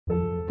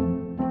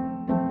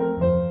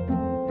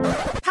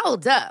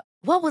Hold up.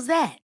 What was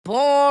that?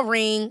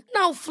 Boring.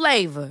 No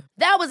flavor.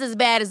 That was as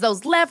bad as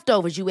those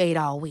leftovers you ate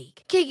all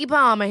week. Keke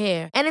Palmer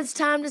here, and it's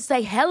time to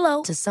say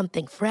hello to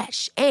something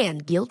fresh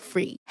and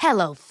guilt-free.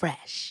 Hello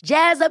Fresh.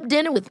 Jazz up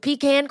dinner with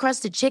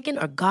pecan-crusted chicken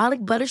or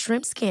garlic butter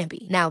shrimp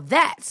scampi. Now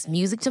that's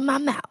music to my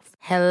mouth.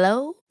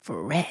 Hello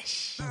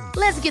Fresh.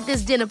 Let's get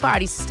this dinner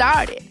party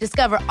started.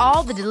 Discover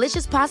all the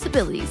delicious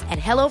possibilities at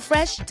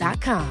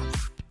hellofresh.com.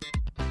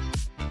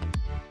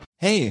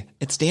 Hey,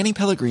 it's Danny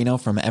Pellegrino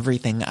from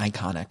Everything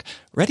Iconic.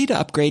 Ready to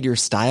upgrade your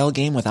style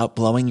game without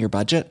blowing your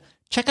budget?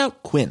 Check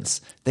out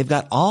Quince. They've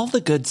got all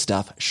the good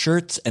stuff,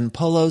 shirts and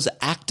polos,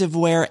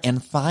 activewear,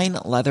 and fine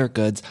leather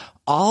goods,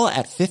 all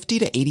at 50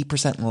 to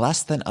 80%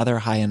 less than other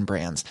high-end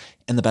brands.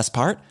 And the best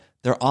part?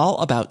 They're all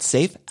about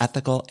safe,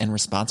 ethical, and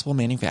responsible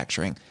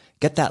manufacturing.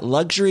 Get that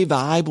luxury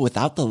vibe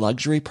without the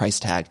luxury price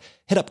tag.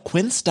 Hit up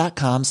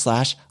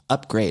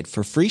quince.com/upgrade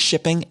for free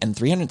shipping and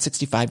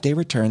 365-day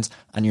returns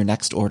on your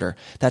next order.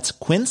 That's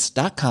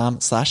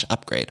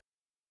quince.com/upgrade.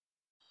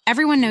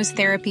 Everyone knows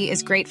therapy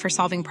is great for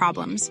solving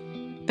problems,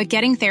 but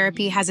getting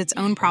therapy has its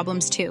own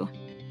problems too,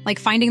 like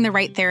finding the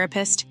right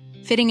therapist,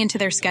 fitting into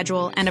their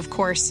schedule, and of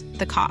course,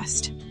 the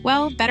cost.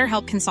 Well,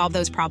 BetterHelp can solve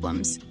those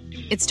problems.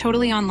 It's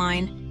totally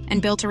online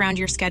and built around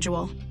your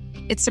schedule.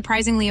 It's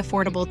surprisingly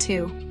affordable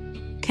too.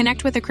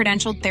 Connect with a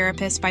credentialed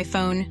therapist by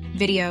phone,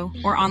 video,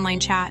 or online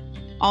chat,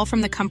 all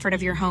from the comfort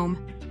of your home.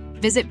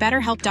 Visit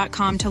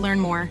BetterHelp.com to learn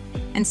more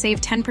and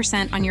save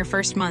 10% on your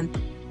first month.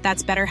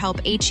 That's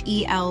BetterHelp,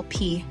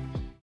 H-E-L-P.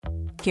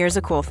 Here's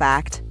a cool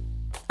fact.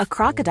 A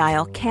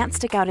crocodile can't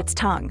stick out its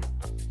tongue.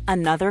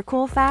 Another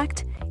cool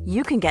fact,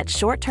 you can get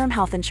short-term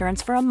health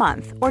insurance for a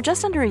month or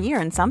just under a year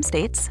in some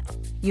states.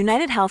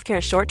 United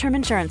Healthcare short-term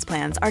insurance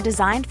plans are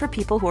designed for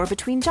people who are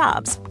between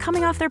jobs,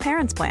 coming off their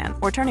parents' plan,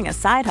 or turning a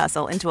side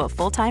hustle into a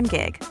full-time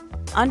gig.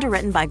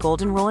 Underwritten by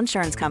Golden Rule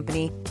Insurance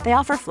Company, they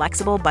offer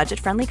flexible,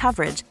 budget-friendly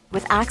coverage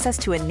with access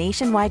to a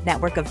nationwide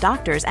network of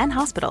doctors and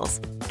hospitals.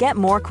 Get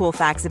more cool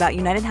facts about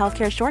United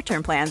Healthcare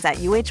short-term plans at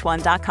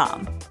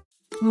uh1.com.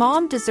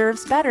 Mom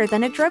deserves better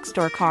than a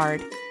drugstore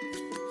card.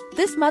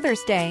 This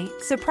Mother's Day,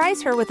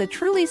 surprise her with a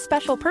truly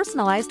special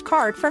personalized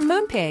card from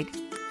Moonpig.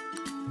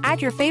 Add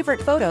your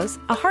favorite photos,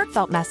 a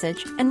heartfelt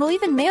message, and we'll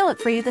even mail it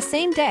for you the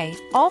same day,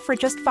 all for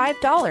just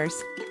 $5.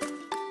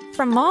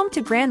 From mom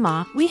to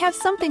grandma, we have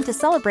something to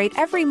celebrate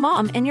every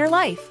mom in your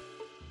life.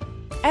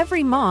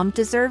 Every mom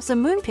deserves a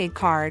Moonpig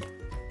card.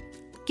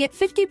 Get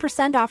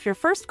 50% off your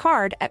first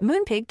card at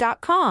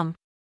Moonpig.com.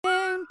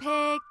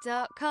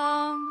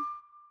 Moonpig.com.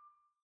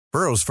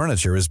 Burrow's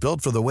furniture is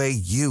built for the way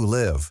you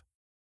live.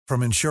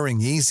 From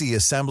ensuring easy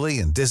assembly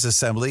and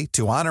disassembly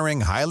to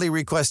honoring highly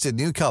requested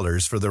new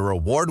colors for their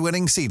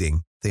award-winning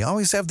seating, they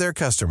always have their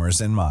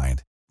customers in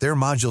mind. Their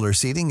modular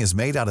seating is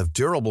made out of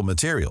durable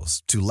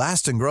materials to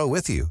last and grow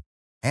with you.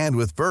 And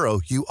with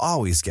Burrow, you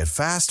always get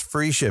fast,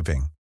 free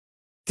shipping.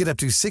 Get up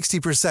to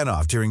 60%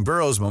 off during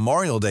Burrow's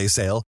Memorial Day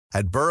sale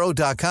at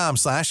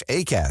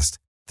burrow.com/ACAST.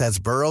 That's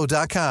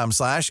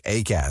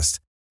burrow.com/ACAST.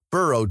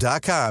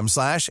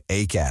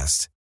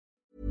 burrow.com/ACAST.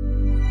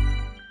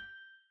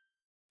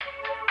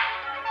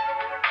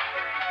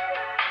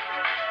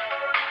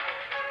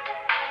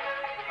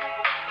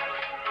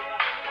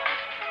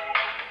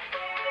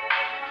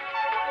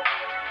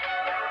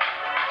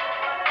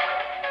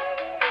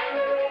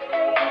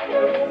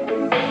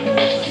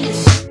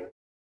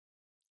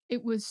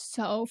 It was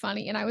so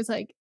funny. And I was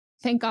like,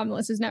 thank God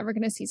Melissa's never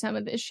going to see some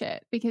of this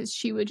shit, because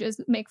she would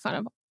just make fun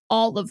of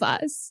all of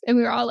us. And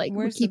we were all like,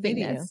 where's we're keeping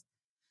the video? this.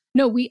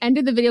 No, we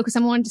ended the video because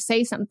someone wanted to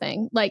say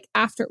something like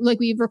after, like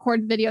we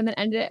recorded the video and then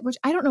ended it, which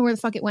I don't know where the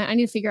fuck it went. I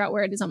need to figure out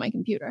where it is on my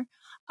computer.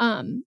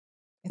 It's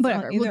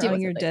Whatever. either We'll deal on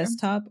with your it later.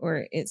 desktop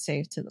or it's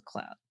saved to the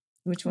cloud.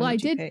 Which one Well,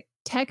 did I you did pick?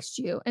 text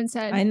you and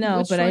said, I know,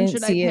 which but I one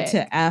didn't should see it pick?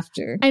 till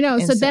after. I know.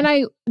 And So then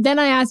I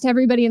asked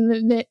everybody in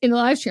the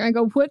live stream. I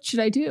go, what should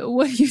I do?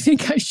 What do you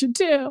think I should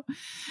do?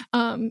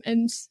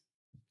 And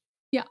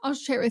yeah, I'll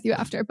share it with you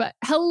after. But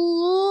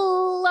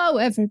hello,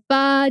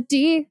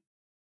 everybody.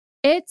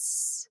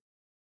 It's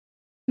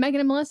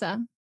Megan and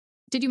Melissa.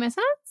 Did you miss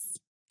us?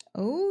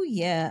 Oh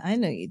yeah, I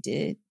know you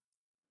did.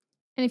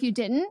 And if you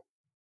didn't,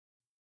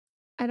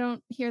 I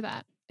don't hear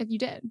that. If you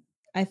did,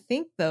 I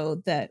think though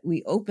that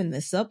we opened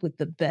this up with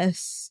the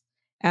best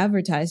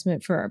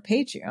advertisement for our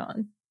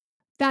Patreon.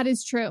 that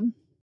is true.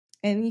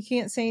 And you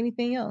can't say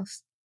anything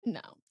else.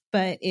 No.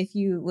 But if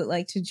you would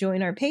like to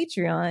join our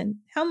Patreon,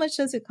 how much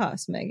does it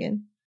cost,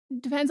 Megan?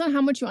 Depends on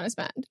how much you want to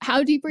spend.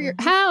 How deep are your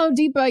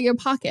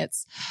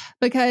pockets?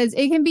 Because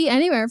it can be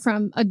anywhere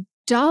from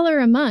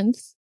 $1 a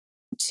month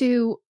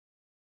to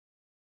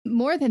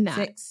more than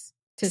that.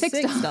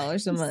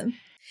 $6 a month.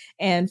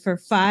 And for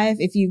 $5,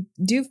 if you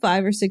do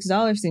 $5 or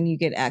 $6, then you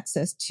get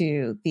access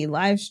to the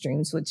live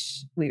streams,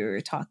 which we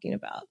were talking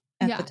about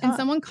at the top. And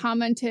someone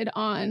commented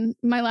on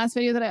my last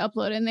video that I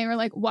uploaded, and they were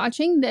like,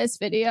 watching this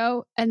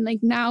video and like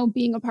now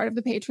being a part of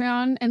the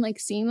Patreon and like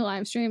seeing the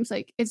live streams,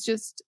 like it's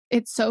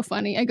so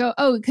funny. I go,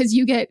 oh, because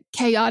you get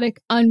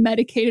chaotic,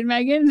 unmedicated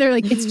Megan. They're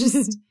like,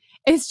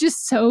 it's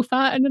just so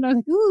fun. And I was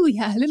like, ooh,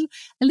 yeah,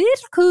 a little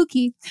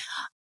kooky.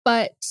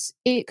 but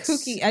it's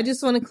kooky. I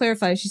just want to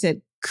clarify. She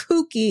said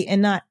kooky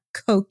and not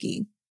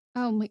cokey.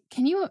 Oh my!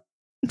 Can you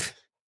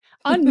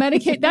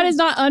unmedicate? That is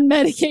not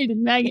unmedicated,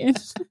 Megan.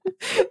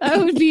 That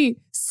would be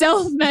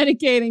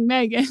self-medicating,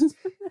 Megan.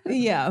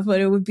 Yeah,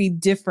 but it would be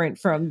different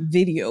from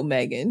video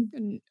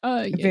Megan.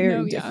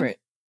 Very different.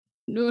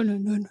 No.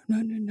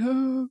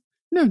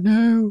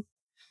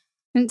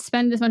 I didn't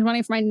spend this much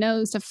money for my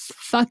nose to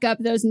fuck up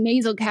those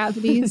nasal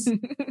cavities.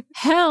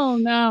 Hell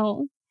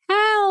no.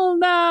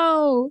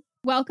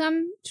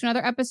 Welcome to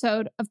another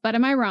episode of But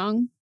Am I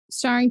Wrong?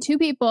 Starring two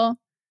people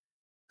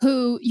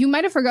who you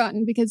might have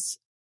forgotten because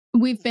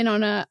we've been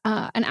on an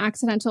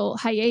accidental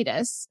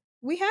hiatus.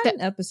 We had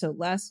an episode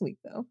last week,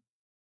 though.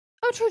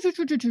 Oh,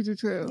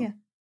 true. Yeah.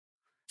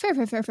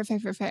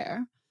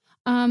 Fair.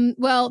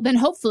 Well, then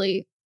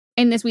hopefully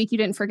in this week you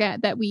didn't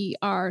forget that we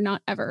are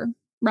not ever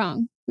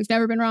wrong. We've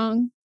never been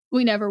wrong.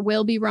 We never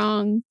will be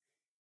wrong.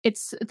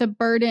 It's the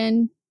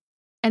burden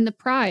and the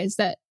prize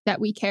that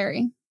we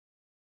carry.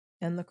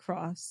 And the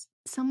cross.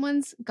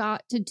 Someone's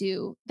got to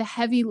do the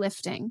heavy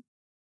lifting.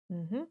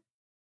 Mm-hmm.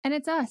 And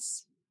it's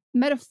us.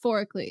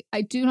 Metaphorically,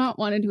 I do not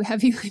want to do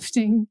heavy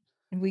lifting.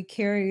 We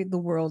carry the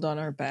world on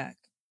our back.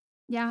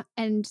 Yeah,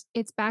 and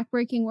it's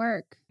backbreaking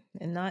work.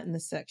 And not in the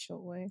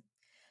sexual way.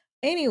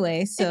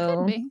 Anyway,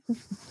 so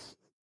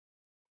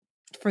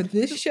for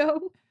this show?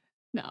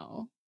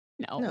 No.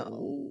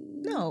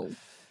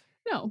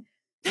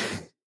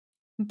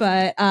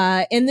 But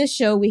in this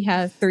show, we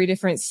have 3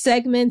 different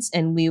segments,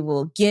 and we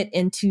will get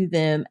into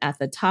them at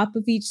the top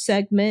of each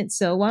segment.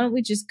 So why don't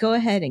we just go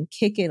ahead and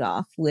kick it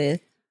off with,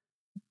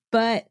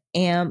 But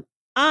Am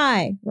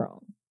I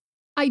Wrong?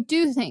 I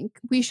do think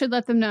we should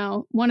let them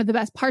know one of the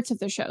best parts of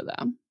the show,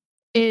 though,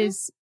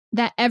 is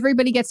that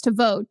everybody gets to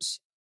vote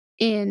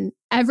in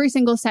every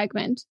single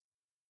segment.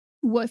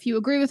 If you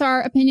agree with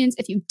our opinions,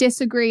 if you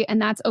disagree,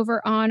 and that's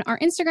over on our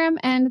Instagram,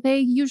 and they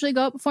usually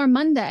go up before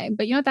Monday.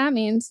 But you know what that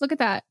means? Look at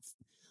that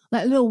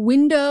little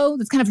window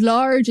that's kind of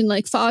large and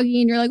like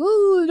foggy, and you're like,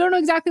 ooh, I don't know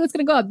exactly what's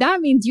going to go up.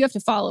 That means you have to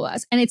follow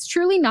us. And it's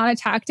truly not a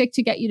tactic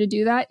to get you to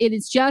do that. It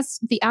is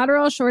just the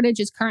Adderall shortage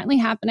is currently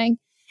happening,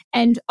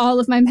 and all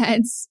of my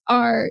meds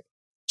are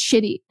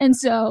shitty. And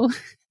so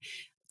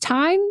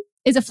time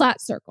is a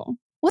flat circle.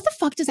 What the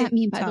fuck does that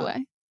mean, by the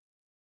way?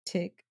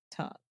 Tick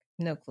tock.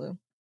 No clue.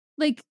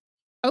 Like,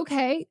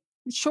 okay,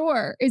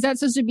 sure. Is that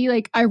supposed to be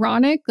like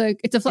ironic?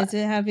 Like it's a flat. Does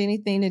it have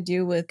anything to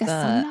do with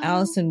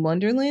Alice in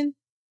Wonderland?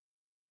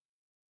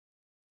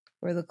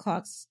 Where the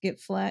clocks get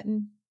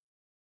flattened?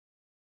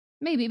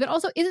 Maybe, but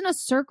also isn't a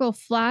circle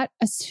flat?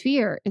 A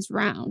sphere is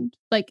round.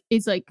 Like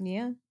it's like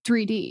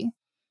 3D.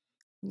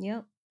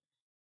 Yep.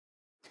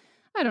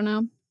 I don't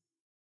know.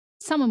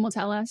 Someone will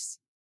tell us.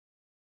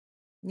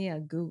 Yeah,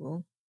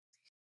 Google.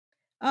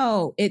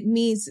 Oh, it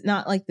means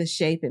not like the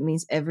shape. It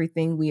means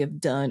everything we have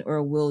done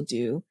or will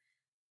do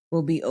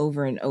will be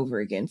over and over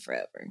again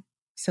forever.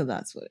 So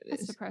that's what it is.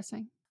 That's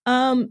depressing.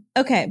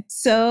 Okay,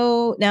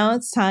 so now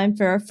it's time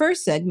for our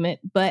first segment,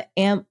 But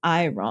Am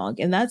I Wrong?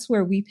 And that's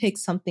where we pick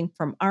something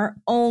from our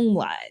own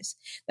lives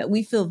that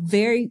we feel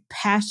very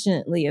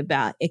passionately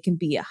about. It can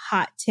be a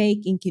hot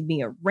take, it can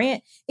be a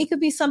rant, it could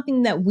be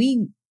something that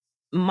we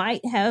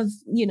might have,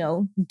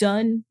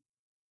 done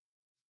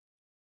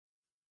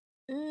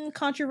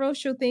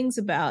controversial things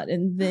about,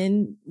 and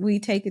then we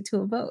take it to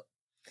a vote.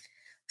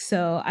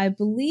 So I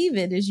believe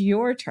it is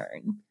your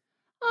turn.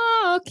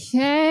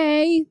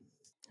 Okay.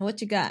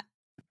 What you got?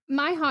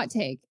 My hot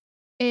take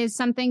is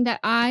something that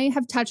I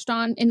have touched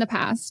on in the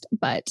past,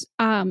 but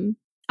I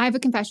have a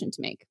confession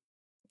to make.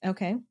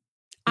 Okay.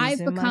 I've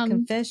become my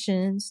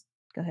confessions.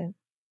 Go ahead.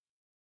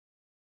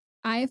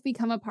 I have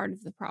become a part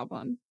of the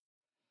problem.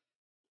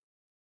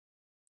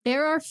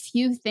 There are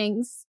few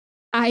things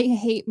I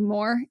hate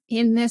more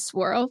in this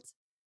world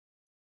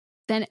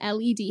than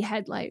LED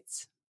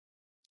headlights.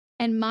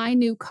 And my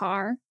new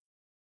car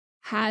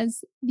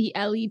has the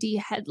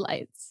LED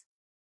headlights.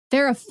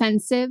 They're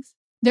offensive.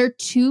 They're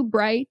too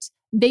bright.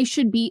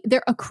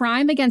 They're a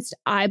crime against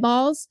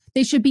eyeballs.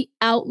 They should be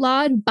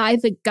outlawed by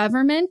the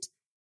government.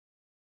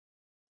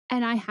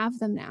 And I have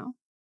them now.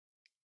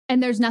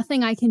 And there's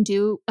nothing I can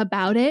do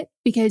about it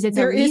because it's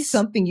a lease. There is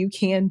something you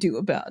can do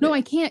about it. No,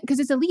 I can't because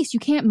it's a lease.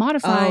 You can't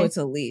modify. Oh, it's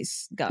a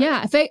lease. Got it.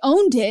 Yeah, if I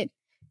owned it,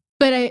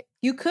 but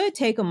you could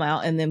take them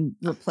out and then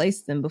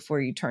replace them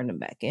before you turn them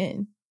back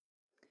in.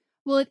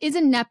 Well, it is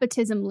a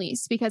nepotism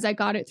lease because I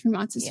got it through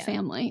Matz's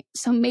family.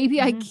 So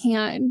maybe I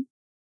can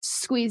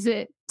squeeze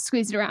it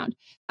around.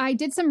 I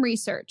did some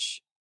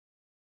research.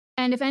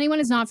 And if anyone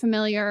is not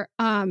familiar,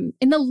 in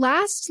the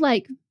last,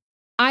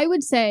 I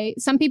would say,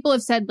 some people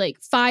have said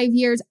 5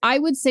 years. I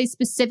would say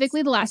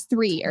specifically the last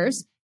 3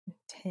 years.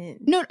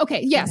 10. No,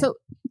 okay. Yeah. So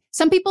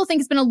some people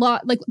think it's been a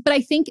lot, but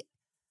I think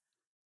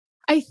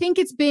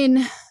it's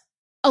been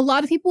a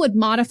lot of people would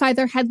modify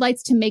their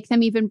headlights to make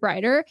them even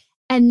brighter.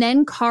 And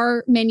then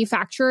car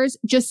manufacturers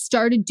just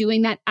started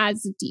doing that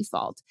as a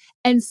default.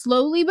 And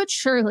slowly but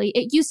surely,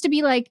 it used to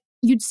be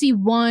you'd see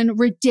one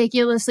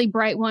ridiculously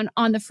bright one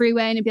on the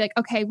freeway and it'd be like,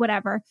 okay,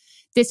 whatever.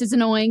 this is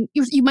annoying.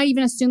 You might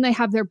even assume they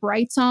have their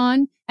brights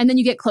on, and then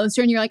you get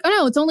closer and you're like, oh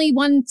no, it's only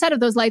one set of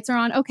those lights are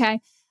on. Okay.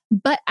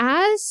 But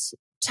as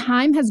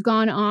time has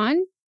gone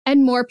on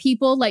and more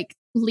people, like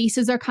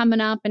leases are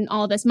coming up and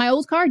all this, my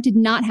old car did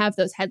not have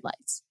those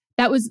headlights.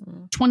 That was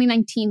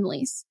 2019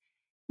 lease.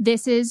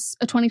 This is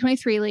a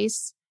 2023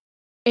 lease.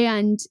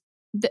 And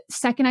the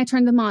second I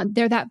turned them on,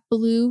 they're that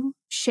blue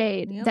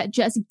shade that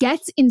just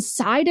gets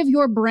inside of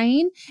your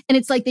brain. And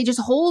it's like they just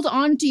hold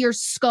on to your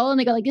skull and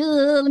they go like,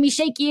 let me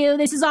shake you.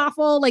 This is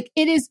awful. Like,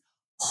 it is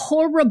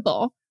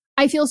horrible.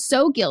 I feel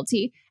so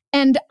guilty.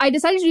 And I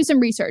decided to do some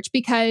research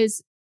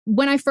because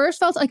when I first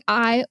felt like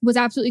I was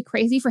absolutely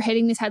crazy for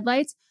hitting these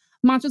headlights,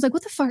 Monster was like,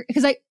 what the fuck?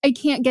 Because I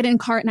can't get in a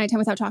car at nighttime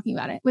without talking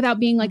about it, without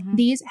being like,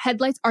 these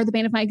headlights are the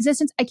bane of my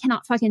existence. I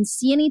cannot fucking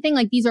see anything.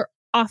 Like, these are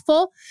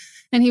awful.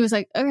 And he was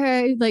like,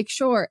 okay, like,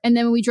 sure. And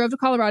then when we drove to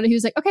Colorado, he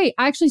was like, okay,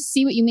 I actually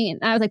see what you mean.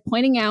 And I was like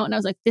pointing out, and I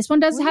was like, this one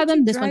does have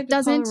them, this one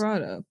doesn't.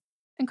 Colorado?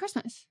 And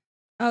Christmas.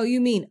 Oh,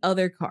 you mean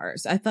other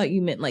cars? I thought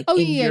you meant like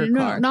your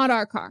car. No, not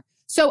our car.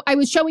 So I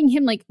was showing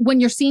him like when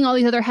you're seeing all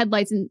these other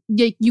headlights and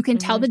you can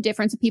tell the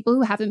difference of people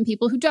who have them and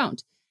people who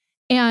don't.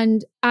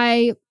 And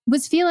I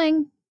was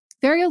feeling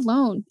very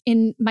alone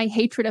in my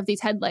hatred of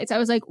these headlights. I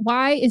was like,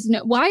 why is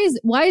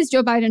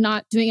Joe Biden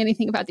not doing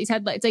anything about these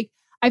headlights? Like,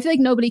 I feel like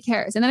nobody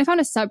cares. And then I found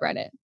a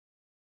subreddit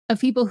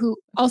of people who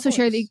also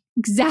share the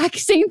exact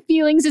same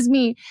feelings as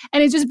me.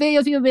 And it's just videos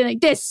of people being like,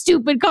 this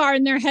stupid car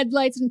and their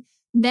headlights. And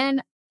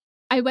then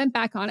I went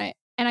back on it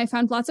and I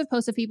found lots of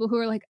posts of people who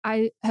are like,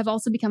 I have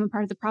also become a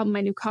part of the problem in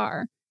my new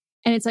car.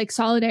 And it's like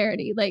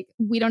solidarity. Like,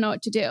 we don't know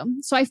what to do.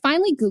 So I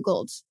finally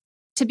Googled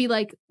to be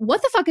like,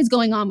 what the fuck is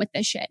going on with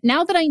this shit?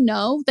 Now that I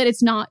know that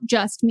it's not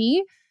just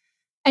me,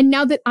 and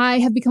now that I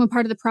have become a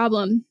part of the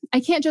problem, I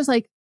can't just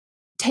like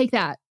take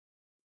that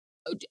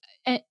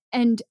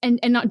and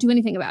not do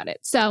anything about it.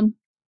 So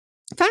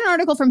I found an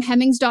article from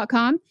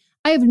Hemmings.com.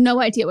 I have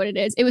no idea what it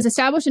is. It was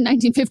established in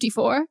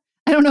 1954.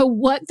 I don't know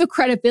what the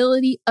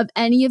credibility of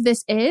any of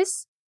this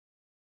is,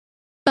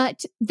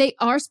 but they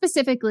are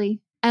specifically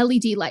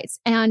LED lights.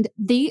 And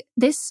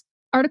this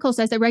article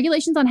says that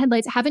regulations on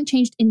headlights haven't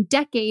changed in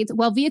decades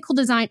while vehicle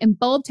design and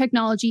bulb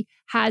technology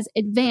has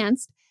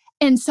advanced.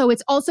 And so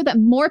it's also that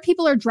more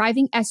people are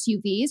driving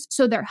SUVs,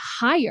 so they're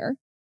higher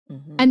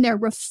and they're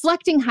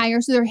reflecting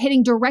higher, so they're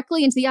hitting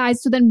directly into the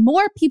eyes. So then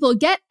more people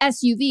get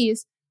SUVs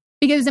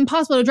because it's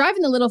impossible to drive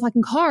in the little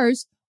fucking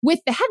cars with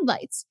the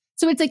headlights.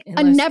 So it's like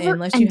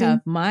unless you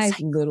have my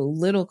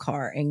little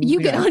car and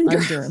you get under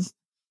them.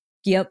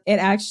 Yep. It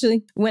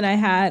actually, when I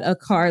had a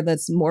car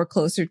that's more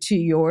closer to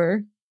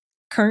your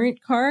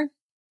current car,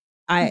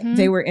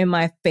 they were in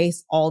my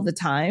face all the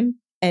time.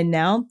 And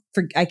now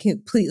I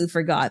completely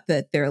forgot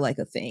that they're like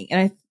a thing.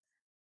 And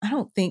I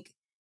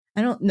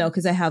don't know,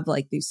 because I have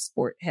like these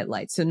sport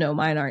headlights. So no,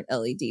 mine aren't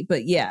LED.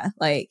 But yeah,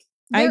 like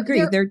I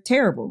agree, they're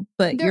terrible,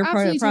 but you're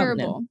part of the problem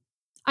now.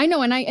 I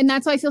know. And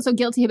that's what I feel so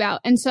guilty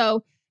about. And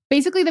so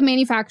basically the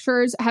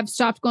manufacturers have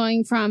stopped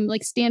going from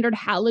like standard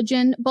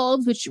halogen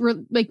bulbs, which were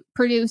like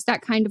produce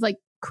that kind of like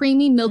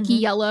creamy, milky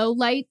yellow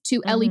light, to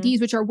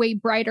LEDs, which are way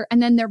brighter.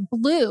 And then they're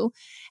blue.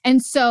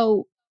 And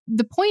so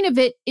the point of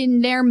it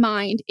in their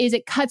mind is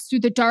it cuts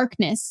through the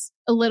darkness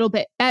a little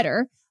bit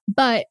better,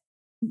 but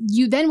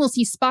you then will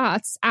see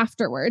spots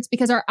afterwards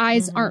because our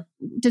eyes aren't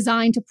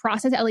designed to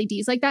process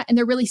LEDs like that. And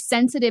they're really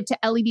sensitive to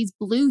LEDs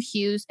blue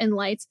hues and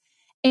lights.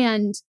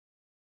 And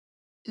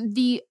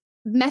the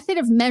method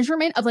of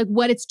measurement of like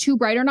what it's too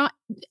bright or not,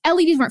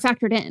 LEDs weren't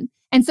factored in.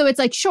 And so it's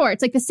like, sure,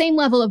 it's like the same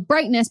level of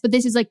brightness, but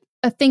this is like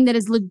a thing that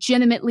is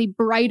legitimately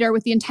brighter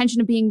with the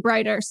intention of being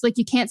brighter. So like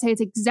you can't say it's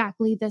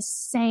exactly the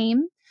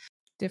same.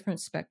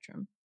 Different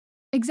spectrum.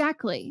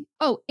 Exactly.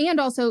 Oh, and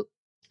also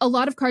a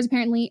lot of cars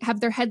apparently have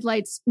their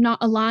headlights not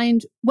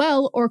aligned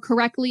well or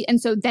correctly. And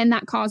so then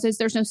that causes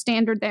there's no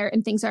standard there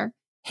and things are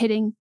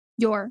hitting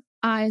your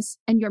eyes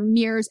and your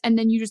mirrors. And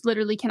then you just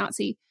literally cannot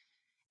see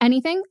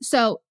anything.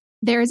 So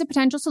there is a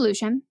potential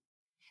solution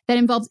that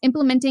involves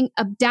implementing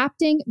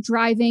adapting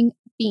driving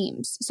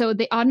beams. So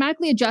they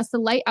automatically adjust the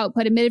light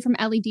output emitted from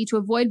LED to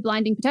avoid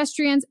blinding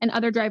pedestrians and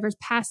other drivers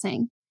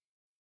passing.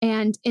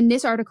 And in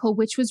this article,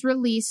 which was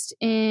released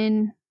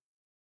in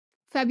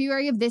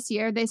February of this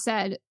year, they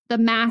said the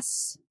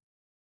mass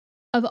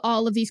of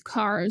all of these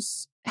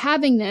cars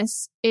having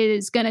this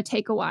is going to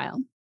take a while.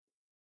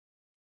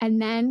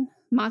 And then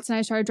Mats and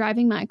I started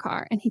driving my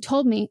car, and he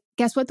told me,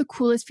 guess what the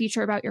coolest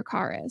feature about your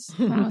car is?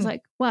 And I was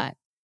like, what?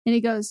 And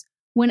he goes,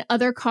 when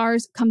other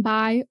cars come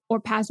by or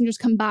passengers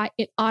come by,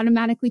 it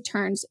automatically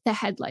turns the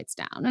headlights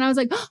down. And I was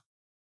like, oh.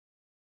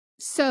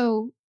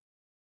 So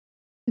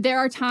there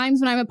are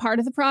times when I'm a part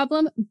of the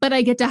problem, but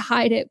I get to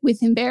hide it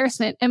with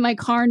embarrassment. And my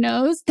car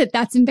knows that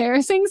that's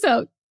embarrassing.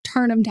 So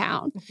turn them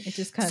down. It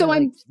just kind of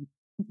like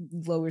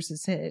lowers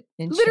his head.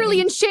 Literally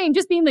in shame,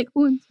 just being like,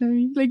 oh, I'm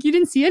sorry. Like, you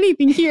didn't see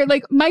anything here.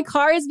 Like, my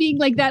car is being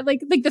like that,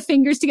 like the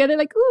fingers together,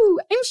 like, ooh,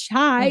 I'm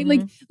shy.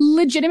 Like,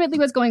 legitimately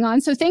what's going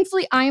on. So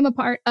thankfully, I am a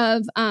part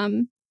of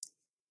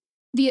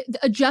the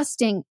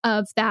adjusting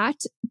of that.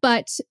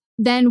 But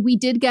then we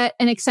did get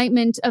an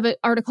excitement of an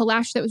article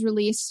last that was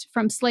released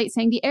from Slate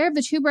saying the era of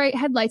the too bright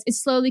headlights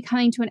is slowly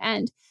coming to an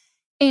end.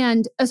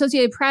 And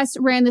Associated Press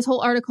ran this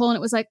whole article and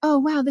it was like, oh,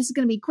 wow, this is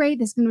going to be great.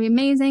 This is going to be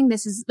amazing.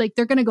 This is like,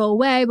 they're going to go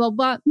away, blah,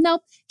 blah.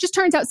 Nope. Just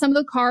turns out some of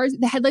the cars,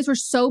 the headlights were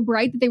so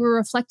bright that they were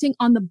reflecting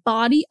on the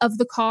body of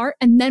the car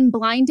and then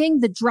blinding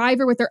the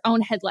driver with their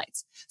own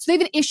headlights. So they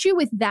have an issue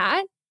with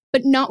that,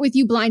 but not with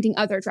you blinding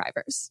other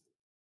drivers.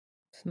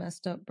 It's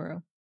messed up,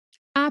 bro.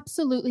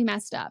 Absolutely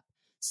messed up.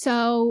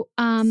 So,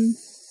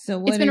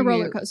 so it's been a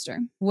roller coaster.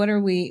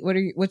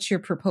 What's your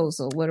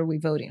proposal? What are we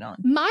voting on?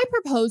 My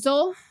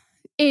proposal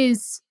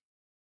is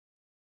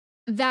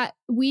that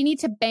we need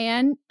to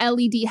ban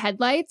LED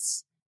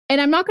headlights. And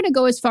I'm not going to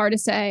go as far to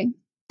say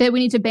that we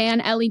need to ban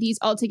LEDs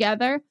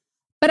altogether,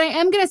 but I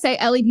am going to say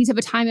LEDs have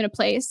a time and a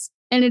place,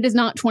 and it is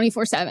not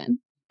 24/7,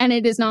 and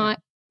it is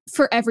not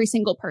for every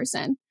single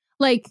person.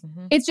 Like,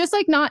 it's just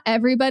like not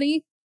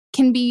everybody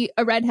can be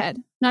a redhead.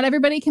 Not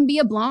everybody can be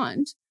a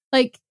blonde.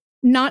 Like,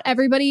 not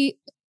everybody,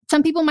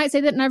 some people might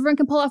say that not everyone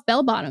can pull off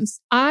bell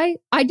bottoms. I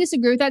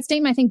disagree with that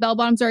statement. I think bell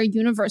bottoms are a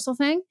universal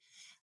thing.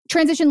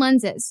 Transition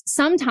lenses.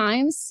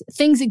 Sometimes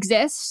things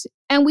exist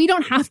and we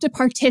don't have to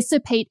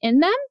participate in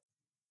them.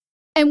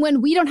 And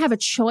when we don't have a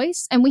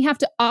choice and we have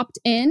to opt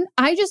in,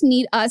 I just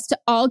need us to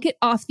all get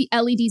off the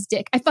LED's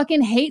dick. I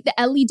fucking hate the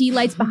LED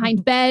lights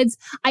behind beds.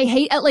 I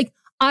hate like,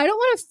 I don't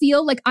want to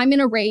feel like I'm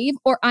in a rave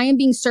or I am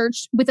being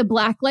searched with a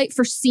black light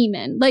for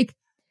semen. Like,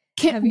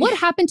 what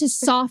happened to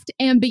soft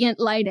ambient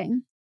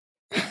lighting?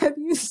 Have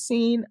you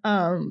seen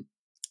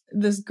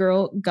this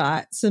girl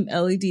got some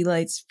LED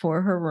lights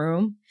for her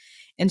room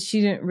and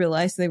she didn't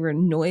realize they were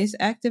noise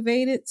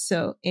activated.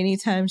 So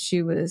anytime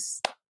she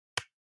was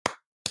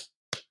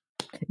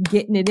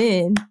getting it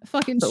in,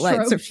 fucking the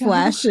lights are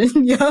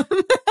flashing. Yeah.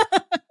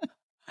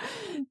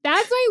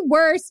 That's my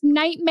worst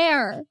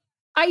nightmare.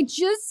 I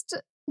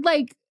just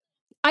like,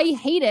 I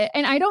hate it.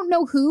 And I don't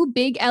know who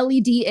Big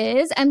LED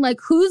is and like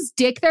whose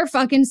dick they're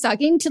fucking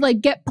sucking to like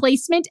get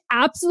placement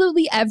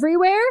absolutely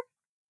everywhere.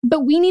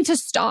 But we need to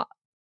stop.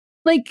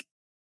 Like,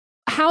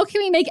 how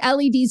can we make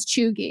LEDs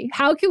chuggy?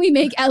 How can we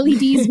make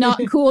LEDs not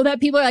cool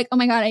that people are like, oh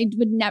my God, I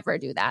would never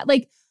do that.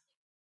 Like,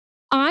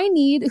 I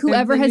need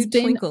whoever has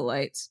been twinkle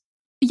lights.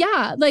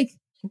 Yeah, like,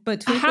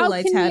 but twinkle how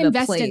lights can we had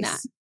invest a place. in that?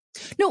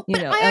 No, you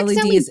but know, I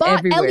accidentally LEDs bought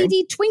everywhere.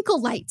 LED twinkle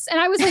lights. And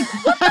I was like,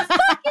 what the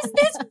fuck is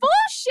this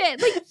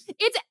bullshit? Like,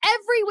 it's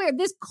everywhere.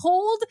 This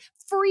cold,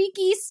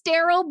 freaky,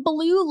 sterile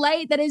blue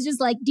light that is just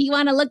like, do you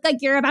want to look like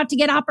you're about to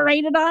get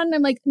operated on? And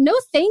I'm like, no,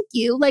 thank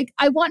you. Like,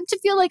 I want to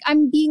feel like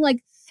I'm being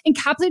like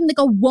encapsulated in like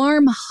a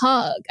warm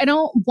hug. I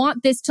don't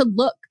want this to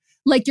look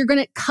like you're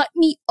going to cut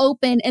me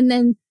open and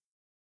then,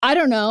 I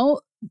don't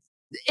know,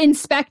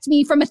 inspect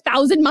me from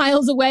 1,000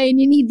 miles away and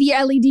you need the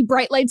LED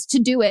bright lights to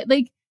do it.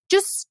 Like,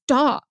 just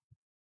stop.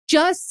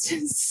 Just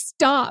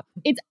stop.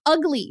 It's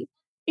ugly.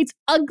 It's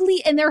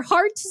ugly and they're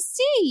hard to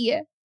see.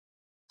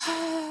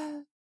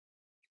 I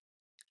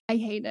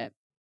hate it.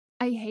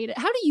 I hate it.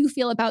 How do you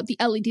feel about the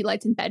LED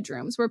lights in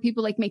bedrooms where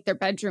people like make their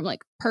bedroom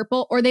like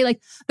purple or they're like,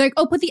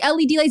 oh, put the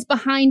LED lights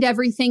behind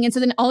everything. And so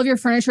then all of your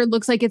furniture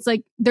looks like it's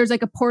like there's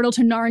like a portal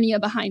to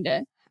Narnia behind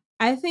it.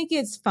 I think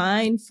it's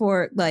fine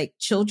for like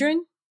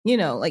children, you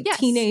know, like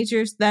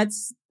teenagers.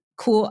 That's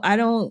cool. I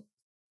don't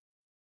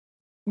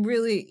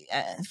really,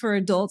 for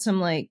adults, I'm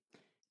like,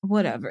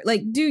 whatever,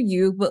 like, do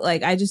you, but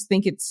like, I just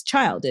think it's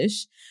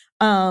childish.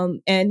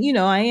 And, you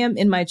know, I am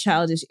in my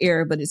childish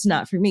era, but it's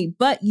not for me.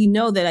 But you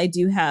know that I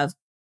do have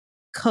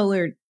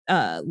colored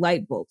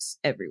light bulbs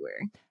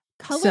everywhere.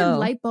 Colored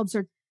light bulbs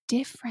are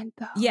different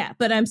though. Yeah,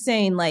 but I'm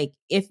saying like,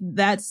 if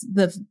that's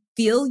the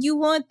feel you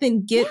want,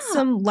 then get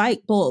some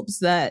light bulbs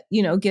that,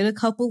 you know, get a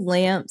couple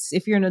lamps.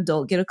 If you're an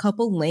adult, get a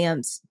couple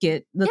lamps,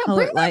 get the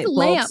colored light bulbs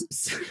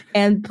lamps.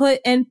 and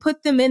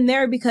put them in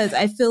there, because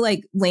I feel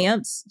like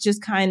lamps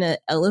just kind of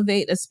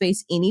elevate a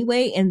space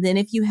anyway. And then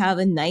if you have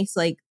a nice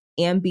like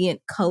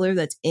ambient color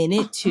that's in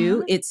it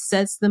too, it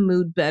sets the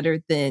mood better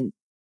than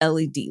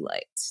LED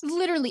lights.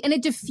 Literally. And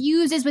it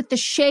diffuses with the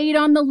shade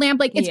on the lamp.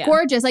 Like, it's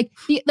gorgeous. Like,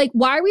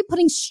 why are we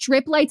putting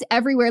strip lights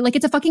everywhere? Like,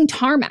 it's a fucking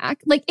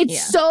tarmac. Like,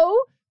 it's so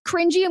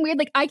cringy and weird.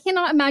 Like, I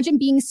cannot imagine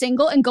being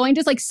single and going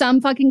to like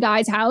some fucking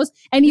guy's house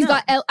and he's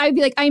got, I'd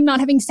be like, I'm not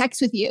having sex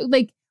with you.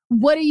 Like,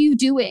 what are you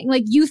doing?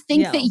 Like, you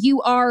think that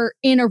you are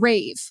in a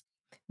rave.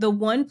 The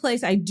one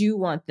place I do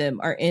want them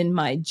are in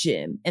my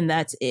gym, and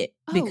that's it.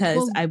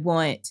 Because I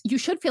want, you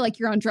should feel like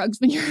you're on drugs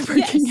when you're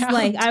working out.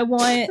 Like I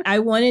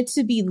want it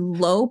to be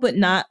low, but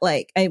not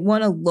like, I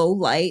want a low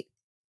light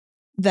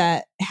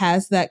that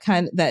has that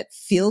kind of that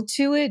feel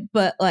to it,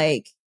 but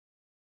like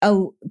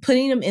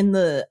putting them in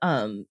the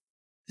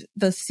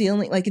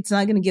ceiling, like it's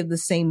not going to give the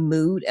same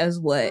mood as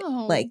what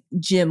like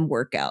gym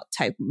workout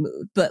type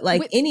mood. But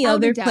like any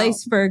other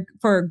place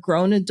for a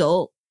grown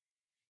adult,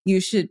 you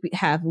should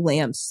have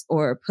lamps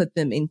or put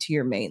them into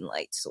your main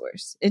light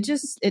source.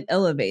 It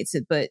elevates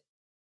it. But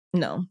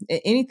no,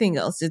 anything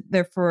else,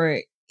 they're for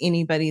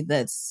anybody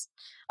that's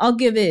I'll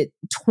give it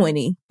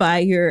 20 by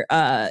your,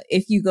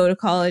 if you go to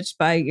college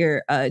by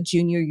your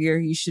junior year,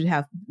 you should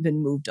have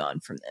been moved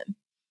on from them.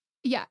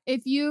 Yeah.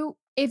 If you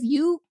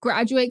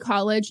graduate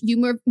college,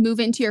 you move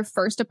into your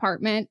first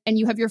apartment and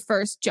you have your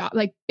first job,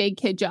 like big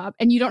kid job,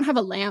 and you don't have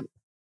a lamp,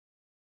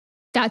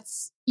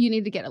 you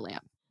need to get a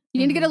lamp.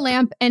 You need to get a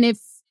lamp. And if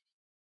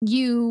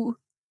you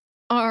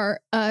are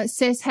a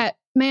cis het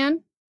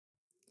man,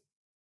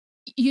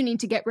 you need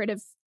to get rid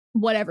of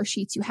whatever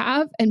sheets you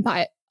have and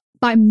buy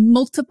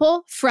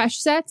multiple fresh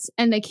sets,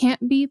 and they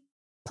can't be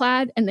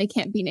plaid and they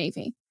can't be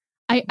navy.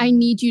 I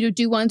need you to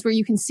do ones where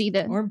you can see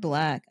or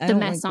black. I the don't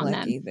mess like on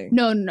black them. either.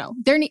 No.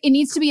 It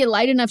needs to be a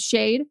light enough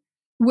shade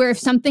where if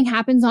something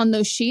happens on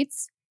those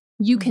sheets,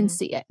 you can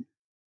see it.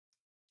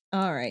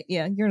 All right.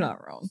 Yeah, you're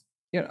not wrong.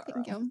 You're not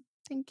wrong.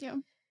 Thank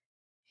you.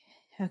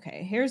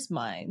 Okay, here's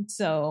mine.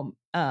 So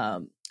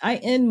I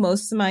end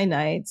most of my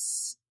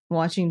nights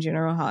watching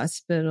General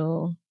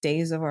Hospital,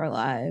 Days of Our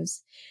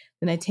Lives.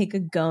 Then I take a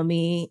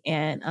gummy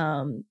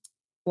and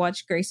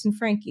watch Grace and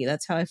Frankie.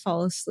 That's how I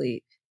fall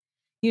asleep.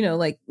 You know,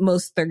 like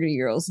most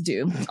 30-year-olds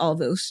do. All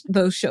those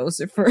shows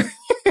are for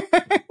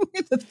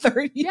the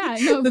 30. Yeah,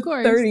 no, of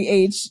course. 30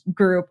 age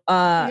group.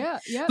 Yeah.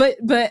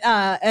 But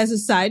as a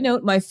side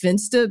note, my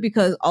Finsta,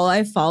 because all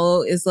I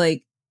follow is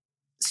like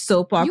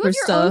soap opera you have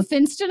your stuff. own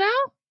Finsta now?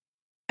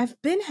 I've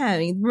been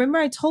having. Remember,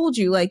 I told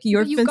you like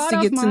your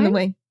Finsta gets mine? in the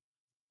way.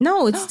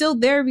 No, it's still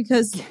there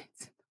because.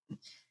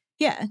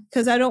 Yeah,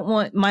 because I don't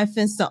want my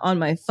Finsta on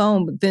my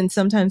phone, but then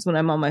sometimes when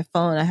I'm on my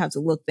phone, I have to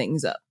look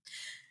things up.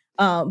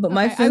 But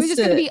my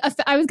Finsta,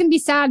 I was gonna be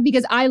sad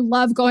because I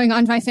love going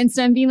on my Finsta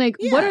and being like,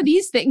 what are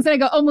these things? And I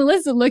go, oh,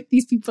 Melissa, look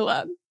these people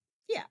up.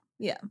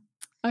 Yeah.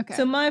 Okay.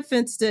 So my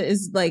Finsta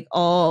is like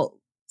all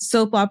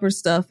soap opera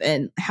stuff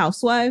and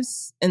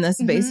housewives, and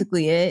that's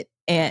basically it.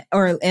 And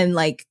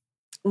like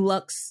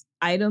luxe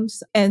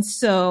items. And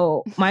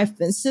so my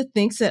Finsta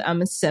thinks that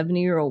I'm a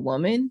 70-year-old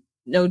woman.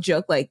 No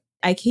joke. Like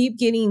I keep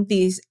getting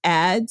these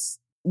ads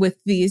with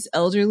these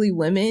elderly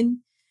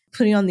women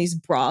putting on these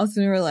bras,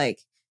 and they're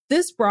like,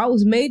 this bra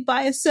was made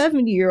by a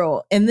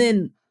 70-year-old. And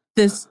then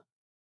this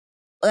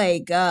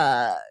like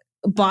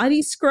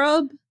body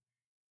scrub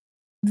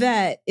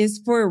that is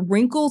for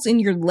wrinkles in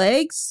your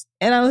legs.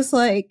 And I was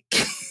like,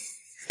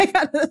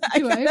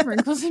 Do I have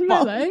wrinkles in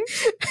my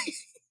legs?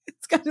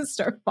 It's got to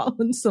start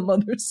following some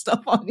other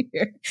stuff on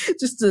here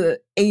just to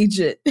age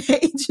it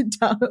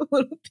down a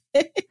little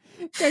bit.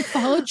 Like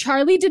follow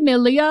Charlie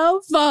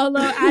D'Amelio, follow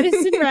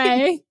Addison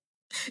Rae.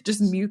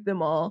 Just mute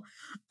them all.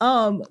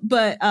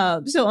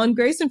 So on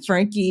Grace and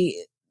Frankie,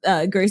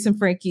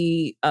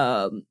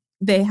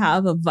 they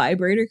have a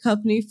vibrator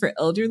company for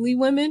elderly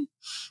women.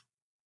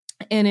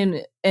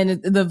 And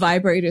the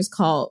vibrator is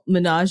called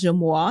Menage a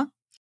Moi.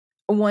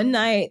 One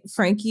night,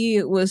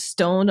 Frankie was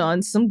stoned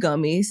on some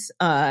gummies,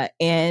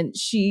 and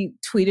she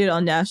tweeted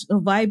on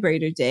National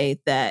Vibrator Day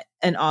that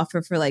an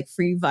offer for like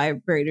free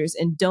vibrators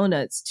and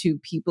donuts to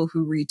people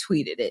who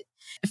retweeted it.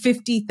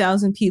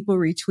 50,000 people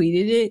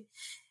retweeted it,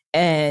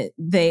 and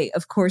they,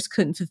 of course,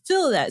 couldn't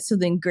fulfill that. So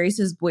then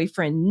Grace's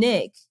boyfriend,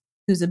 Nick,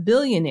 who's a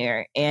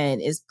billionaire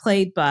and is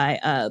played by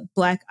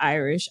Black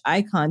Irish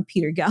icon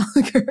Peter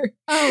Gallagher.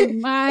 Oh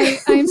my,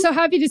 I'm so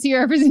happy to see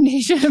your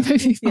representation of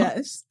people.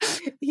 Yes.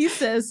 He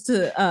says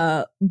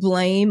to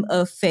blame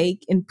a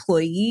fake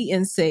employee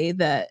and say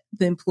that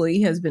the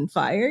employee has been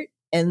fired,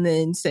 and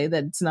then say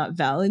that it's not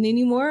valid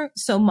anymore.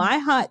 So my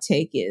hot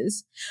take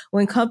is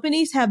when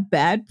companies have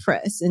bad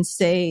press and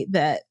say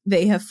that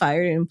they have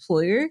fired an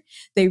employer,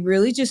 they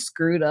really just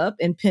screwed up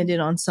and pinned it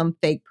on some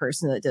fake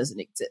person that doesn't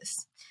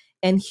exist.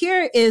 And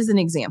here is an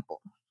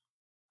example.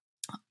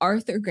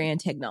 Arthur Graham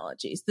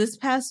Technologies. This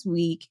past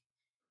week,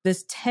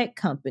 this tech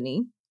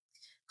company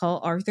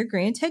called Arthur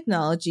Graham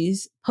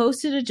Technologies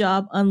posted a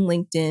job on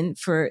LinkedIn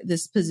for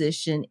this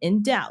position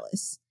in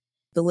Dallas.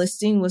 The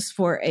listing was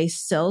for a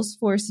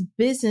Salesforce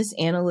business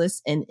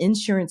analyst and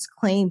insurance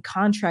claim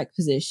contract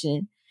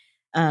position.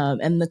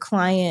 And the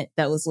client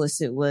that was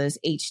listed was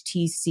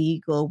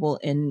HTC Global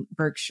and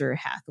Berkshire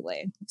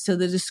Hathaway. So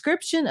the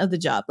description of the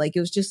job, like it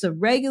was just a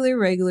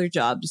regular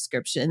job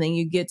description. And then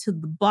you get to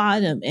the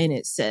bottom and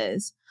it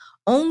says,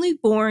 only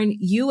born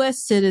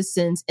U.S.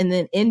 citizens, and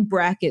then in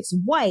brackets,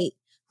 white,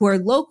 who are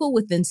local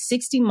within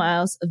 60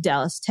 miles of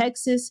Dallas,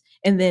 Texas.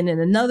 And then in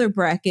another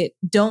bracket,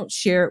 don't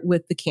share it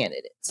with the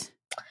candidates.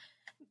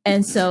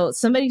 And so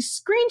somebody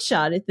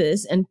screenshotted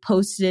this and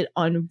posted it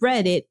on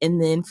Reddit. And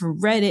then from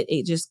Reddit,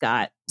 it just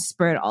got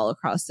spread all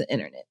across the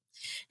internet.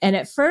 And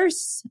at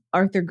first,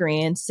 Arthur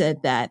Graham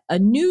said that a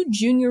new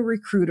junior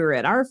recruiter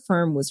at our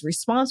firm was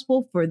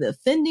responsible for the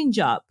offending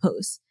job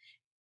post.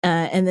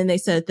 And then they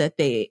said that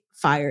they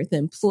fired the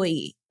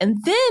employee.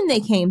 And then they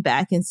came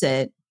back and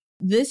said,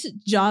 this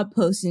job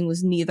posting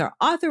was neither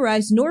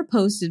authorized nor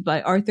posted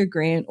by Arthur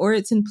Graham or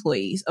its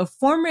employees. A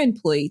former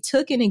employee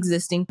took an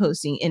existing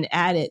posting and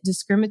added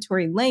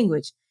discriminatory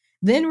language,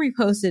 then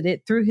reposted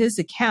it through his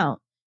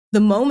account. The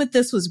moment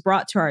this was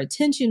brought to our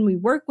attention, we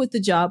worked with the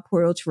job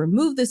portal to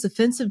remove this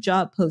offensive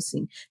job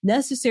posting.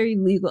 Necessary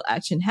legal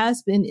action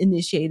has been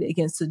initiated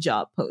against the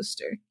job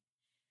poster.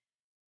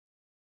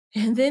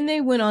 And then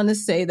they went on to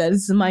say that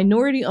it's a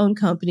minority-owned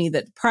company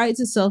that prides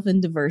itself in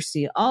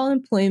diversity. All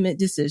employment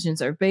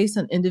decisions are based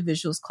on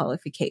individuals'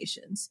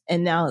 qualifications.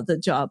 And now the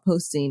job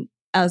posting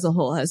as a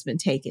whole has been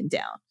taken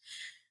down.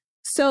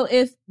 So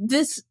if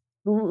this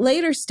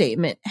later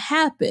statement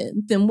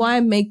happened, then why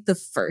make the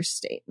first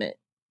statement?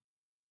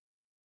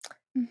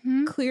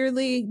 Mm-hmm.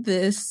 Clearly,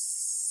 this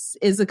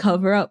is a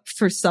cover-up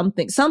for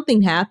something.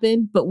 Something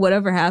happened, but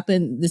whatever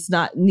happened,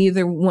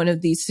 neither one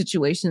of these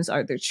situations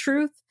are the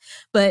truth,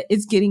 but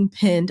it's getting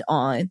pinned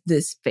on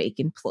this fake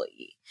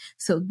employee.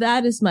 So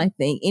that is my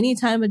thing.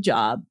 Anytime a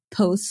job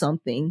posts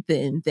something,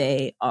 then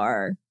they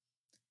are,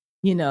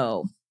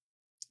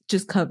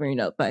 just covering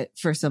up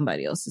for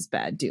somebody else's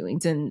bad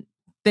doings. And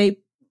they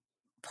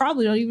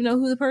probably don't even know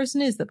who the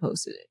person is that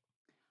posted it.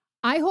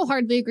 I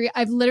wholeheartedly agree.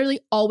 I've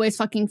literally always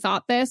fucking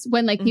thought this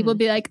when people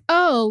be like,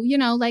 oh,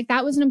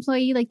 that was an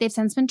employee, they've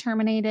since been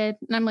terminated.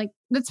 And I'm like,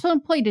 that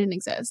employee didn't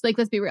exist.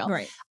 Let's be real.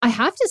 Right. I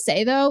have to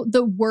say though,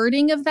 the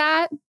wording of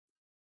that,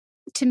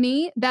 to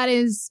me, that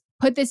is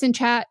put this in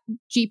chat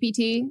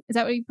GPT. Is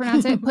that what you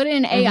pronounce it? Put it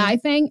in an AI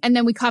thing. And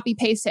then we copy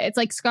paste it. It's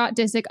like Scott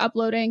Disick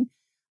uploading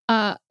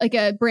a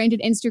branded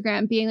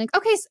Instagram being like,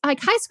 okay,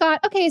 hi Scott.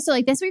 Okay. So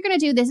this is what you're going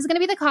to do. This is going to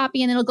be the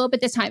copy and then it'll go up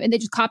at this time. And they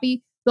just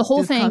copy the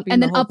whole thing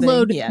and then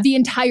upload the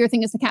entire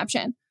thing as the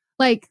caption.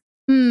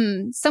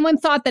 Someone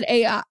thought that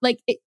AI,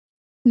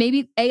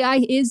 maybe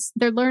AI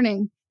they're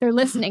learning, they're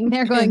listening,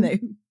 they're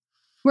going,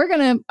 I'm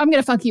going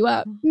to fuck you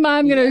up.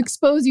 I'm going to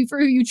expose you for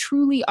who you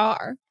truly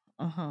are.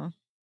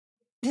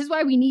 This is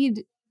why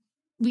it's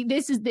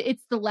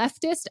the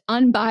leftist,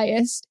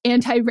 unbiased,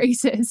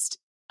 anti-racist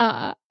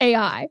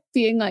AI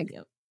being like,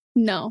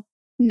 no.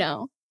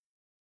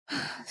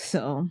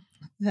 So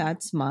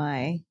that's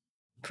my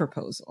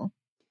proposal.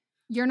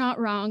 You're not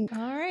wrong.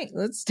 All right,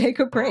 let's take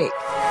a break.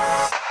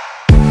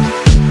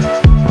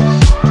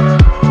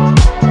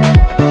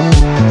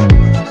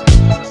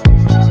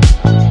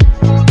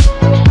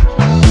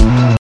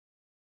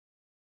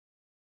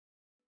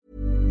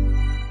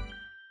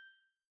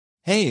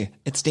 Hey,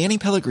 it's Danny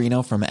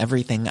Pellegrino from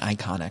Everything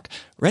Iconic.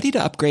 Ready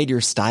to upgrade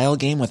your style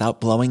game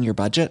without blowing your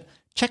budget?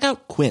 Check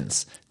out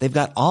Quince. They've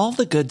got all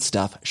the good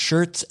stuff,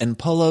 shirts and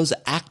polos,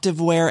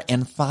 activewear,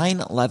 and fine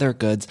leather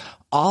goods,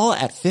 all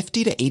at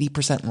 50 to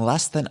 80%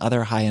 less than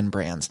other high-end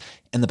brands.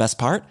 And the best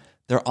part?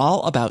 They're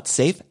all about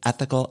safe,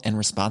 ethical, and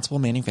responsible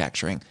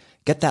manufacturing.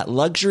 Get that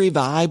luxury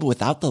vibe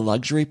without the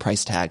luxury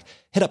price tag.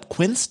 Hit up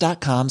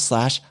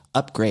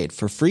quince.com/upgrade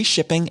for free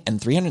shipping and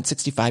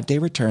 365-day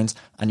returns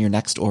on your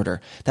next order.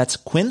 That's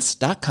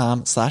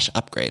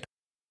quince.com/upgrade.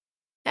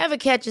 Ever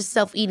catch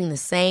yourself eating the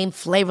same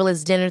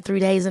flavorless dinner 3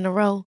 days in a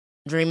row?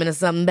 Dreaming of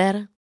something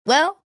better?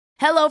 Well,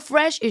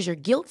 HelloFresh is your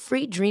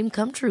guilt-free dream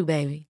come true,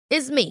 baby.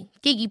 It's me,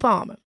 Keke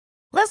Palmer.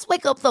 Let's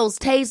wake up those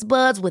taste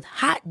buds with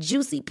hot,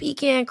 juicy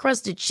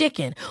pecan-crusted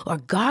chicken or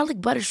garlic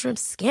butter shrimp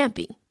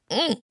scampi.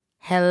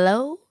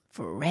 Hello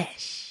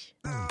Fresh.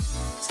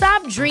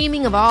 Stop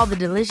dreaming of all the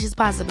delicious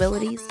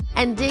possibilities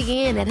and dig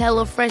in at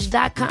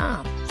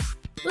HelloFresh.com.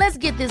 Let's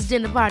get this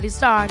dinner party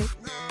started.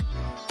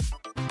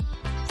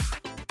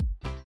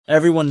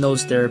 Everyone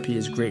knows therapy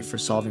is great for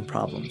solving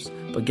problems,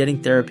 but getting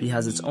therapy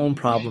has its own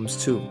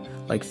problems too,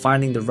 like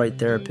finding the right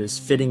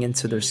therapist, fitting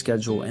into their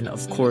schedule, and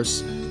of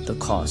course, the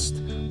cost.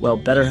 Well,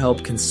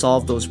 BetterHelp can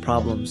solve those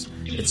problems.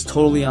 It's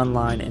totally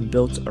online and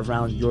built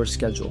around your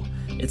schedule.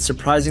 It's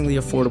surprisingly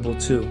affordable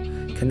too.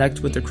 Connect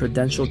with a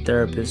credentialed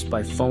therapist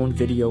by phone,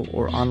 video,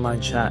 or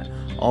online chat,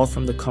 all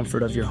from the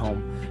comfort of your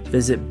home.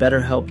 Visit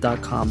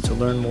BetterHelp.com to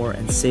learn more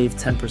and save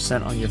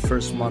 10% on your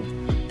first month.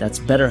 That's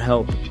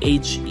BetterHelp,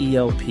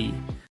 H-E-L-P.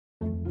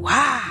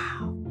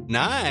 Wow.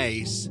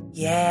 Nice.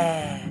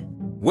 Yeah.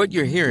 What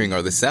you're hearing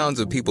are the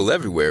sounds of people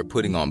everywhere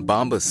putting on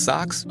Bombas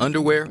socks,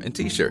 underwear, and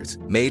T-shirts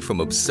made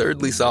from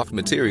absurdly soft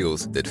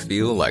materials that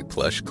feel like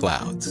plush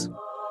clouds.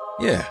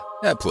 Yeah,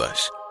 that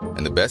plush.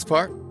 And the best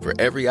part? For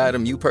every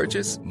item you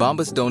purchase,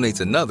 Bombas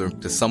donates another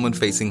to someone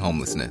facing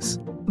homelessness.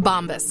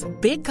 Bombas.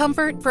 Big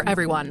comfort for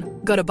everyone.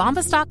 Go to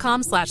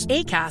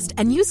bombas.com/ACAST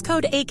and use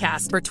code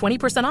ACAST for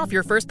 20% off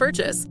your first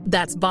purchase.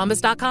 That's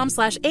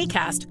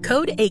bombas.com/ACAST.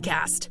 Code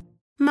ACAST.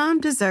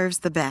 Mom deserves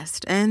the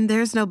best, and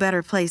there's no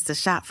better place to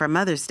shop for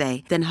Mother's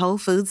Day than Whole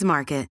Foods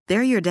Market.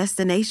 They're your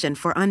destination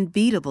for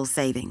unbeatable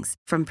savings,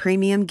 from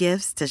premium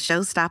gifts to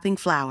show-stopping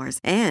flowers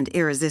and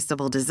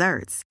irresistible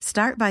desserts.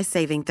 Start by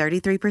saving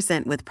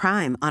 33% with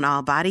Prime on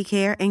all body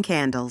care and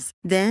candles.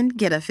 Then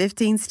get a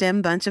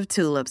 15-stem bunch of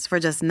tulips for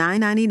just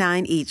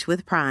 $9.99 each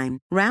with Prime.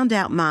 Round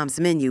out Mom's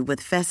menu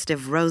with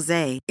festive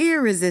rosé,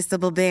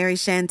 irresistible berry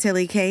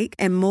chantilly cake,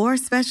 and more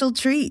special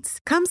treats.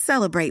 Come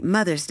celebrate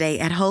Mother's Day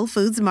at Whole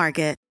Foods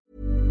Market.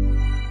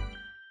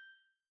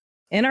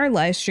 In our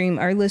live stream,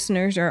 our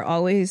listeners are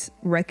always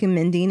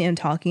recommending and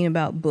talking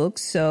about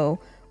books. So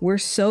we're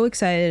so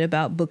excited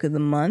about Book of the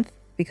Month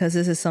because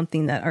this is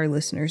something that our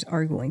listeners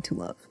are going to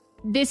love.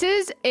 This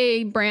is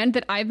a brand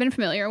that I've been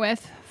familiar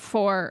with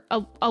for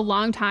a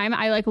long time.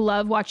 I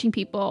love watching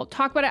people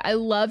talk about it. I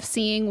love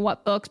seeing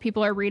what books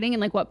people are reading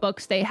and what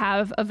books they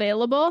have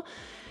available.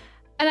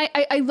 And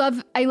I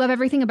love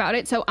everything about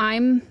it. So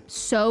I'm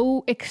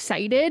so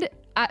excited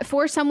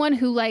for someone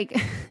who like,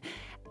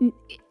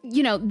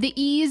 you know, the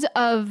ease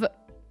of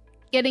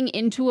getting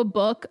into a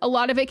book, a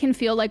lot of it can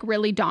feel like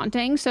really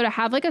daunting. So to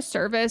have like a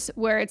service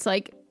where it's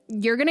like,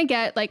 you're going to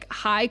get like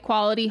high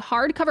quality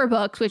hardcover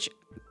books, which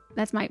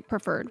that's my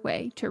preferred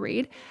way to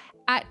read,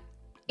 at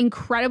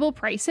incredible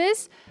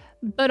prices,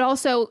 but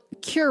also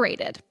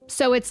curated.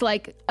 So it's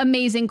like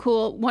amazing,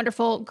 cool,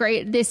 wonderful,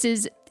 great.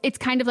 It's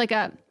kind of like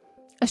a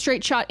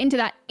straight shot into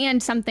that,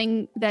 and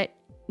something that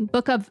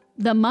book of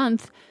the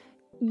month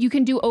you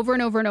can do over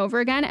and over and over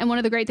again. And one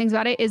of the great things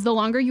about it is the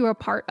longer you are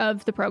part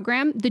of the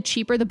program, the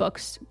cheaper the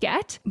books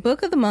get.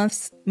 Book of the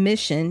Month's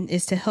mission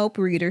is to help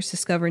readers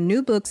discover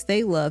new books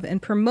they love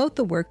and promote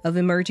the work of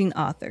emerging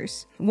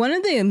authors. One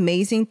of the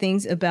amazing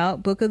things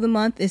about Book of the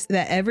Month is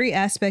that every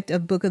aspect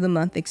of Book of the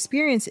Month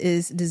experience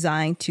is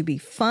designed to be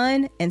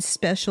fun and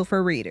special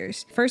for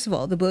readers. First of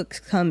all, the books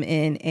come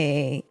in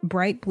a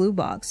bright blue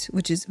box,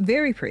 which is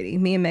very pretty.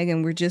 Me and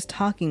Megan were just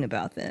talking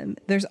about them.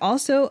 There's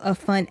also a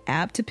fun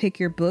app to pick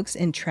your books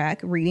and track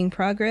reading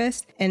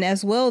progress. And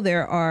as well,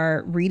 there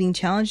are reading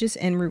challenges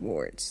and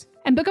rewards.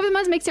 And Book of the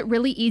Month makes it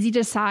really easy to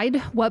decide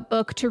what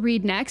book to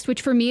read next,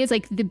 which for me is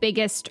like the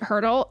biggest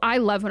hurdle. I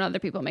love when other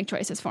people make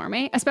choices for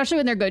me, especially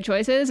when they're good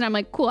choices. And I'm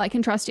like, cool, I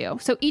can trust you.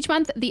 So each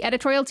month, the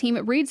editorial team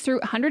reads through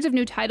hundreds of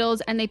new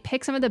titles and they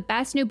pick some of the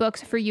best new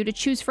books for you to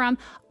choose from.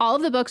 All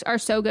of the books are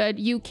so good.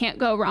 You can't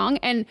go wrong.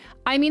 And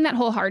I mean that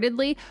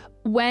wholeheartedly.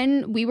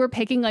 When we were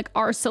picking like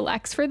our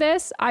selects for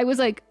this, I was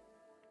like,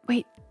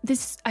 wait,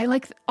 I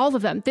like all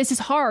of them. This is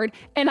hard.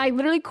 And I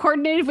literally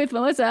coordinated with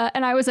Melissa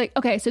and I was like,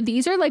 okay, so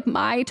these are like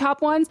my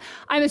top ones.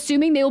 I'm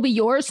assuming they will be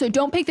yours. So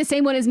don't pick the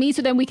same one as me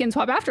so then we can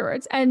swap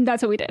afterwards. And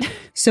that's what we did.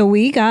 So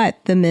we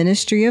got The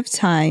Ministry of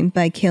Time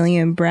by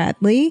Killian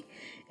Bradley.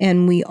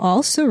 And we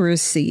also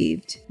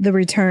received The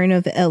Return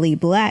of Ellie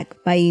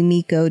Black by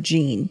Emiko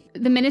Jean.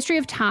 The Ministry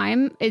of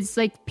Time is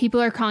like,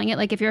 people are calling it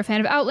like, if you're a fan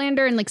of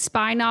Outlander and like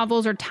spy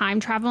novels or time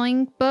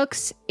traveling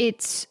books,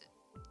 it's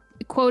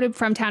quoted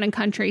from Town and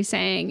Country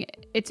saying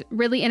it's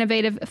really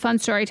innovative, fun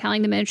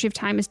storytelling. The Ministry of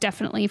Time is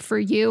definitely for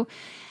you,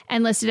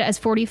 and listed as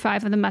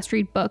 45 of the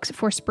must-read books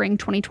for spring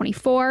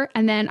 2024.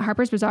 And then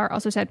Harper's Bazaar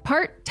also said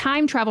part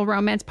time travel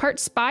romance, part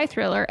spy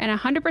thriller, and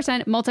 100%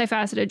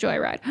 multifaceted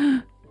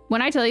joyride.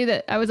 When I tell you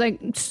that, I was like,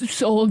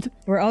 sold.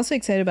 We're also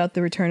excited about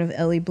The Return of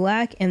Ellie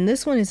Black, and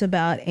this one is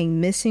about a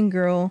missing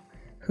girl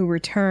who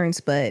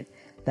returns, but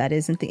that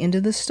isn't the end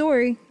of the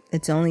story.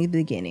 It's only the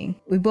beginning.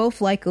 We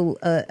both like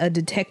a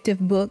detective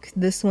book.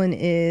 This one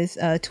is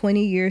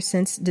 20 years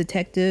since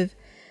Detective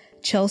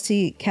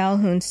Chelsea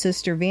Calhoun's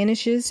sister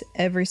vanishes.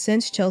 Ever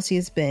since, Chelsea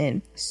has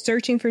been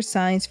searching for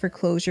signs for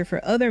closure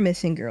for other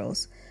missing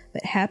girls,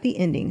 but happy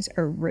endings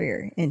are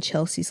rare in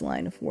Chelsea's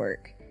line of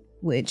work,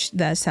 which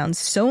that sounds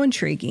so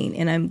intriguing,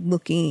 and I'm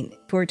looking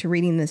forward to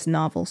reading this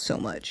novel so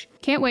much.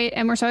 Can't wait,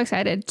 and we're so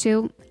excited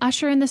to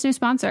usher in this new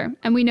sponsor.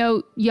 And we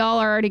know y'all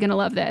are already going to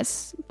love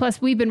this.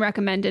 Plus, we've been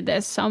recommended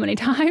this so many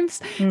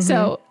times. Mm-hmm.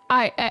 So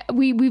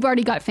we've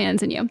already got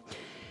fans in you.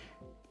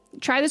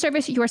 Try the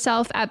service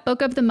yourself at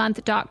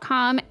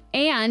bookofthemonth.com,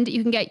 and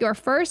you can get your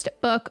first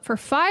book for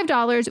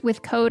 $5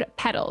 with code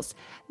PEDALS.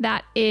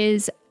 That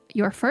is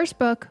your first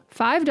book,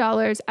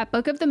 $5 at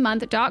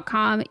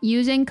bookofthemonth.com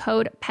using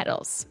code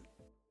PEDALS.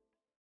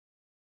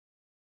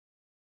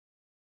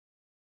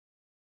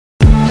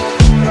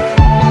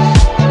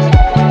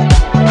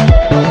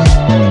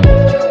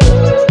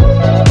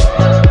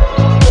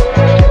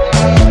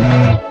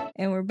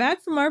 And we're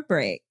back from our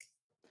break.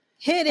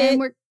 Hit it.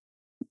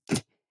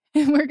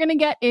 And we're going to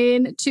get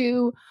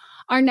into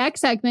our next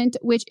segment,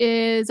 which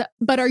is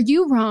But Are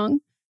You Wrong?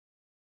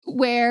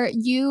 Where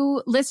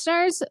you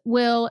listeners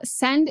will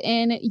send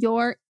in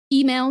your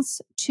emails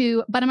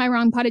to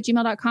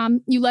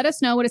butamiwrongpod@gmail.com. You let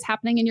us know what is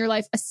happening in your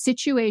life, a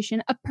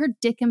situation, a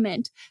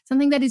predicament,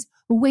 something that is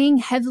weighing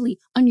heavily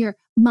on your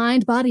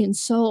mind, body, and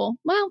soul.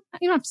 Well,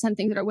 you don't have to send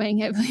things that are weighing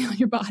heavily on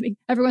your body.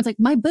 Everyone's like,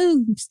 my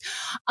boobs.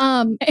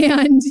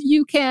 And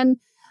you can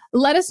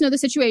let us know the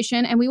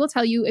situation, and we will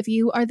tell you if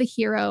you are the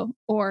hero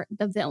or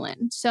the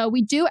villain. So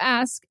we do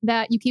ask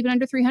that you keep it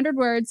under 300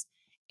 words,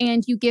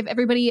 and you give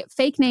everybody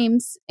fake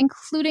names,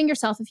 including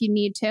yourself if you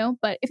need to.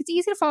 But if it's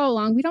easy to follow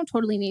along, we don't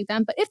totally need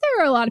them. But if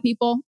there are a lot of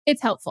people,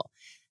 it's helpful.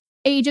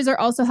 Ages are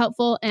also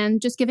helpful,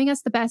 and just giving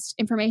us the best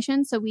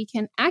information so we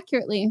can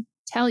accurately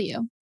tell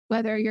you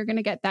whether you're going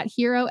to get that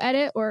hero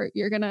edit or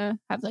you're going to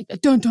have like the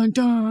dun dun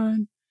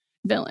dun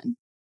villain.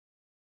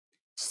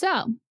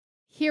 So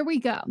here we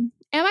go.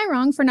 Am I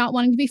wrong for not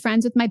wanting to be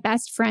friends with my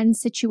best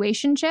friend's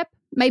situationship?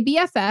 My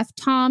BFF,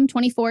 Tom,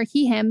 24,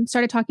 he, him,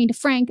 started talking to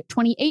Frank,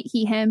 28,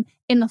 he, him,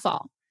 in the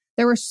fall.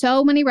 There were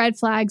so many red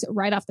flags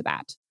right off the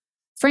bat.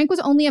 Frank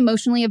was only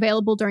emotionally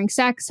available during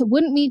sex,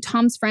 wouldn't meet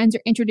Tom's friends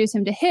or introduce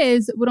him to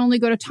his, would only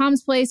go to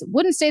Tom's place,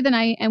 wouldn't stay the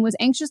night, and was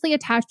anxiously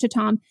attached to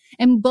Tom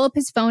and would blow up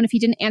his phone if he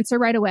didn't answer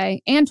right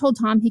away, and told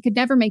Tom he could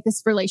never make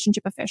this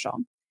relationship official.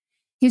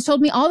 He's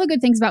told me all the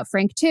good things about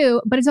Frank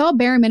too, but it's all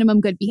bare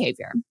minimum good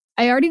behavior.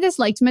 I already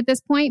disliked him at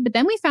this point, but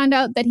then we found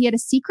out that he had a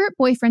secret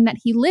boyfriend that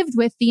he lived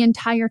with the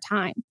entire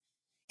time.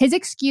 His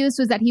excuse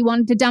was that he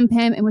wanted to dump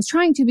him and was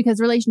trying to because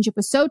the relationship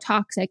was so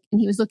toxic and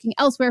he was looking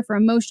elsewhere for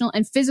emotional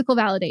and physical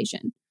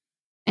validation.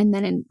 And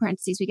then in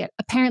parentheses, we get,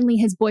 apparently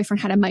his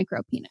boyfriend had a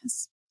micro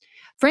penis.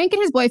 Frank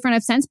and his boyfriend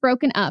have since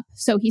broken up,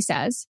 so he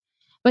says,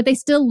 but they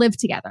still live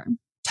together.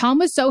 Tom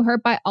was so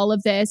hurt by all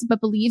of this,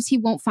 but believes he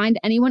won't find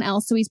anyone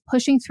else, so he's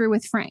pushing through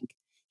with Frank.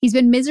 He's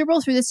been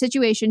miserable through the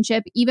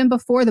situationship even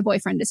before the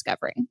boyfriend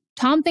discovery.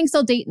 Tom thinks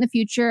they'll date in the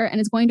future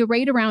and is going to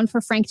wait around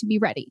for Frank to be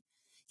ready.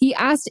 He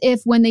asked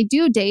if when they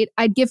do date,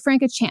 I'd give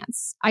Frank a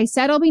chance. I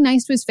said I'll be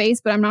nice to his face,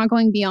 but I'm not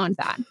going beyond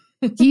that.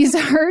 He's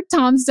hurt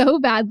Tom so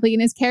badly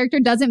and his character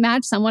doesn't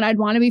match someone I'd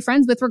want to be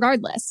friends with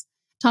regardless.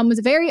 Tom was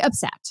very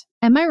upset.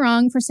 Am I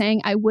wrong for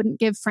saying I wouldn't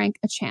give Frank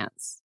a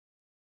chance?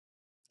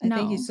 I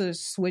think you sort of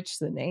switch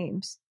the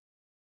names.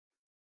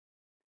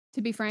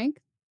 To be Frank?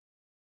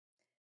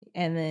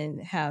 And then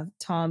have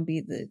Tom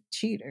be the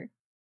cheater.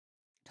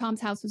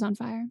 Tom's house was on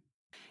fire.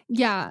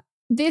 Yeah.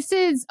 This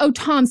is,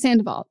 Tom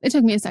Sandoval. It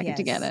took me a second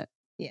to get it.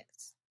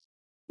 Yes.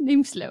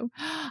 Name slow.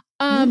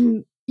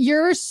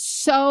 You're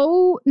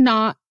so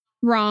not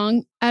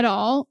wrong at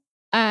all.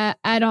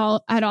 At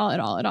all.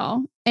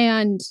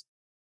 And,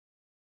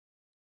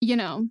 you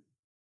know,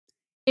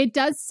 it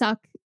does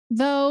suck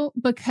though,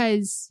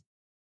 because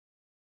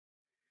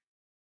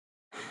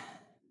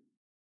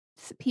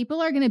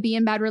people are going to be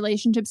in bad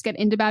relationships, get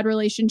into bad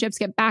relationships,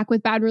 get back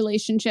with bad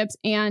relationships.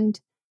 And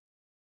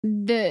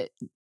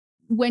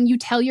when you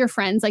tell your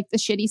friends like the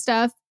shitty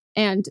stuff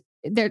and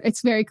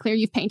it's very clear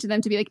you've painted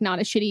them to be like not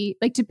a shitty,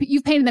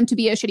 you've painted them to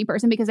be a shitty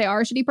person because they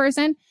are a shitty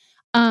person.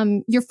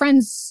 Your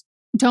friends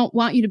don't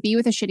want you to be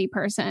with a shitty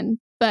person,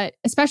 but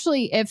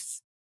especially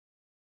if,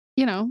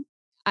 you know,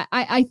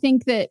 I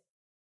think that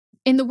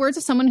in the words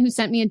of someone who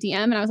sent me a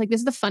DM and I was like,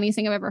 this is the funniest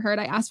thing I've ever heard.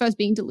 I asked if I was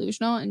being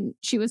delusional and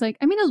she was like,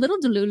 I mean, a little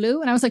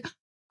Delulu. And I was like,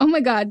 oh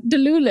my God,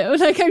 Delulu.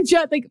 Like I'm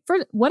just like,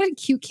 what a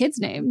cute kid's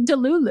name,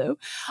 Delulu.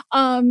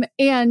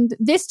 And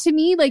this to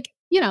me, like,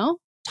 you know,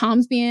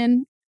 Tom's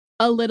being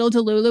a little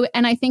Delulu.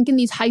 And I think in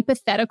these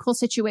hypothetical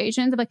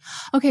situations of like,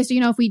 okay, so,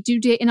 you know, if we do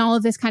date and all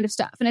of this kind of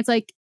stuff. And it's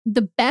like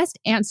the best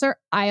answer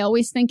I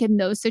always think in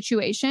those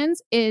situations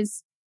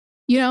is,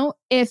 you know,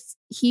 if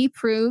he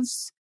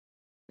proves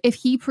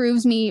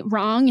me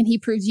wrong and he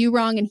proves you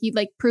wrong and he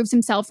like proves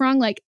himself wrong,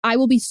 like I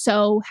will be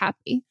so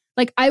happy.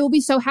 Like I will be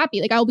so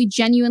happy. Like I will be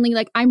genuinely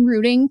like I'm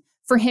rooting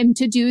for him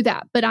to do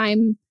that. But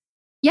I'm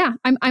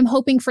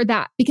hoping for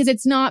that because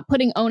it's not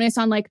putting onus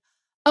on like,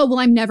 oh, well,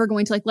 I'm never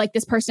going to like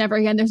this person ever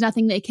again. There's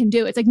nothing they can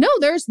do. It's like, no,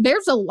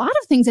 there's a lot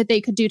of things that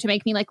they could do to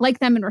make me like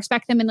them and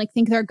respect them and like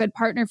think they're a good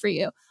partner for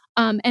you.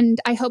 And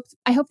I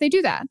hope they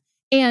do that.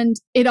 And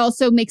it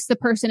also makes the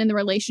person in the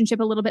relationship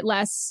a little bit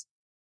less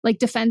like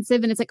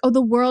defensive. And it's like, oh,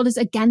 the world is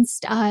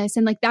against us.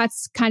 And like,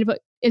 that's kind of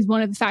is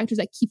one of the factors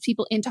that keeps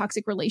people in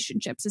toxic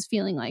relationships is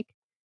feeling like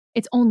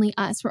it's only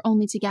us, we're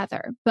only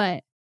together.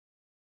 But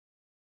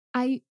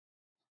I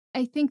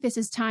think this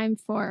is time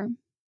for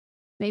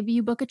maybe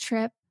you book a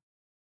trip,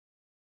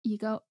 you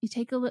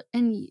take a look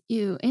and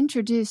you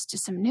introduce to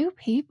some new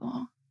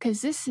people.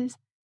 Cause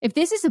if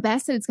this is the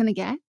best that it's going to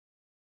get,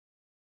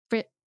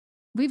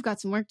 we've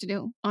got some work to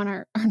do on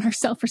our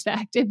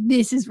self-respect. If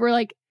this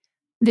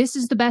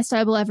is the best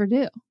I will ever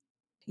do.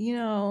 You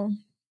know,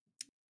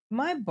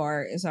 my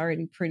bar is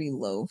already pretty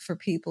low for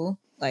people.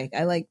 Like,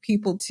 I like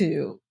people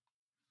to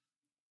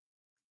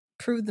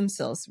prove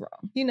themselves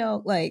wrong. You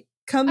know, like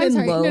come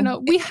in low.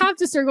 No. We have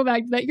to circle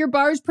back to that. Your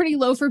bar is pretty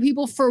low for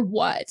people for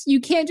what?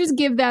 You can't just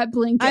give that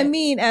blanket. I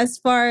mean, as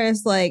far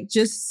as like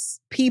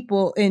just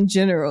people in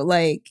general,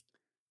 like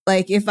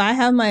if I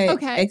have my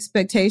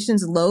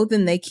expectations low,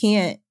 then they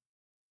can't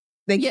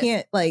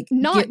like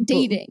not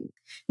dating.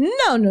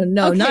 No,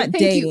 not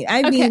dating.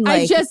 I mean,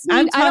 like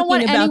I don't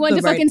want anyone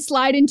to fucking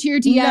slide into your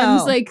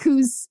DMs like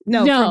who's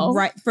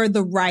for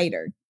the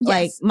writer. Yes.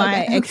 Like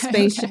my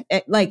expectation,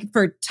 like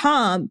for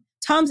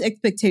Tom's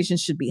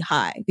expectations should be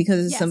high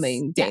because it's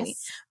somebody dating.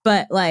 Yes.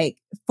 But like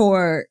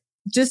for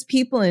just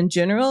people in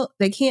general,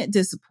 they can't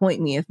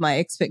disappoint me if my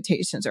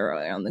expectations are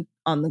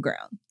on the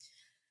ground.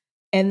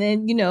 And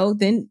then, you know,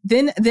 then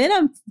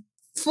I'm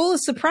full of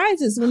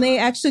surprises when they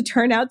actually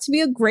turn out to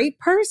be a great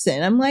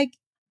person. I'm like,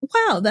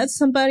 wow, that's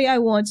somebody I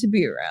want to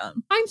be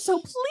around. I'm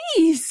so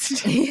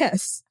pleased.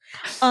 Yes.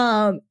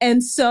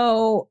 And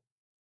so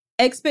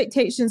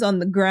expectations on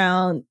the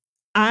ground,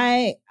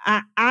 I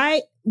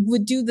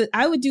would do the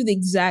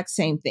exact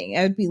same thing.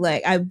 I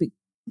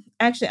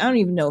don't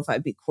even know if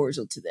I'd be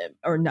cordial to them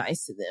or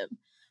nice to them.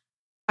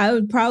 I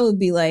would probably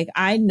be like,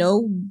 I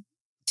know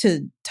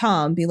to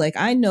Tom, be like,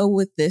 I know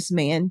what this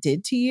man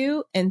did to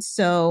you. And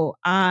so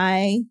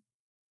I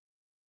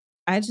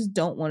just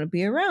don't want to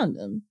be around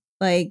him.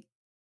 Like,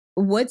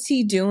 what's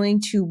he doing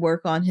to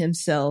work on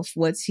himself?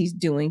 What's he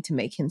doing to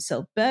make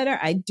himself better?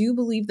 I do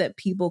believe that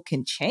people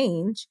can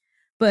change,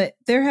 but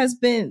there's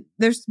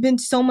been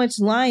so much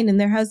lying and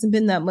there hasn't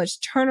been that much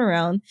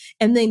turnaround.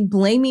 And then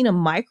blaming a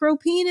micro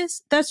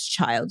penis, that's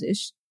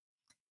childish.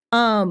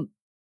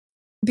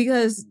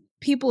 Because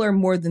people are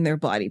more than their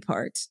body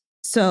parts.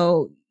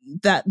 So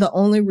that the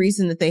only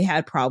reason that they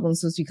had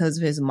problems was because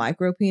of his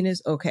micro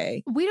penis.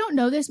 Okay. We don't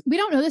know this. We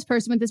don't know this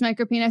person with this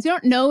micro penis. We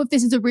don't know if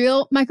this is a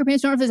real micro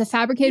penis. We don't know if it's a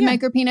fabricated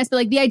micro penis. But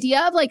like the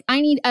idea of like,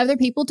 I need other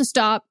people to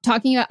stop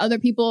talking about other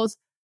people's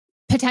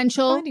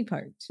potential body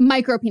parts,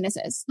 micro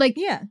penises. Like,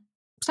 yeah,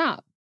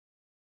 stop.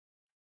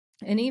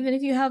 And even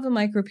if you have a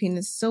micro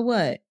penis, so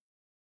what?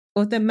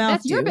 What the mouth?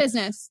 That's your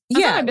business.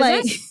 That's not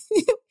my business.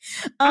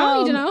 I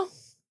don't need to know.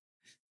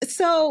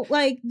 So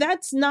like,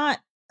 that's none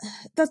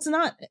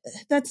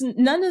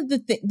of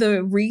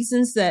the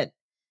reasons that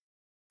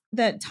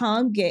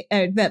Tom gave,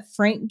 that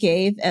Frank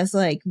gave as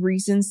like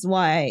reasons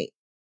why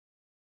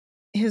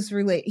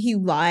he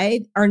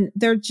lied,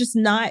 they're just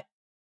not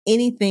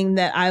anything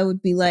that I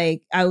would be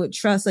like, I would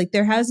trust. Like,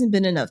 there hasn't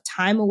been enough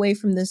time away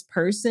from this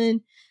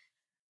person.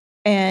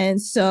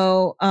 And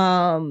so,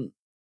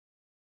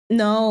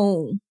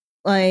 no,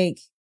 I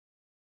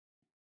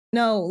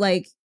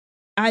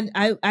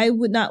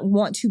would not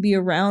want to be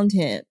around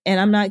him, and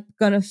I'm not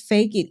going to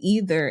fake it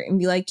either and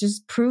be like,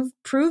 just prove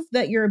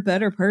that you're a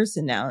better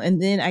person now.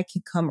 And then I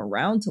can come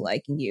around to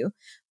liking you.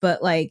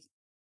 But like,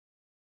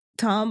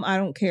 Tom, I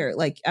don't care.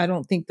 Like, I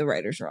don't think the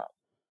writer's wrong.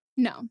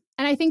 No.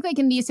 And I think like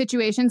in these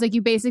situations, like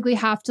you basically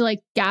have to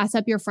like gas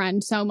up your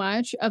friend so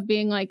much of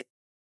being like,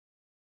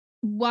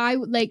 why,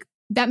 like,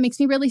 that makes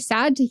me really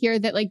sad to hear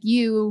that like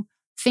you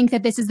think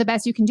that this is the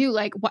best you can do.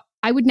 Like, what,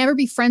 I would never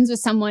be friends with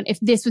someone if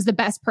this was the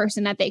best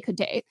person that they could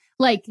date.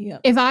 Like,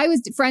 if I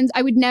was friends,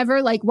 I would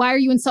never, like, why are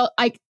you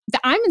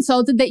I'm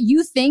insulted that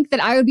you think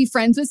that I would be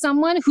friends with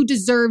someone who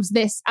deserves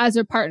this as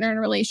a partner in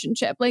a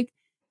relationship. Like,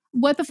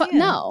 what the fuck?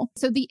 No.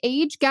 So the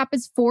age gap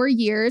is 4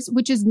 years,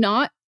 which is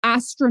not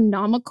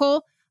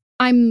astronomical.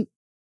 So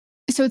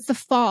it's the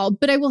fall.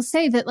 But I will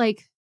say that,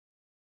 like,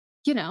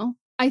 you know,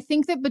 I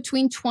think that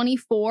between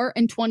 24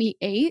 and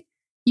 28,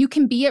 you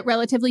can be at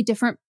relatively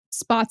different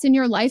spots in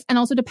your life. And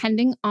also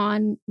depending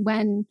on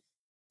when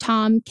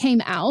Tom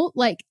came out,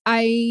 like,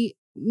 I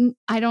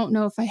don't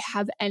know if I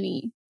have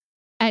any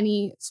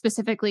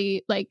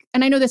specifically, like,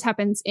 and I know this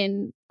happens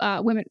in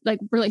women, like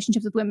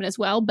relationships with women as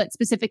well, but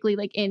specifically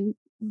like in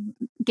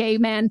gay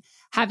men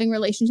having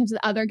relationships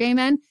with other gay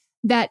men,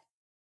 that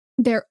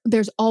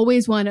there's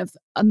always one of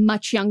a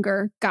much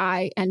younger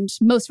guy. And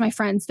most of my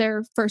friends,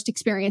 their first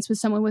experience was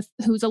someone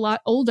who's a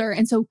lot older.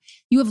 And so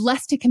you have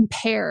less to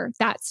compare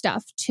that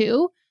stuff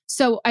to.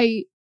 So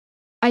I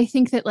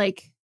think that,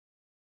 like,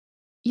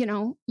 you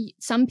know,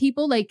 some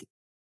people, like,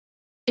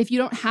 if you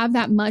don't have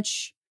that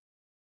much,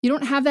 you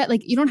don't have that,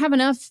 like, you don't have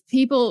enough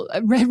people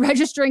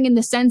registering in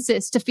the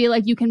census to feel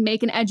like you can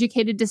make an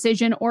educated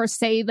decision or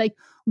say, like,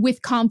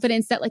 with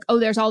confidence that, like, oh,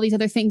 there's all these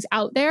other things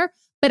out there.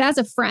 But as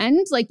a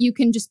friend, like, you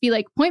can just be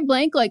like, point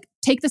blank, like,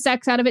 take the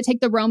sex out of it,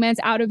 take the romance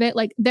out of it.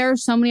 Like, there are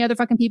so many other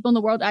fucking people in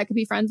the world I could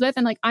be friends with.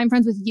 And like, I'm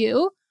friends with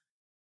you.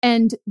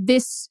 And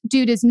this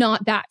dude is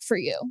not that for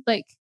you.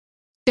 Like,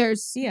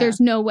 there's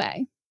no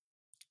way.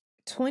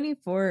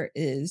 24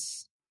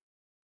 is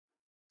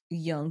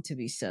young to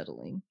be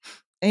settling.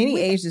 Any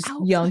age is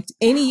young.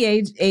 Any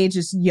age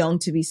is young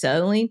to be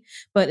settling.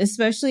 But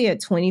especially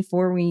at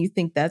 24, when you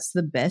think that's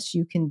the best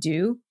you can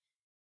do,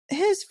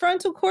 his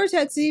frontal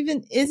cortex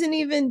isn't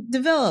even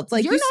developed.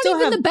 Like, you're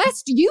not even the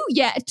best you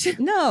yet.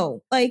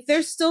 No, like,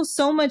 there's still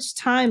so much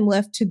time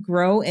left to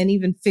grow and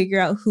even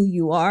figure out who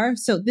you are.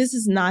 So this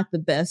is not the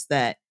best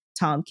that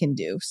Tom can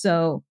do.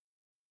 So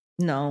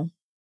no.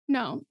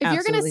 If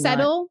you're going to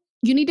settle,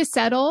 you need to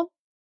settle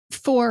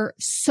for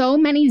so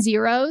many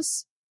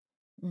zeros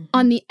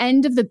on the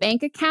end of the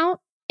bank account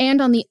and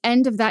on the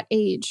end of that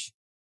age.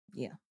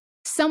 Yeah.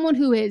 Someone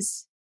who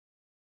is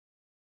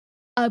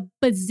a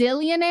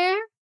bazillionaire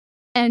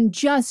and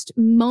just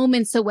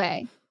moments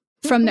away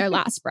from their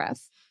last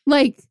breath.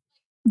 Like,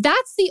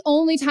 that's the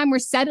only time we're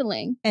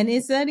settling. And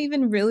is that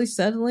even really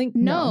settling?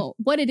 No.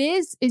 What it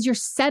is you're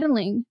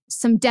settling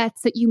some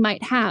debts that you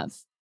might have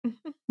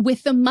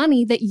with the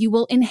money that you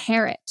will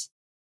inherit.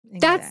 Exactly.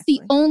 That's the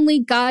only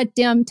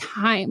goddamn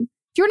time.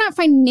 If you're not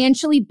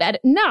financially better,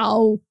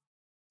 no.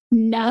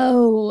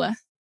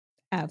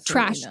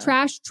 Absolutely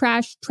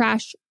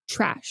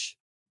Trash.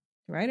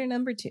 Writer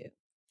number 2.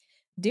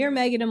 Dear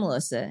Megan and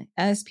Melissa,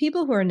 as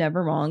people who are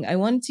never wrong, I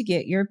wanted to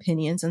get your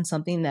opinions on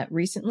something that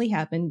recently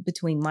happened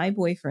between my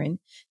boyfriend,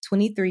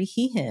 23,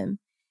 he, him,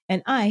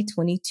 and I,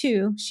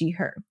 22, she,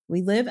 her.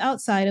 We live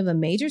outside of a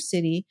major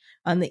city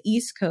on the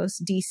East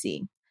Coast,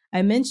 DC.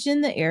 I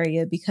mention the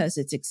area because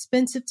it's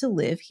expensive to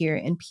live here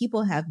and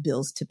people have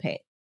bills to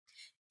pay.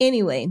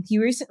 Anyway, he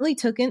recently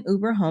took an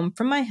Uber home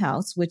from my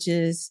house, which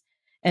is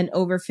an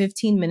over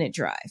 15-minute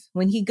drive.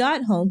 When he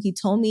got home, he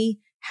told me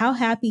how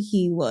happy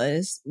he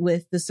was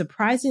with the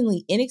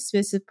surprisingly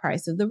inexpensive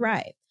price of the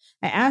ride.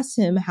 I asked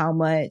him how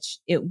much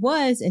it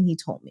was, and he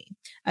told me.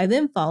 I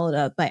then followed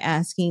up by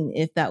asking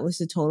if that was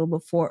the total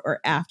before or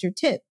after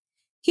tip.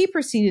 He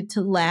proceeded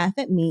to laugh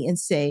at me and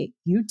say,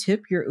 "You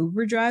tip your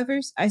Uber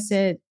drivers?" I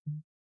said,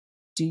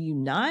 "Do you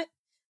not?"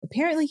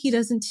 Apparently, he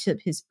doesn't tip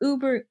his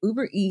Uber,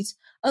 Uber Eats,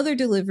 other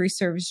delivery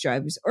service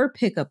drivers, or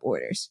pickup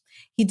orders.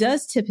 He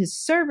does tip his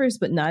servers,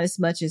 but not as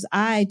much as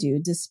I do,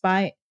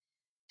 despite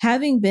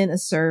having been a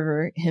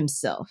server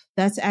himself.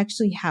 That's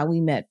actually how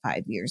we met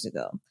 5 years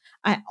ago.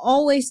 I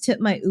always tip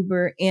my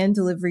Uber and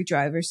delivery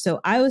drivers, so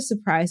I was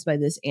surprised by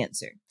this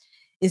answer.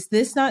 Is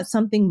this not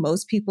something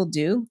most people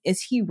do?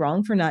 Is he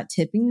wrong for not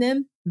tipping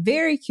them?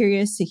 Very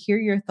curious to hear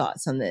your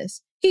thoughts on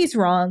this. He's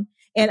wrong.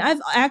 And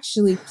I've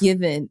actually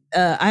given,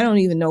 I don't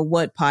even know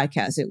what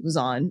podcast it was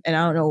on, and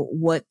I don't know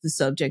what the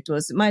subject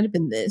was. It might have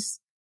been this.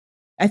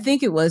 I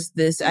think it was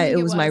this.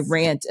 It was my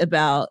rant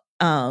about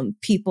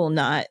people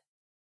not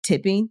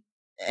tipping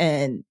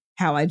and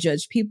how I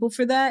judge people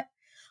for that.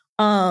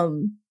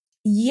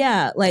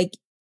 Yeah, like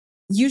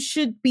you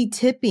should be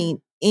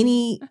tipping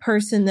any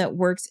person that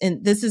works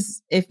in, this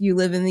is, if you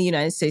live in the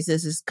United States,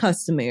 this is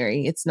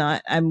customary. It's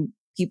not,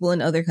 people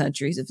in other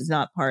countries, if it's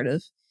not part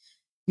of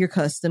your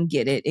custom,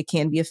 get it. It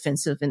can be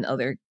offensive in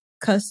other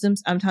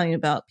customs. I'm talking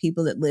about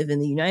people that live in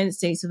the United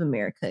States of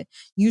America.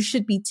 You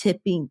should be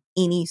tipping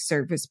any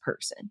service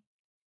person.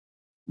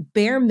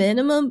 Bare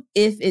minimum,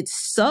 if it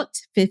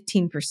sucked,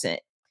 15%.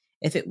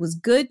 If it was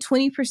good,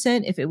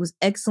 20%. If it was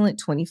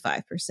excellent,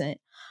 25%.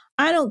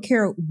 I don't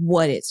care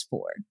what it's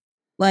for.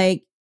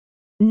 Like,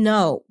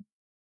 no,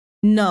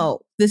 I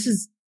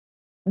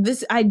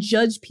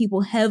judge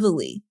people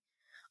heavily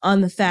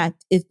on the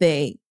fact if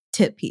they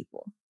tip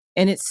people.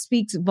 And it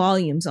speaks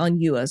volumes on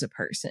you as a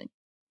person.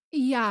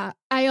 Yeah.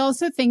 I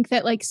also think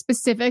that like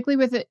specifically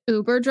with an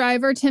Uber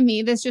driver, to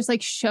me, this just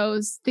like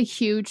shows the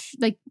huge,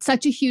 like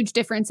such a huge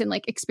difference in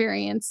like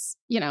experience,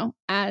 you know,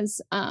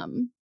 as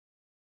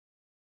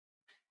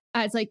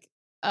like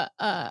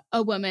a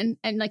woman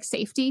and like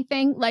safety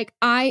thing. Like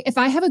if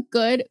I have a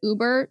good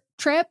Uber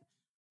trip,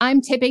 I'm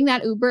tipping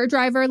that Uber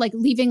driver, like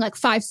leaving like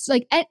 5,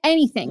 like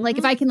anything. Like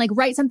if I can like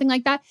write something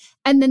like that.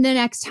 And then the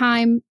next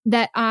time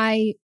that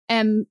I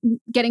am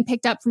getting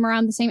picked up from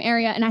around the same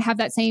area and I have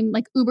that same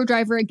like Uber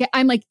driver again,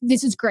 I'm like,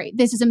 this is great.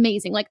 This is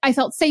amazing. Like I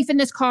felt safe in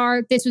this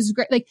car. This was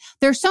great. Like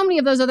there's so many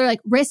of those other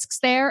like risks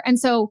there. And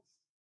so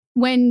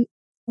when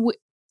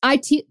I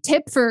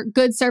tip for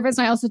good service,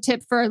 and I also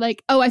tip for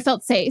like, oh, I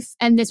felt safe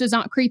and this was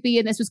not creepy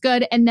and this was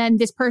good. And then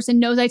this person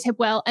knows I tip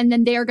well. And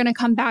then they're going to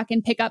come back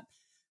and pick up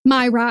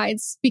my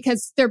rides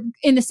because they're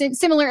in the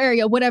similar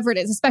area, whatever it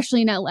is,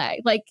 especially in LA.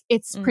 Like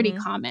it's pretty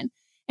common.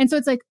 And so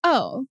it's like,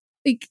 oh,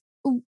 like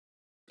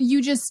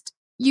you just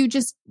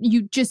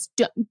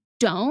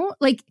don't.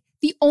 Like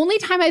the only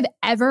time I've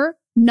ever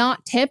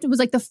not tipped was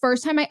like the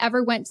first time I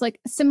ever went to like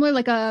similar,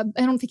 like I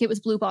don't think it was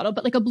Blue Bottle,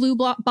 but like a Blue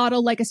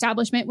Bottle like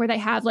establishment where they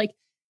have like,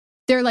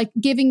 they're like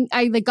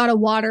I like got a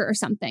water or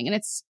something and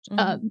it's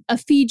a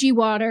Fiji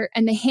water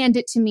and they hand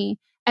it to me.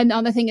 And the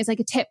other thing is like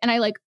a tip. And I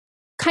like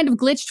kind of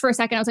glitched for a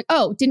second. I was like,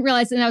 oh, didn't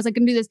realize it. And I was like,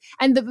 gonna do this.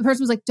 And the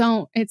person was like,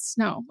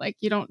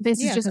 you don't, this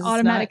is just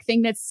automatic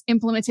thing that's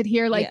implemented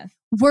here. Like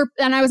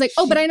and I was like,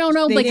 oh, but I don't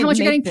know like how much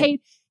you're getting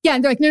paid. Yeah.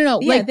 And they're like, no.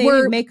 Yeah, like they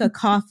didn't make a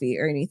coffee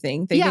or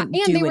anything. They didn't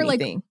do they were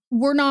anything. Like,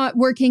 we're not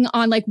working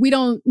on like, we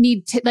don't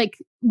need to like,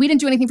 we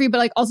didn't do anything for you, but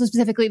like also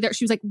specifically there,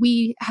 she was like,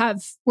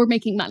 we're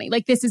making money.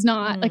 Like this is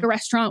not like a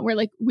restaurant where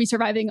like we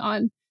surviving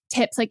on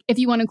tips. Like if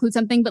you want to include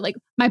something, but like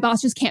my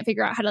boss just can't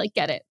figure out how to like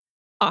get it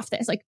off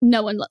this. Like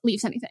no one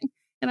leaves anything.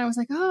 And I was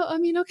like, oh, I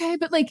mean, okay.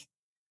 But like,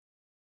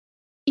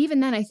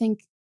 even then I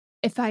think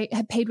if I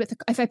paid with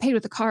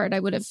the card, I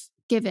would have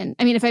given,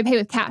 I mean, if I pay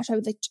with cash, I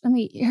would like,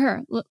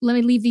 let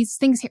me leave these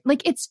things here.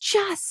 Like, it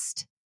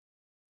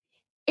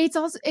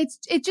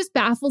just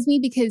baffles me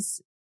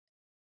because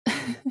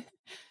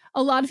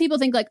a lot of people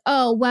think like,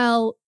 oh,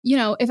 well, you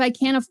know, if I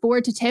can't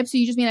afford to tip, so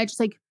you just mean I just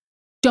like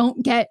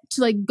don't get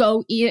to like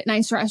go eat at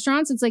nice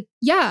restaurants. It's like,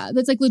 yeah,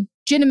 that's like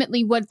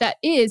legitimately what that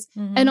is.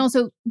 And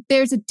also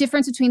there's a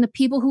difference between the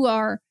people who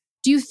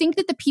do you think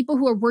that the people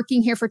who are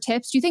working here for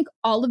tips, do you think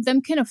all of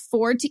them can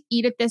afford to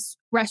eat at this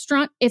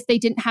restaurant if they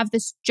didn't have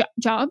this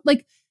job?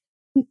 Like,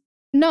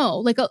 no,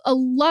 like a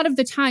lot of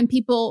the time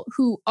people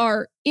who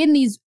are in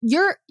these,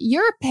 you're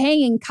a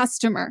paying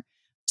customer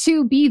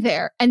to be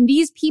there. And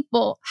these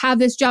people have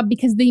this job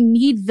because they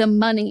need the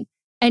money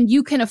and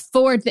you can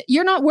afford that.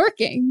 You're not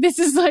working. This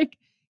is like,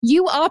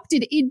 you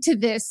opted into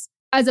this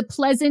as a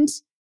pleasant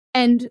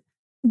and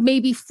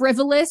maybe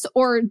frivolous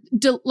or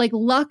like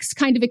luxe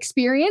kind of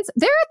experience.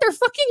 They're at their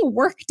fucking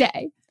work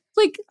day.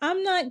 Like,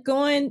 I'm not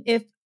going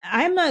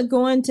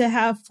to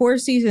have Four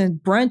Seasons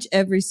brunch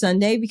every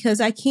Sunday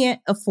because I can't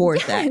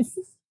afford that.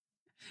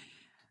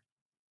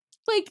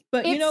 Like,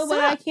 but you know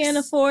what I can't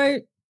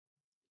afford?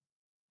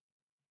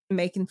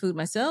 Making food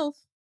myself.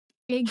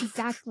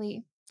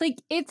 Exactly. Like,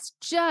 it's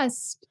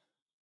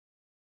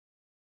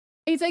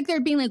like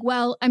they're being like,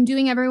 well, I'm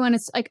doing everyone.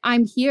 It's like,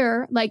 I'm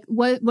here. Like,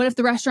 what if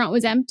the restaurant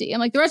was empty? I'm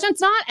like, the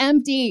restaurant's not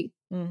empty.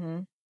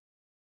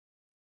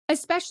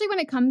 Especially when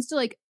it comes to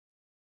like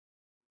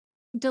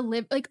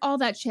deliver, like all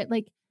that shit.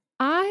 Like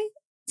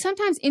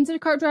sometimes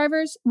Instacart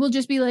drivers will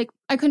just be like,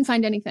 I couldn't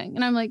find anything.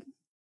 And I'm like,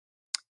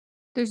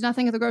 there's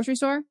nothing at the grocery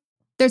store.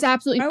 There's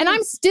absolutely, and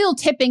I'm still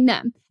tipping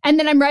them. And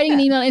then I'm writing an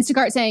email to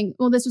Instacart saying,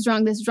 well, this was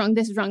wrong, this was wrong,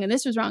 this was wrong, and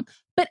this was wrong.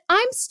 But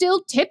I'm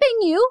still tipping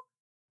you.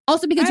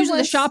 Also because usually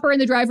the shopper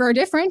and the driver are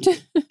different.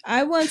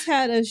 I once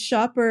had a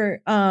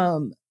shopper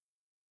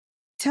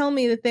tell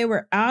me that they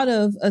were out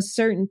of a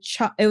certain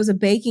it was a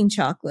baking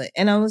chocolate.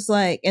 And I was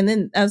like,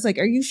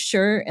 are you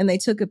sure? And they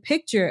took a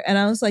picture and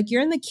I was like,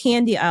 you're in the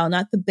candy aisle,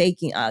 not the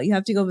baking aisle. You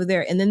have to go over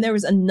there. And then there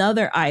was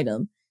another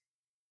item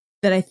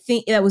that I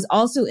think that was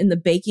also in the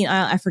baking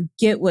aisle. I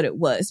forget what it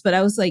was, but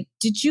I was like,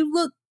 did you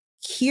look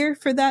here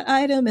for that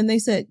item? And they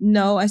said,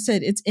 no. I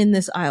said, it's in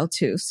this aisle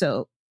too.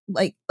 So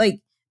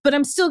but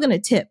I'm still going to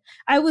tip.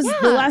 The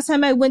last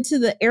time I went to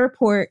the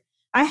airport,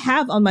 I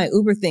have on my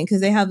Uber thing,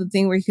 because they have the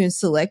thing where you can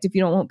select if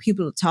you don't want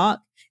people to talk.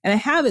 And I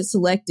have it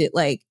selected,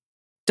 like,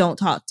 don't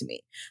talk to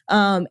me.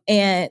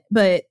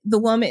 But the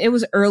woman, it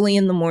was early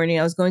in the morning.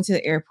 I was going to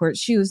the airport.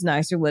 She was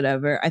nice or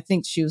whatever. I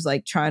think she was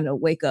like trying to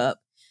wake up.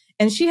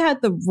 And she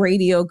had the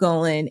radio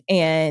going,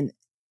 and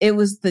it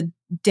was the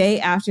day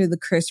after the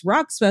Chris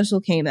Rock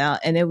special came out,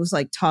 and it was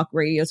like talk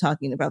radio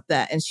talking about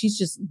that. And she's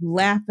just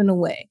laughing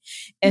away.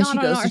 And she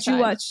goes, did you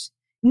watch?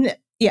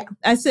 Yeah.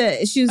 I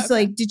said, she was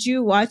like, did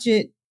you watch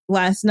it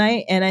last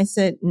night? And I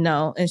said,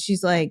 no. And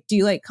she's like, do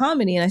you like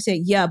comedy? And I said,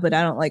 yeah, but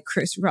I don't like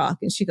Chris Rock.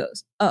 And she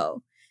goes,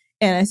 oh.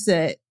 And I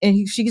said,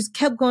 and she just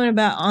kept going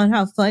about on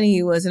how funny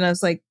he was. And I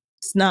was like,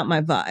 it's not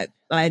my vibe.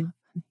 I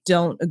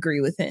don't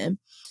agree with him.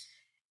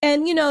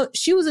 And, you know,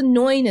 she was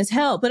annoying as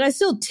hell, but I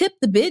still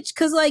tipped the bitch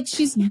because, like,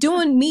 she's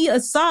doing me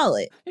a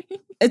solid.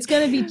 It's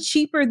going to be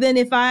cheaper than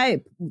if I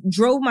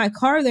drove my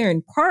car there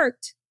and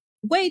parked.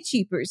 Way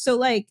cheaper. So,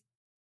 like,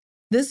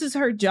 this is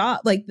her job.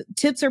 Like,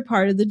 tips are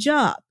part of the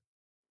job.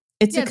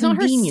 It's a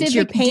convenience.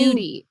 Not her civic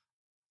duty.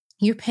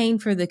 You're paying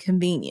for the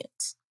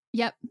convenience.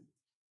 Yep.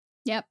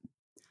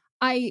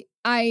 I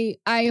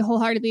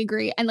wholeheartedly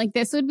agree. And, like,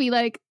 this would be,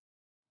 like,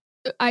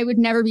 I would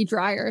never be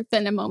drier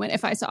than a moment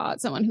if I saw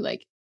someone who,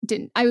 like,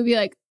 didn't. I would be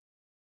like,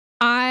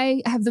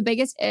 I have the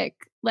biggest ick.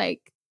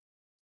 Like,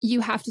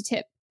 you have to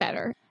tip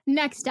better.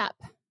 Next up.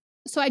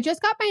 So I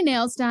just got my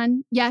nails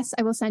done. Yes,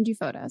 I will send you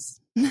photos.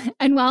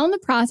 And while in the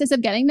process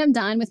of getting them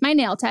done with my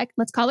nail tech,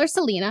 let's call her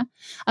Selena,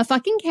 a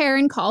fucking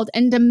Karen called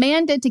and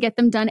demanded to get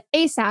them done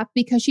ASAP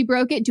because she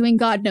broke it doing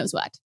God knows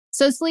what.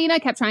 So Selena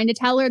kept trying to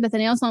tell her that the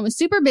nail salon was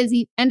super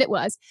busy, and it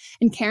was.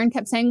 And Karen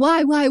kept saying,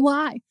 why?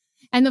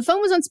 And the phone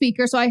was on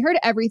speaker, so I heard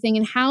everything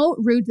and how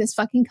rude this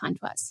fucking cunt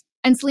was.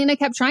 And Selena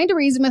kept trying to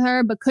reason with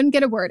her, but couldn't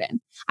get a word in.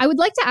 I would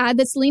like to add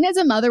that Selena is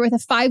a mother with a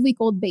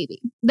 5-week-old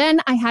baby. Then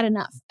I had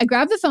enough. I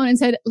grabbed the phone and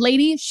said,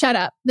 lady, shut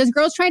up. This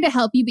girl's trying to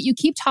help you, but you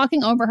keep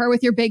talking over her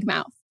with your big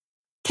mouth.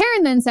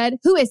 Karen then said,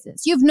 who is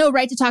this? You have no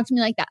right to talk to me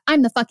like that.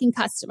 I'm the fucking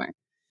customer.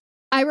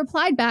 I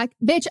replied back,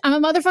 bitch,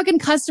 I'm a motherfucking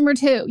customer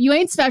too. You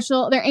ain't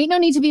special. There ain't no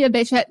need to be a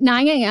bitch at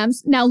 9 a.m.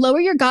 Now lower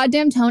your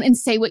goddamn tone and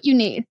say what you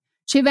need.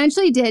 She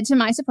eventually did, to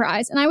my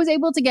surprise, and I was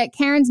able to get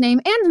Karen's name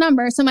and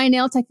number so my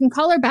nail tech can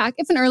call her back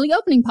if an early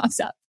opening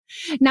pops up.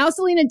 Now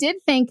Selena did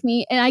thank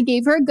me, and I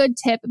gave her a good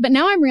tip, but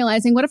now I'm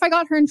realizing, what if I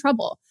got her in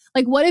trouble?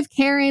 Like, what if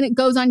Karen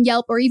goes on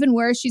Yelp, or even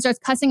worse, she starts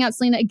cussing out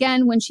Selena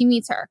again when she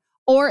meets her,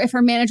 or if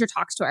her manager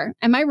talks to her?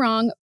 Am I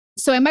wrong?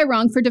 So am I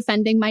wrong for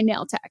defending my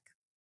nail tech?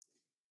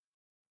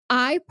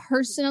 I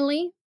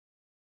personally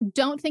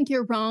don't think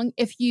you're wrong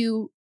if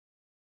you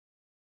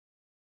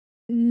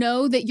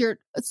know that you're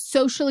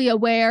socially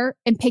aware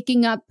and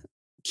picking up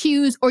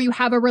cues, or you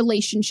have a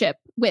relationship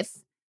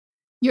with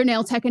your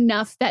nail tech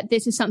enough that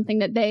this is something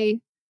that they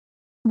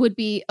would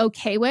be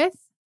okay with.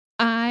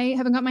 I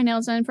haven't got my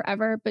nails done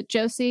forever, but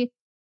Josie,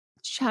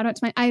 shout out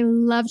to I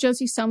love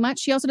Josie so much.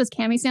 She also does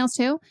Cammy's nails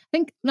too. I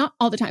think not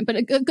all the time, but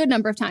a good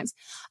number of times.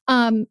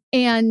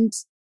 And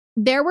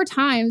there were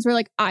times where,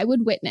 like, I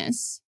would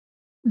witness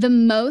the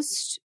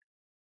most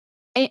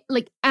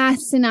like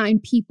asinine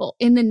people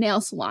in the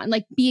nail salon,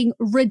 like being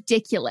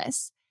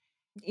ridiculous.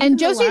 Even and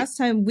Josie, the last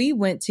time we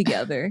went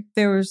together,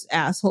 there was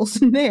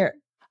assholes in there.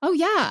 Oh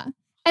yeah.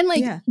 And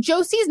like,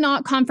 Josie's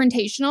not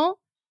confrontational,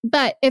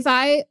 but if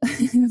I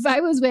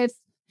was with,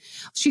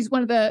 she's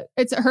one of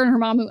it's her and her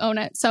mom who own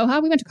it. So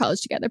we went to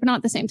college together, but not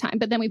at the same time.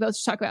 But then we both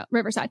talk about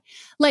Riverside.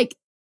 Like,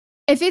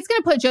 if it's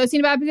going to put Josie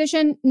in a bad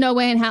position, no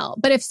way in hell.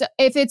 But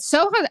if it's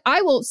so hard,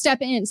 I will step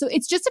in. So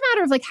it's just a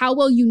matter of, like, how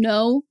well you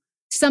know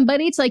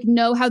somebody to, like,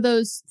 know how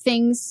those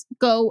things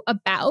go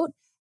about.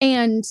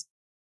 And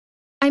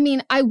I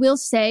mean, I will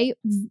say,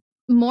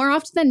 more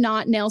often than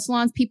not, nail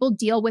salons, people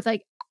deal with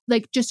like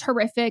just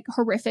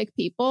horrific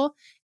people.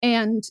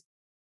 And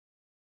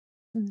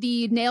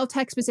the nail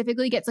tech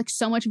specifically gets, like,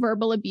 so much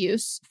verbal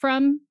abuse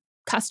from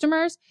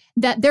customers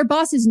that their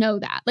bosses know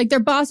that. Like, their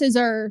bosses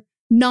are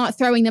not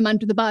throwing them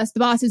under the bus.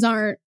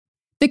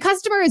 The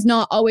customer is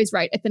not always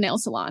right at the nail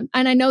salon.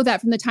 And I know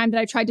that from the time that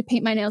I tried to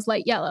paint my nails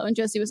light yellow, and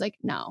Josie was like,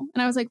 no.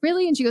 And I was like,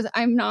 really? And she goes,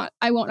 I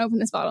won't open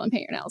this bottle and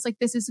paint your nails. Like,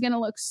 this is going to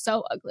look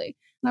so ugly.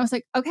 And I was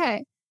like,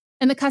 okay.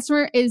 And the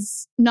customer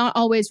is not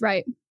always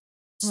right.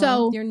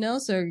 So your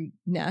nails are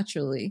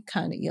naturally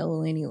kind of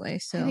yellow anyway.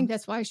 So I think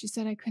that's why she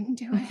said I couldn't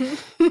do it.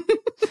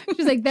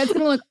 She's like, that's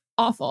going to look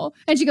awful.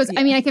 And she goes,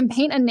 I mean, I can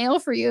paint a nail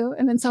for you.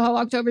 And then Soha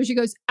walked over. She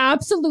goes,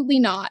 absolutely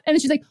not. And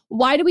she's like,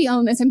 why do we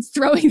own this? I'm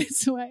throwing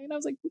this away. And I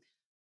was like,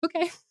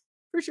 okay,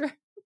 for sure.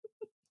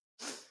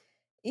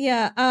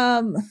 Yeah.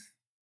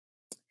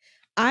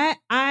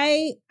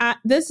 I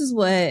this is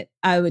what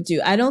I would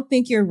do. I don't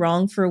think you're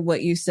wrong for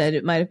what you said.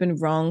 It might have been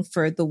wrong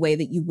for the way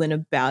that you went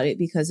about it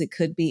because it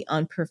could be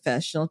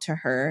unprofessional to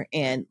her.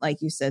 And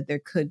like you said,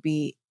 there could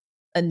be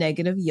a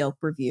negative Yelp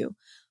review.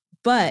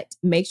 But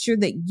make sure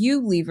that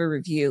you leave a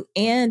review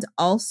and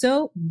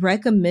also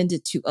recommend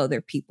it to other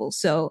people.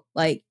 So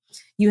like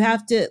you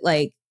have to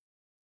like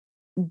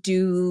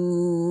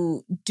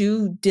do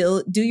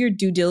your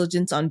due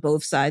diligence on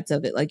both sides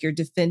of it. Like you're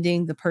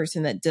defending the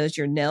person that does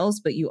your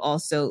nails, but you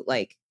also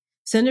like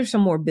send her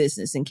some more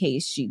business in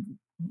case she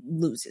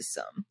loses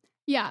some.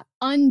 Yeah.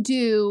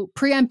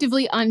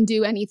 Preemptively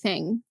undo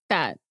anything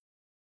that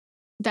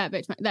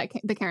bitch,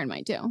 the Karen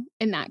might do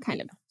in that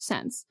kind of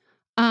sense.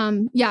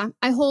 Yeah,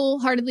 I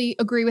wholeheartedly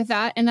agree with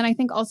that. And then I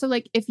think also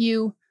like if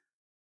you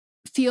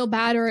feel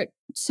bad or it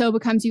so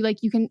becomes you,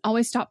 like you can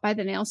always stop by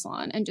the nail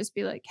salon and just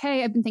be like,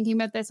 hey, I've been thinking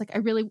about this. Like I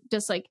really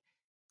just like,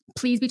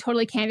 please be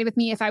totally candid with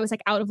me. If I was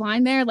like out of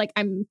line there, like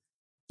I'm,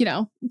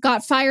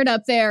 got fired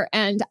up there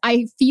and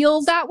I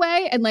feel that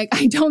way. And like,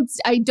 I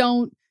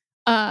don't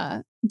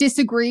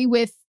disagree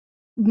with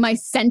my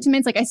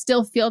sentiments. Like I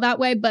still feel that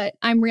way, but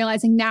I'm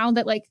realizing now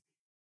that like,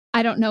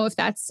 I don't know if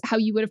that's how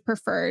you would have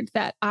preferred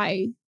that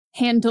I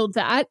handled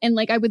that. And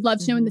like, I would love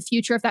to know in the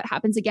future if that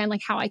happens again,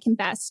 like how I can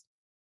best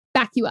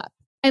back you up.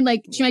 And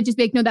like, she might just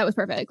be like, no, that was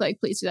perfect. Like,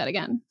 please do that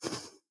again.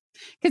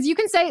 Cause you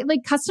can say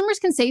like customers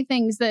can say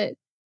things that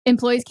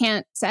employees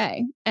can't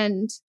say.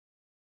 And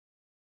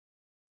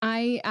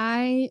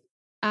I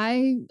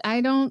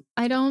don't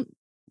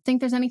think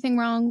there's anything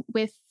wrong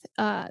with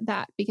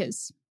that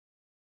because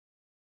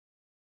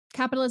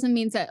capitalism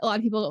means that a lot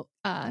of people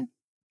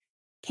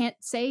can't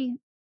say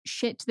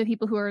shit to the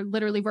people who are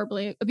literally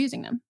verbally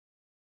abusing them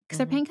because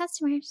they're paying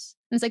customers.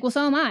 And it's like, well,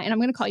 so am I. And I'm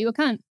going to call you a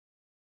cunt.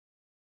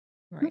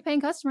 Right. I'm a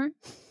paying customer.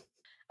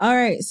 All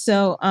right.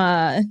 So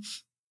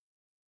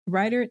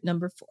writer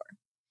number 4.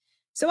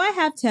 So I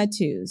have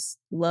tattoos.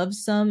 Loved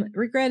some,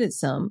 regretted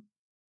some.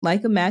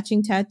 Like a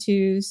matching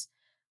tattoos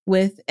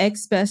with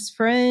ex-best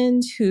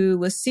friend who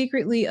was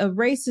secretly a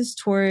racist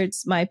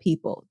towards my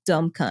people.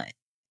 Dumb cunt.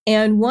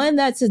 And one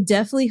that's a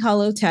Deathly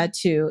Hollow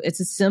tattoo.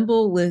 It's a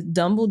symbol with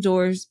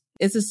Dumbledore's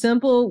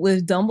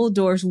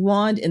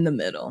wand in the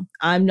middle.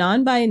 I'm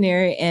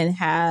non-binary and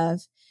have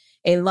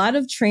a lot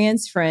of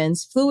trans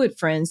friends, fluid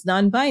friends,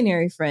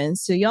 non-binary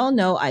friends. So y'all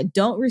know I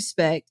don't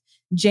respect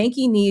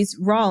Janky Knees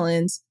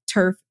Rollins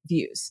turf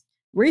views.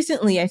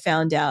 Recently, I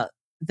found out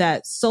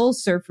that Soul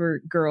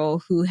Surfer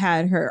girl who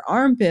had her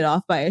arm bit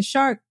off by a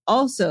shark,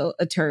 also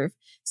a turf,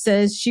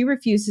 says she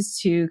refuses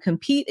to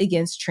compete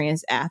against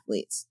trans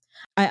athletes.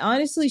 I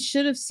honestly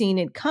should have seen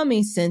it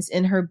coming since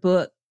in her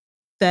book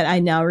that I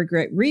now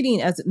regret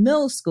reading as a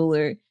middle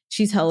schooler,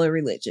 she's hella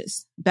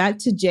religious. Back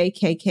to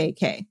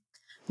JKKK.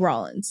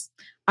 Rollins.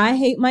 I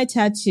hate my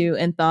tattoo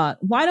and thought,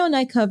 why don't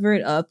I cover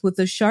it up with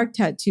a shark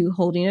tattoo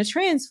holding a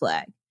trans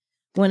flag?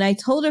 When I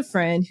told a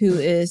friend who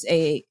is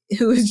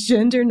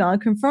gender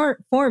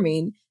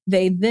non-conforming,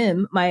 they,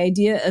 them, my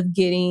idea of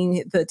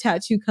getting the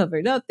tattoo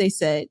covered up, they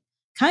said,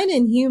 kind of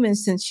inhuman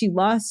since she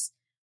lost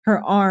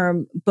her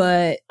arm,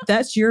 but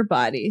that's your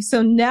body.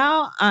 So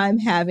now I'm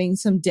having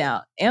some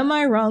doubt. Am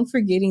I wrong for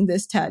getting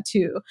this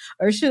tattoo?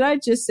 Or should I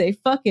just say,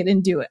 fuck it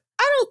and do it?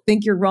 I don't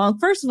think you're wrong.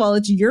 First of all,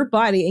 it's your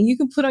body and you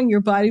can put on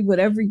your body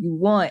whatever you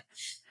want.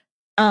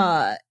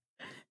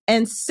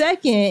 And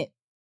second,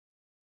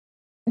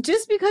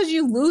 just because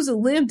you lose a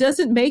limb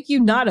doesn't make you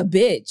not a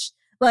bitch.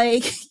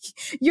 Like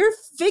you're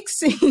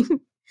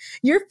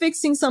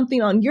fixing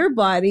something on your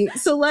body.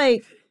 So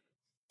like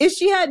if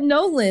she had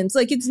no limbs,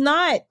 like it's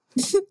not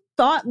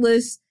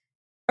thoughtless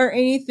or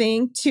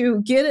anything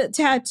to get a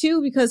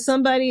tattoo because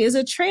somebody is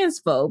a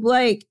transphobe.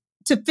 Like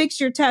to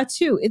fix your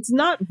tattoo, it's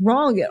not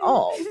wrong at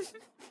all.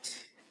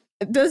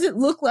 Does it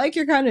look like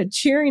you're kind of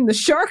cheering the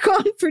shark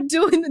on for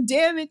doing the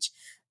damage?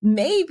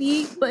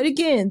 Maybe, but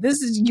again,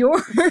 this is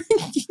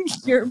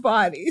your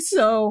body.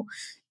 So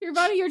your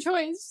body, your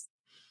choice.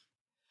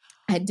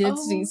 I did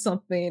see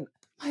something.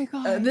 My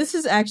God. This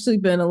has actually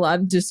been a lot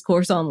of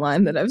discourse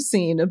online that I've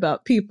seen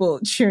about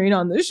people cheering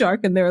on the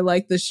shark. And they're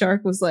like, the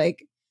shark was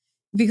like,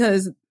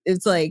 because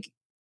it's like,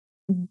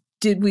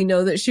 did we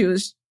know that she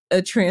was a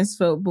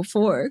transphobe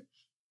before?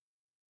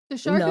 The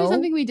shark knew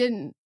something we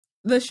didn't.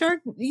 The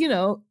shark,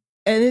 and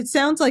it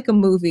sounds like a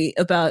movie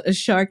about a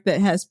shark that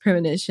has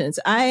premonitions.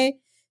 I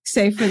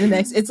say for the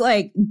next, it's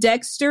like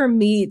Dexter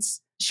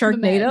meets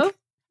Sharknado.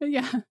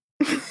 Yeah.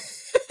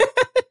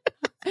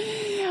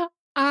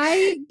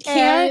 I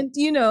can't.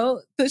 And,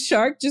 the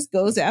shark just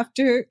goes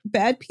after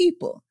bad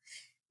people.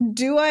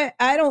 I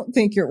don't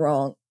think you're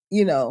wrong.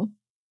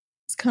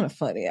 It's kind of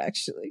funny,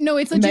 actually. No,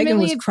 it's legitimately.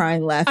 Megan was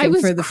crying laughing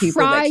for the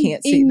people that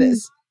can't see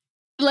this.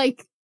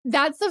 Like,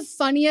 that's the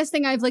funniest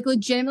thing I've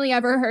legitimately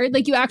ever heard.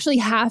 Like, you actually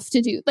have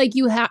to do,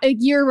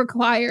 you're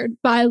required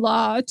by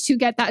law to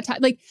get that.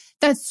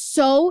 That's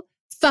so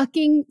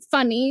fucking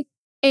funny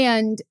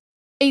and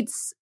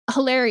it's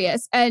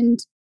hilarious.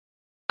 And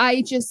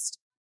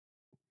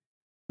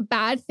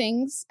bad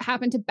things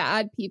happen to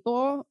bad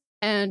people.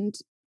 And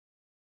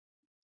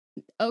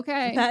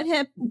okay.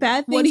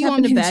 Bad things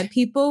happen to bad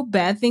people.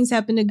 Bad things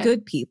happen to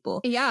good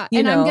people. Yeah.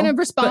 And I'm going to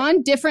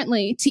respond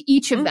differently to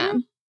each of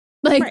them.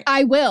 Like, right.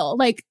 I will.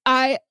 Like,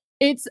 it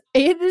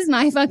is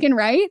my fucking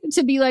right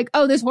to be like,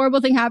 oh, this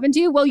horrible thing happened to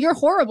you. Well, you're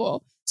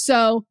horrible.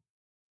 So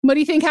what do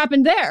you think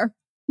happened there?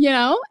 You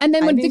know? And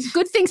then when the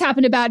good things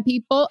happen to bad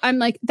people, I'm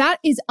like, that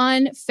is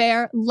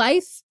unfair.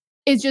 Life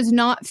is just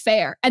not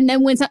fair. And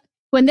then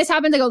when this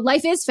happens, I go,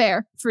 life is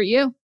fair for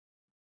you.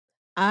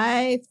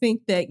 I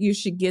think that you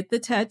should get the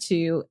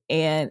tattoo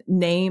and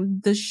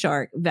name the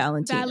shark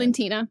Valentina.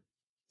 Valentina.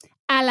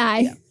 Ally.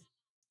 Yeah.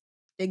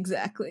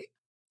 Exactly.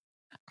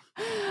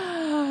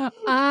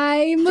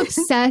 I'm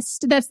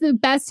obsessed. That's the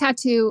best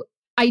tattoo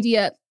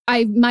idea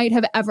I might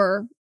have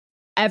ever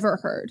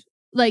heard.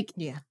 Like,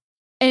 yeah.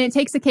 And it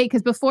takes the cake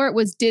because before it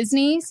was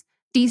Disney's,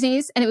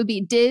 and it would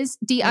be Diz,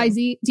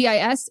 D-I-Z,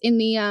 D-I-S in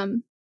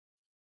the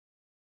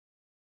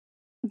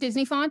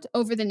Disney font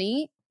over the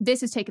knee.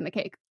 This is taking the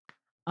cake.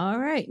 All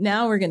right.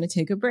 Now we're going to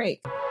take a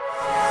break.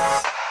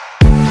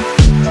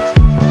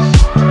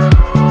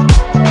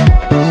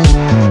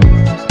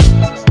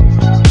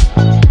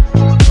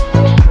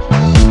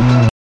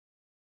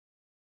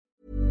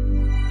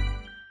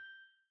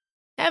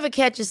 Ever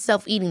catch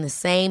yourself eating the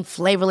same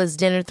flavorless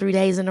dinner 3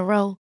 days in a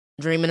row?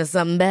 Dreaming of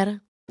something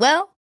better?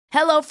 Well,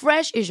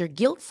 HelloFresh is your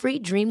guilt-free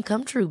dream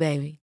come true,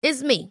 baby.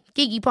 It's me,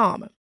 Keke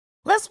Palmer.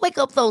 Let's wake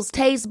up those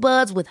taste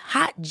buds with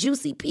hot,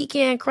 juicy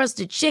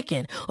pecan-crusted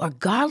chicken or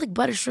garlic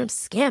butter shrimp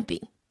scampi.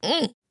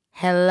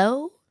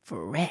 Hello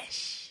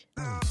Fresh.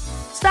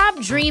 Stop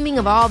dreaming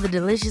of all the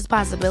delicious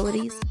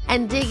possibilities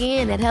and dig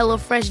in at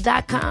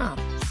HelloFresh.com.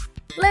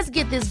 Let's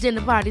get this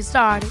dinner party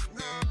started.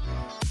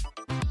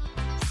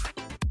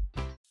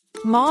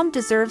 Mom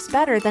deserves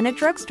better than a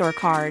drugstore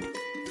card.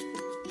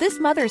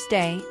 This Mother's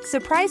Day,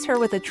 surprise her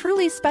with a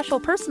truly special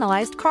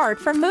personalized card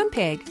from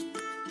Moonpig.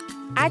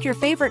 Add your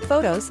favorite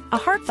photos, a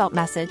heartfelt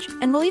message,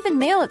 and we'll even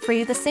mail it for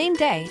you the same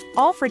day,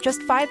 all for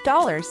just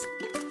 $5.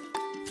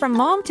 From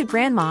mom to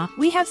grandma,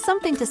 we have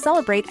something to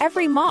celebrate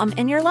every mom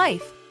in your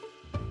life.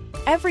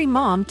 Every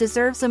mom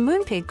deserves a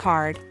Moonpig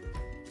card.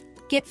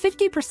 Get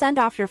 50%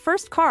 off your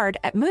first card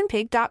at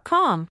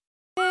Moonpig.com.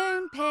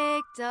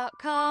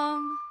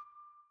 Moonpig.com.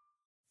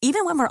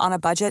 Even when we're on a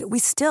budget, we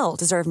still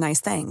deserve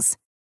nice things.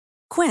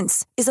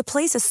 Quince is a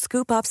place to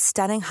scoop up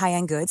stunning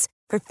high-end goods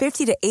for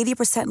 50 to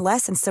 80%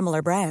 less than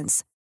similar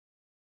brands.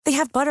 They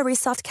have buttery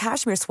soft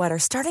cashmere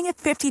sweaters starting at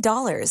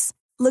 $50,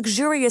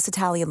 luxurious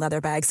Italian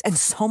leather bags, and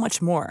so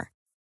much more.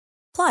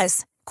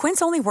 Plus,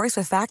 Quince only works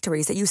with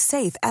factories that use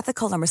safe,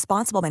 ethical, and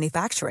responsible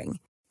manufacturing.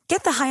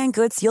 Get the high-end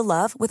goods you'll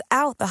love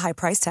without the high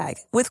price tag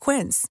with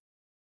Quince.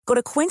 Go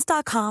to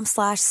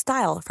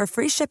quince.com/style for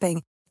free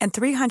shipping and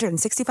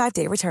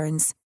 365-day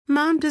returns.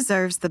 Mom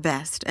deserves the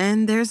best,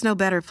 and there's no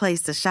better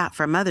place to shop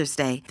for Mother's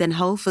Day than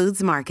Whole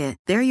Foods Market.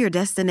 They're your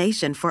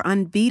destination for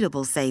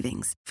unbeatable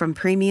savings, from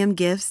premium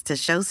gifts to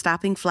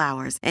show-stopping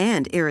flowers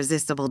and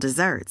irresistible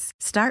desserts.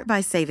 Start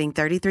by saving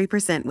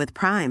 33% with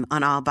Prime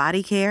on all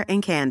body care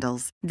and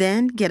candles.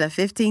 Then get a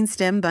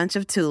 15-stem bunch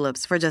of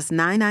tulips for just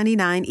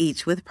 $9.99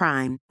 each with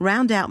Prime.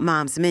 Round out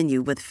Mom's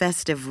menu with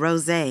festive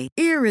rosé,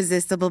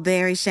 irresistible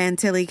berry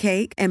chantilly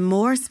cake, and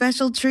more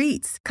special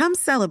treats. Come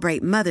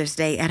celebrate Mother's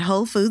Day at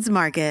Whole Foods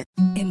Market.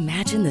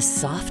 Imagine the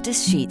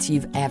softest sheets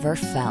you've ever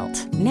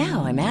felt.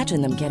 Now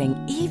imagine them getting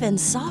even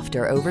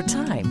softer over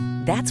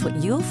time. That's what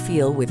you'll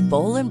feel with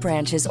Boll &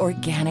 Branch's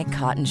organic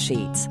cotton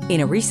sheets.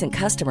 In a recent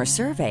customer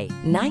survey,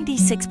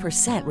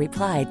 96%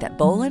 replied that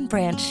Boll &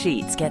 Branch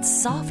sheets get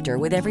softer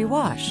with every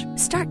wash.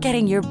 Start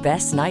getting your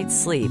best night's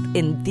sleep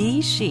in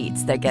these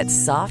sheets that get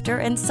softer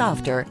and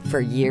softer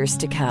for years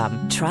to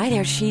come. Try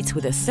their sheets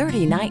with a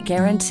 30-night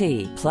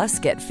guarantee. Plus,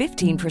 get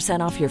 15%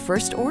 off your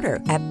first order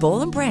at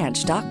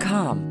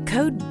bollandbranch.com.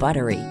 Code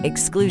BUTTERY.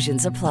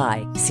 Exclusions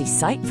apply. See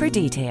site for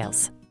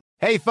details.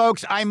 Hey,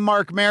 folks, I'm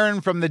Mark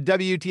Maron from the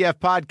WTF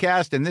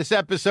Podcast, and this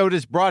episode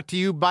is brought to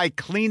you by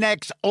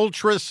Kleenex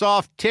Ultra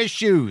Soft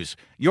Tissues,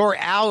 your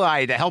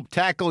ally to help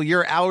tackle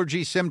your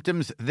allergy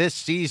symptoms this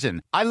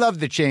season. I love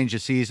the change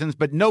of seasons,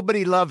 but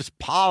nobody loves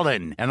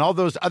pollen and all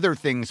those other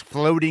things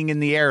floating in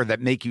the air that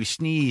make you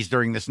sneeze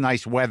during this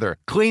nice weather.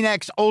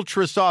 Kleenex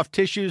Ultra Soft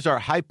Tissues are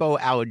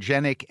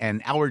hypoallergenic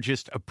and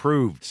allergist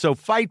approved, so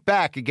fight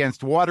back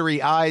against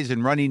watery eyes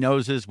and runny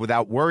noses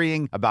without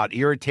worrying about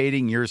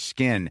irritating your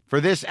skin.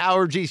 For this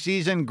allergy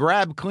season,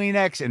 grab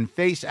Kleenex and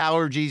face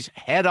allergies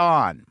head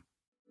on.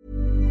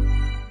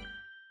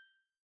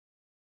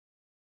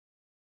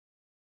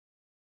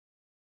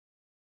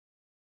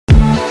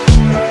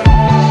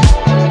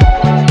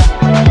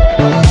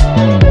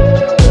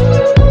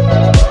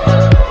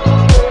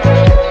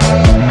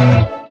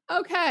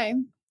 Okay,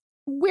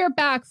 we're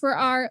back for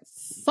our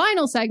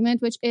final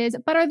segment, which is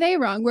But Are They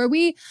Wrong? Where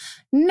we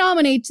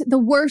nominate the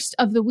worst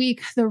of the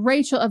week, the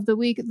Rachel of the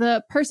week,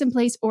 the person,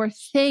 place, or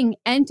thing,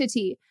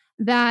 entity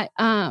that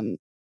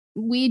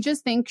we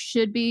just think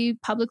should be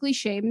publicly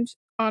shamed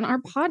on our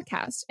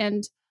podcast.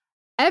 And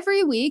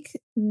every week,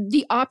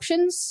 the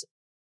options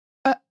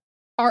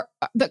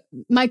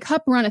my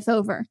cup runneth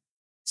over.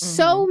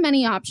 So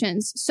many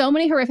options, so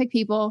many horrific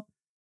people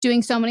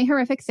doing so many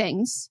horrific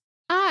things.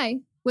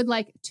 I would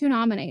like to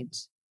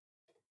nominate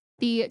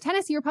the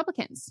Tennessee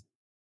Republicans,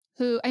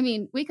 who, I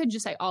mean, we could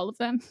just say all of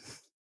them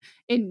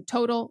in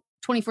total,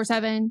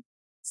 24/7,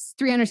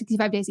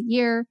 365 days a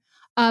year,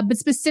 but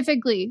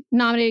specifically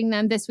nominating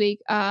them this week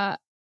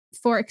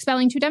for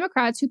expelling 2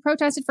 Democrats who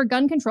protested for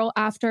gun control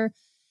after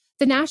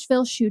the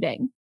Nashville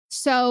shooting.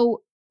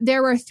 So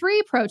there were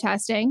 3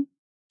 protesting,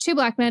 2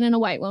 Black men and a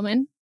white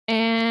woman,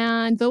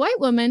 and the white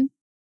woman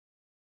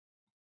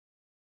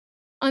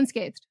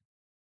unscathed.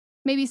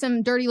 Maybe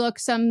some dirty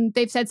looks,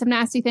 they've said some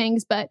nasty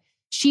things, but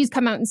she's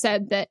come out and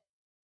said that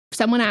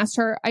someone asked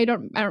her, I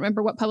don't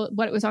remember what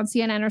it was on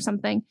CNN or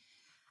something,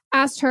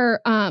 asked her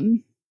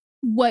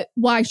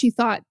why she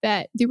thought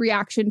that the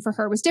reaction for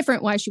her was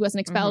different, why she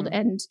wasn't expelled.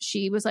 And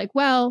she was like,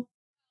 well,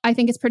 I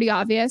think it's pretty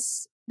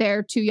obvious.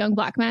 They're 2 young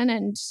Black men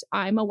and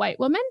I'm a white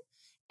woman.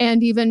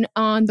 And even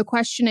on the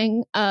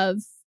questioning of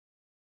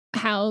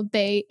how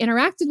they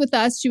interacted with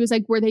us, she was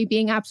like, were they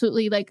being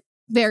absolutely like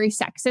very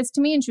sexist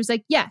to me? And she was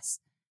like, yes.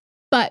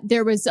 But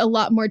there was a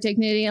lot more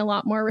dignity, a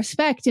lot more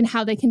respect in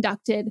how they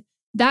conducted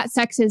that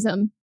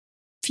sexism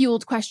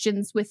fueled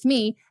questions with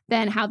me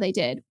than how they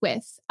did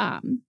with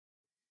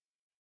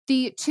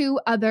the 2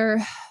 other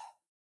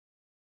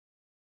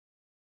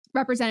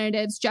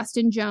representatives,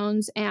 Justin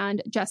Jones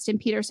and Justin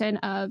Peterson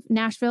of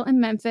Nashville and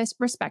Memphis,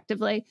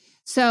 respectively.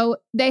 So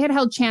they had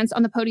held chants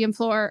on the podium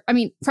floor,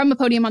 from a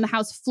podium on the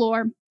House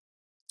floor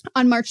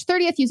on March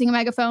 30th using a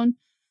megaphone,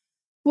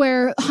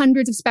 where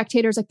hundreds of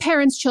spectators, like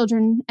parents,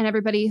 children, and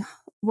everybody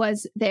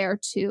was there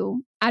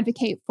to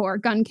advocate for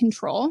gun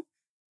control.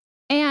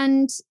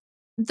 And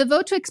the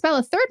vote to expel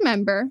a 3rd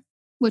member,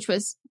 which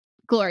was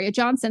Gloria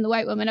Johnson, the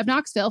white woman of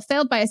Knoxville,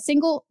 failed by a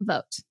single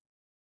vote.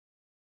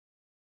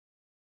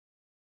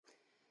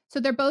 So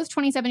they're both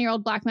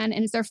 27-year-old Black men,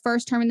 and it's their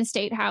first term in the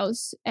state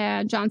house.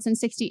 And Johnson,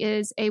 60,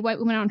 is a white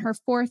woman on her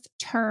 4th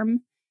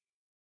term.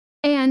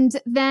 And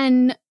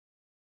then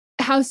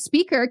House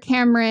Speaker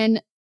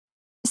Cameron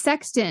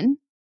Sexton,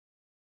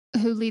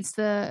 who leads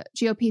the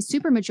GOP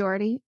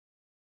supermajority,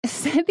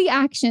 said the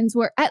actions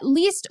were at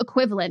least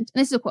equivalent,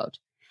 and this is a quote,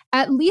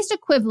 at least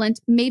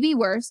equivalent, maybe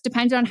worse,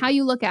 depending on how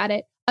you look at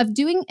it, of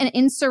doing an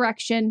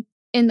insurrection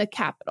in the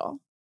Capitol.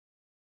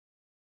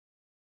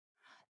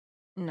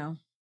 No.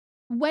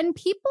 When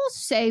people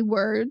say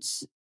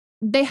words,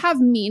 they have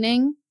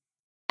meaning.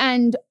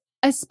 And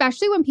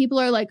especially when people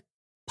are like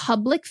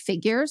public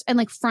figures and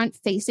like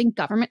front-facing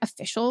government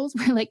officials,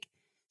 where like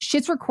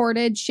shit's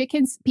recorded,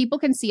 people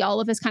can see all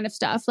of this kind of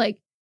stuff.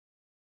 Like,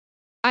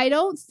 I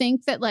don't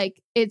think that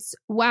like it's,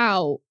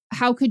 wow,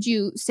 how could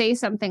you say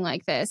something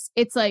like this?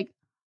 It's like,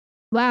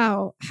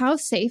 wow, how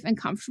safe and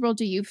comfortable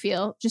do you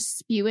feel just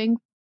spewing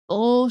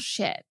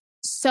bullshit?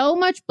 So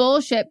much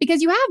bullshit,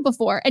 because you have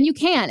before and you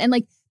can. And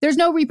like, there's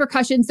no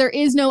repercussions. There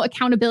is no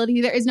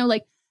accountability. There is no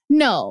like,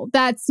 no,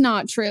 that's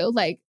not true.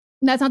 Like,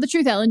 that's not the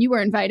truth, Ellen. You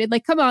were invited.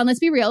 Like, come on, let's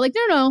be real. Like,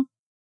 no.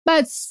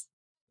 That's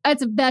a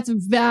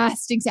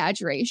vast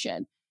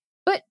exaggeration.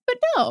 But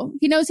no,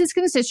 he knows his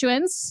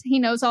constituents. He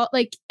knows all,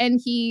 like, and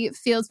he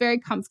feels very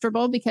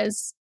comfortable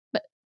because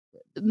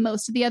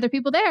most of the other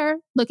people there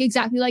look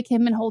exactly like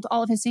him and hold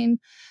all of his same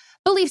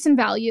beliefs and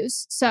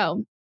values.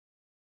 So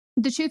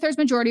the 2/3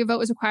 majority vote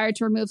was required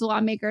to remove the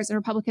lawmakers, and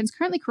Republicans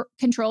currently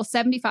control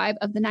 75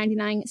 of the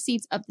 99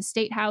 seats of the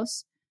state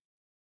house.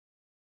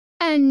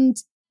 And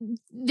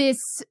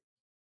this,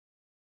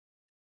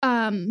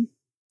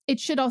 it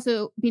should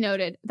also be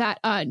noted that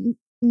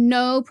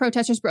no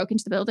protesters broke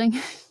into the building.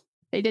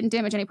 They didn't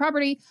damage any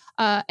property,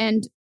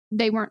 and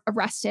they weren't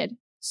arrested.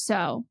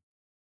 So,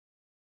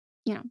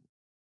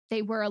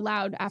 they were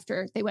allowed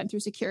after they went through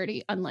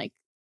security, unlike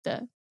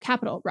the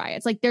Capitol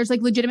riots. Like, there's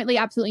like legitimately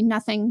absolutely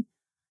nothing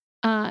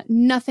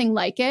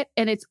like it.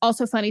 And it's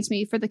also funny to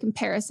me for the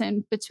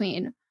comparison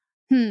between,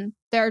 there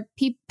are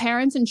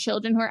parents and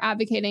children who are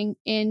advocating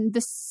in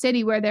the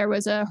city where there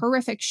was a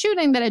horrific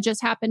shooting that had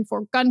just happened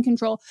for gun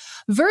control,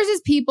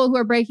 versus people who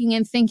are breaking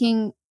in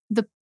thinking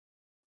the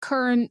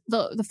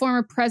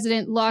former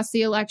president lost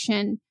the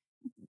election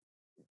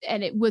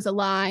and it was a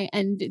lie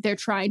and they're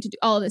trying to do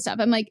all of this stuff.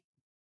 I'm like,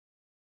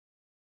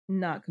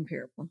 not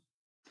comparable.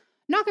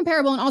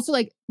 And also,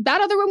 like,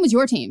 that other room was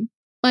your team.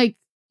 Like,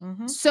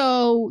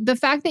 so the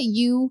fact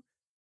that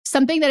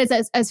something that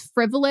is as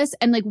frivolous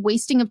and like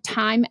wasting of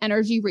time,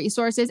 energy,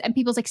 resources, and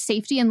people's like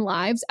safety and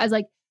lives as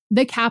like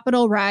the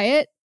Capitol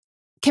riot,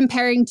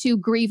 comparing to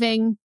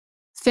grieving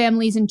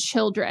families and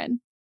children,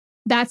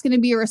 that's going to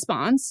be a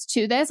response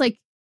to this. Like,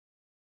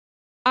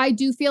 I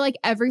do feel like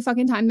every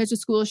fucking time there's a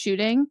school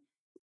shooting,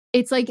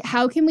 it's like,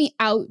 how can we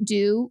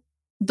outdo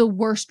the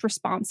worst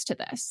response to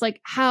this? Like,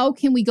 how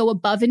can we go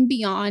above and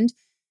beyond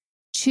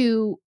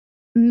to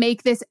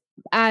make this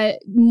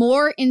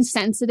more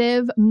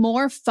insensitive,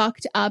 more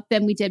fucked up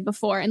than we did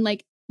before? And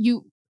like,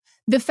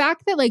 the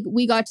fact that like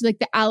we got to like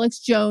the Alex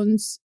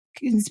Jones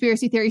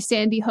conspiracy theory,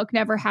 Sandy Hook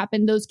never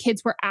happened. Those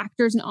kids were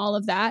actors and all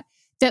of that.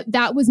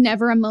 That was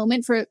never a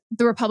moment for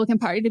the Republican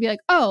Party to be like,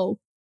 oh,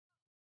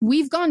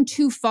 we've gone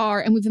too far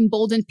and we've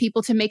emboldened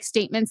people to make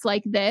statements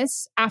like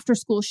this after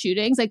school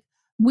shootings. Like,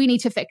 we need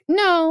to fix.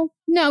 No,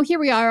 here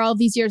we are all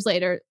these years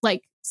later,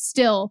 like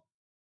still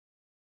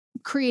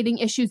creating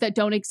issues that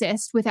don't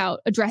exist without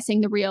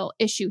addressing the real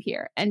issue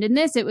here. And in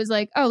this, it was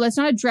like, oh, let's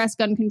not address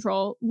gun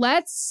control.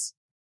 Let's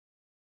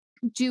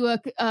do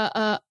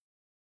a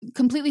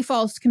completely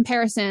false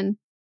comparison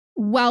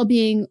while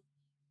being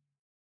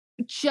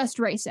just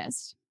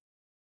racist.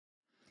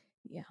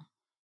 Yeah.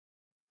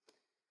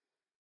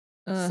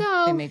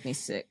 So they make me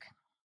sick.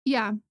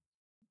 Yeah.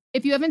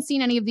 If you haven't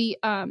seen any of the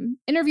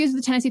interviews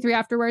with the Tennessee Three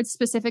afterwards,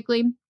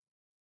 specifically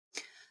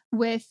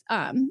with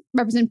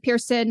Representative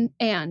Pearson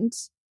and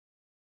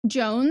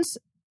Jones,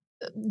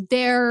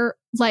 they're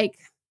like,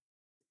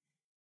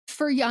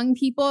 for young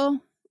people,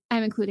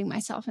 I'm including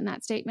myself in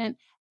that statement,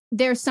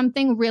 there's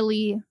something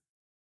really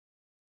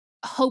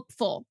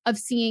hopeful of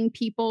seeing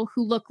people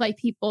who look like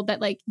people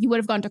that like you would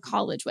have gone to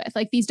college with.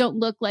 Like, this doesn't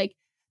look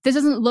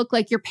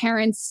like your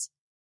parents'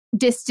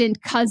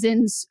 distant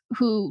cousins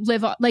who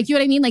live on, like, you know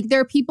what I mean? Like,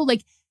 there are people,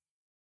 like,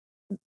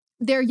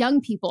 they're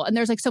young people and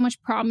there's like so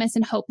much promise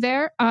and hope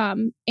there.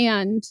 And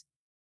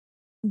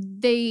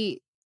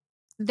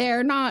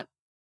they're not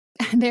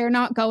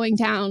going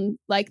down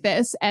like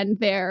this. And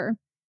they're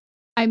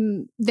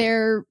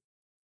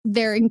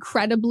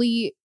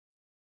incredibly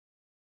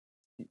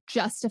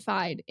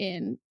justified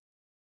in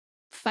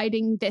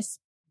fighting this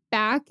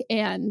back,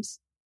 and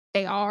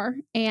they are.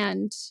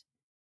 And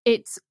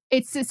it's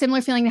a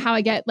similar feeling to how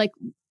I get like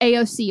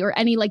AOC or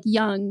any like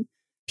young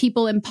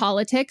people in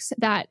politics,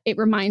 that it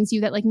reminds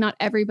you that like not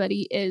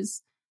everybody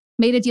is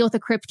made a deal with a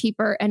crypt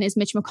keeper and is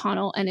Mitch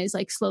McConnell and is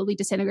like slowly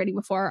disintegrating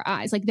before our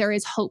eyes. Like, there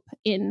is hope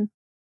in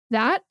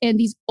that. And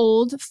these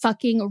old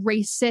fucking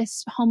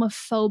racist,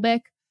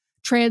 homophobic,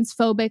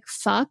 transphobic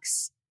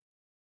fucks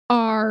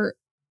are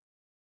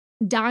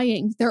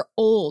dying. They're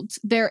old.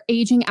 They're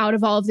aging out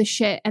of all of the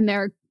shit, and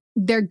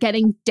they're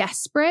getting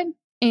desperate.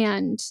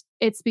 And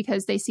it's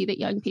because they see that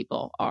young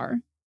people are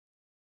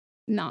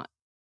not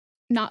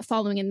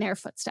following in their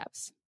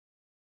footsteps.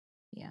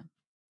 Yeah.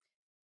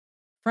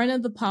 Friend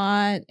of the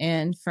pod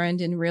and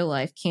friend in real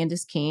life,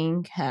 Candace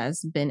King,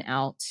 has been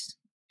out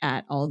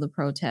at all the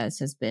protests,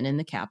 has been in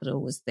the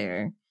Capitol, was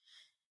there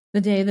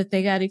the day that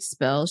they got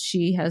expelled.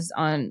 She has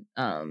on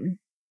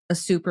a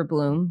Super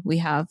Bloom. We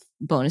have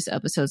bonus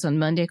episodes on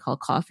Monday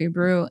called Coffee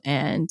Brew.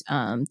 And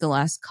the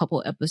last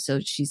couple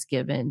episodes, she's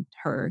given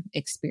her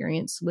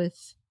experience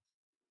with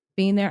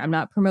being there. I'm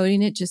not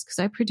promoting it just because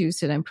I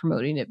produce it. I'm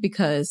promoting it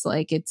because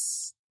like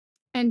it's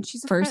and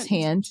she's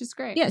firsthand. She's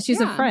great. Yeah,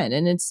 she's a friend,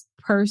 and it's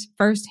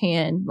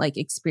firsthand like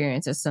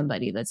experience as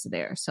somebody that's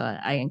there. So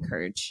I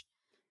encourage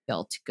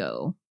y'all to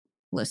go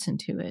listen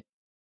to it.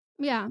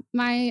 Yeah,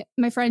 my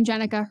friend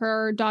Jenica,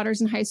 her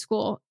daughter's in high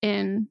school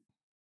in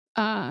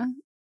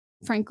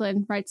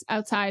Franklin, right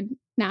outside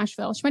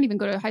Nashville. She might even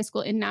go to high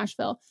school in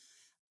Nashville.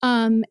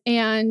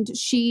 And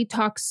she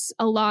talks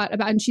a lot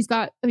about, and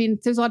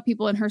there's a lot of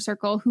people in her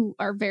circle who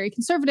are very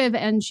conservative,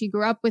 and she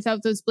grew up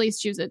without those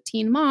beliefs. She was a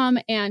teen mom,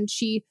 and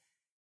she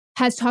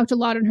has talked a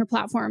lot on her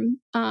platform,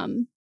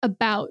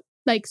 about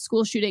like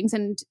school shootings.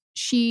 And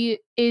she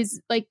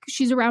is like,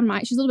 she's a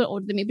little bit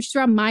older than me, but she's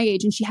around my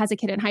age, and she has a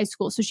kid in high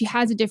school. So she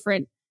has a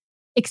different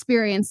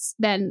experience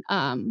than,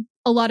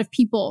 a lot of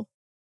people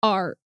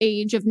our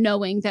age, of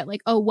knowing that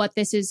like, oh, what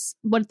this is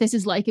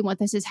like and what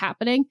this is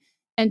happening.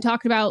 And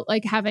talked about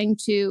like having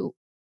to,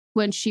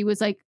 when she was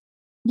like,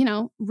 you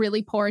know,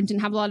 really poor and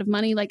didn't have a lot of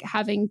money, like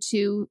having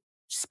to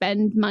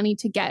spend money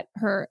to get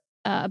her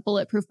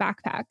bulletproof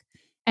backpack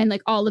and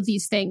like all of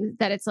these things,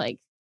 that it's like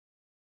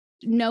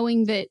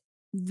knowing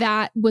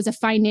that was a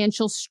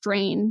financial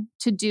strain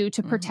to do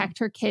to protect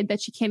her kid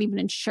that she can't even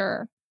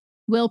ensure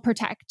will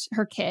protect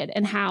her kid.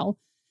 And how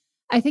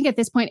I think at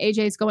this point,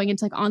 AJ is going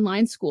into like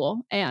online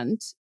school, and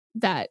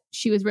that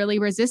she was really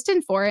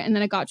resistant for it. And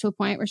then it got to a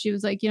point where she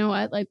was like, you know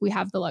what, like we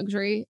have the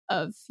luxury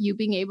of you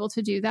being able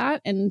to do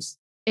that. And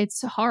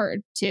it's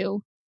hard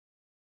to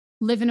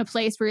live in a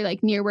place where you're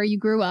like near where you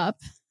grew up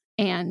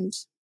and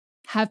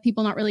have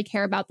people not really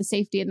care about the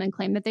safety and then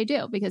claim that they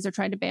do because they're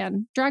trying to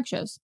ban drag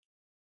shows.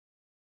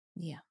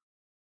 Yeah.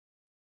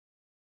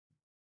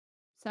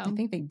 So I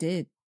think they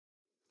did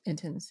in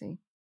Tennessee.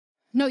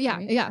 No, yeah.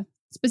 Right? Yeah.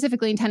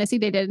 Specifically in Tennessee,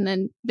 they did. And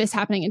then this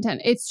happening in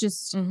Tennessee. It's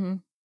just,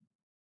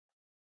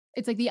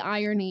 it's like the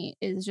irony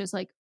is just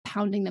like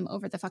pounding them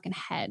over the fucking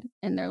head.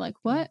 And they're like,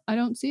 what? I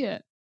don't see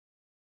it.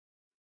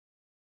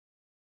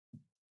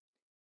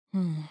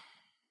 All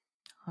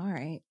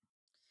right.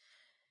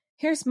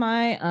 Here's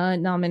my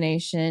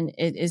nomination.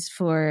 It is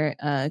for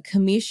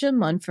Kamisha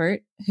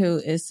Munford, who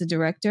is the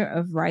director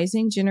of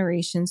Rising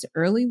Generations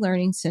Early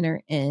Learning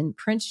Center in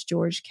Prince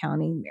George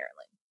County, Maryland.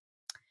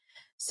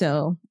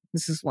 So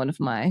this is one of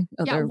my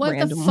other what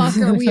random the fuck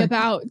ones. are we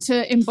about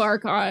to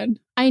embark on?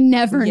 I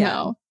never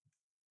know.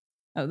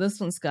 Oh, this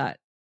one's got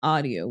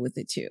audio with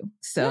it too.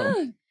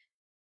 So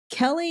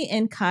Kelly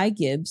and Kai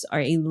Gibbs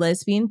are a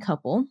lesbian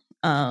couple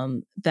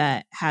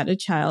that had a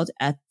child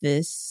at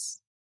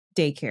this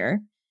daycare.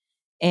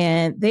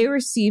 And they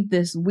received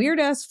this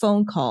weird-ass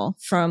phone call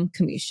from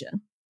Kamisha.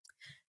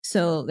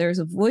 So there's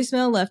a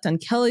voicemail left on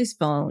Kelly's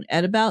phone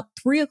at about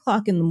 3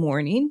 o'clock in the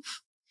morning.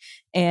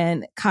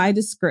 And Kai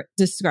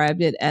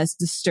described it as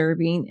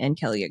disturbing, and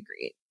Kelly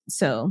agreed.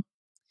 So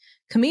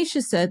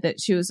Kamisha said that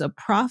she was a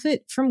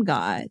prophet from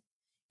God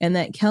and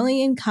that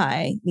Kelly and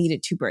Kai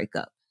needed to break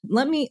up.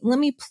 Let me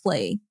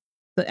play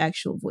the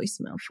actual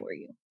voicemail for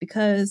you,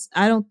 because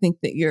I don't think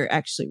that you're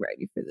actually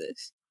ready for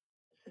this.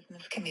 This is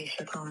Miss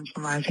Kamisha calling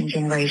from Rising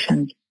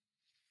Generations.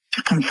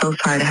 I'm so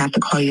sorry to have to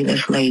call you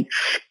this late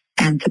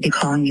and to be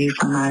calling you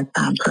from my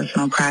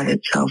personal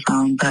private cell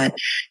phone, but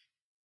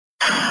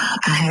I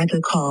had to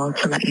call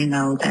to let you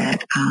know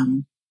that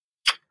I'm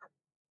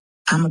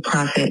a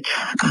prophet,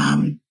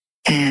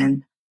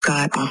 and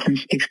God often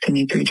speaks to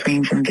me through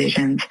dreams and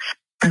visions.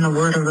 And the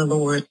word of the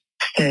Lord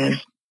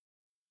says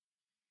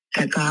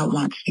that God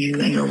wants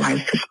you and your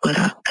wife to split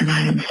up. And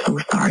I am so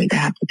sorry to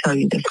have to tell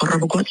you this.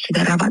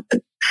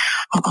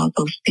 I'll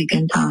also speak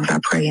in tongues. I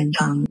pray in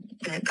tongues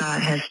that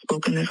God has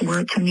spoken this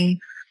word to me,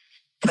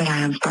 but I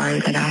am sorry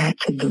that I had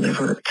to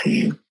deliver it to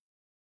you.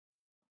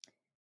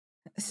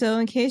 So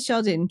in case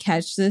y'all didn't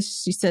catch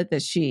this, she said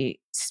that she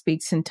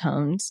speaks in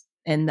tongues,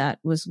 and that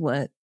was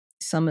what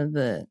some of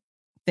the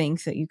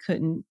things that you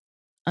couldn't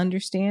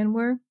understand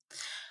were.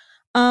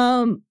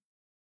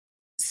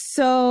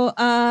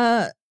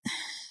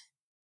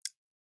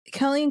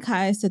 Kelly and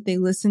Kai said they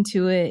listened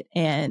to it,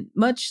 and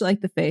much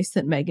like the face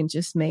that Megan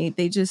just made,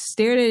 they just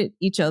stared at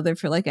each other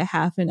for like a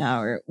half an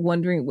hour,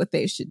 wondering what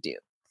they should do.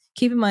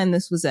 Keep in mind,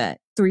 this was at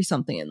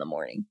 3-something in the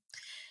morning.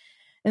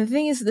 And the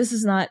thing is, this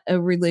is not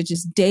a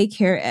religious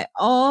daycare at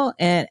all.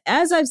 And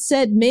as I've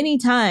said many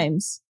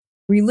times,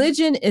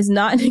 religion is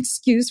not an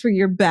excuse for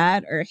your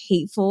bad or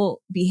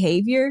hateful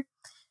behavior.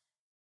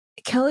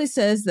 Kelly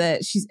says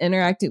that she's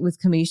interacted with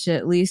Kamisha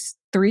at least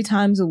 3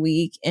 times a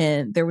week,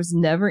 and there was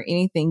never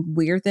anything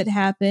weird that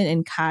happened.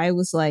 And Kai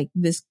was like,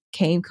 this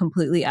came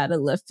completely out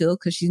of left field,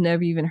 because she's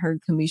never even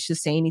heard Kamisha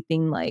say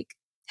anything like,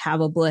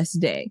 have a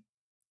blessed day,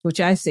 which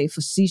I say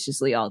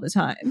facetiously all the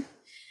time.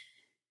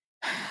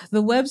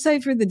 The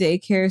website for the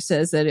daycare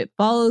says that it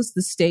follows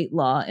the state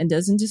law and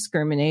doesn't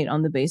discriminate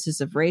on the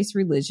basis of race,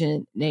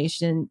 religion,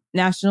 nation,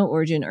 national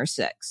origin, or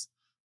sex.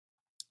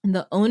 And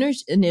the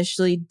owners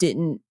initially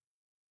didn't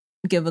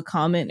give a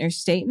comment or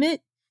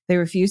statement. They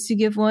refused to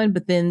give one,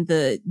 but then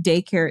the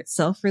daycare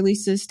itself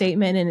released a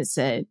statement, and it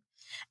said,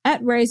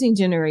 at Rising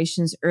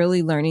Generations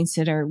Early Learning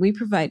Center, we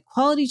provide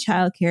quality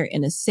childcare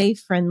in a safe,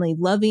 friendly,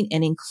 loving,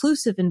 and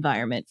inclusive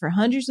environment for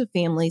hundreds of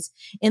families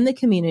in the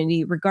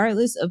community,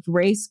 regardless of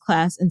race,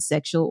 class, and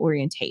sexual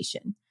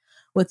orientation.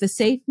 With the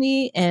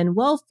safety and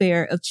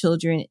welfare of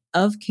children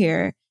of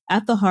care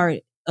at the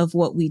heart of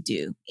what we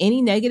do.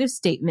 Any negative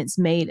statements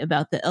made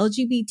about the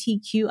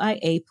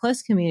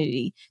LGBTQIA+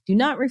 community do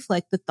not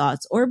reflect the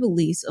thoughts or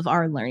beliefs of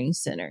our learning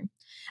center.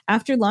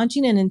 After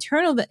launching an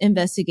internal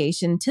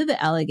investigation into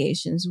the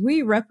allegations,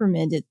 we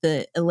reprimanded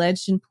the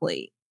alleged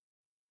employee.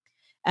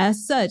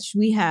 As such,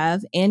 we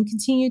have and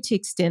continue to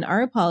extend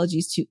our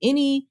apologies to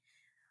any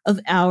of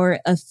our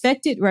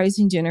affected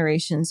Rising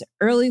Generations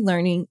Early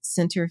Learning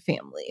Center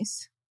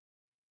families.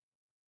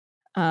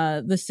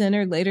 The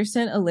center later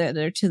sent a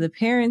letter to the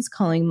parents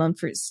calling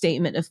Mumford's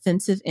statement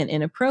offensive and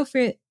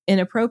inappropriate.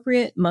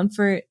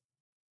 Mumford,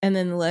 and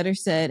then the letter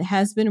said,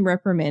 has been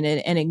reprimanded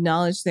and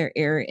acknowledged their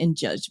error in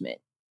judgment.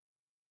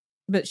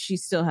 But she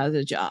still has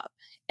a job.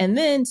 And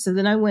then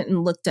I went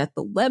and looked at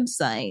the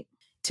website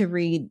to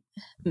read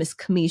Miss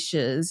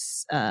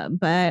Kamisha's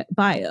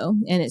bio.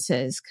 And it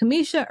says,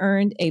 Kamisha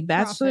earned a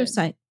Bachelor of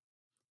Science.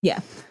 Yeah.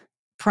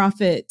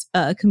 Prophet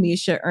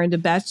Kamisha earned a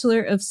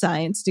Bachelor of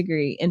Science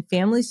degree in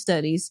Family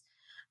Studies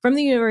from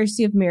the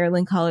University of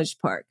Maryland, College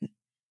Park.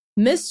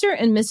 Mr.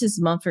 and Mrs.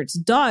 Mumford's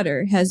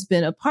daughter has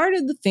been a part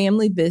of the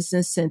family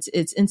business since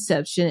its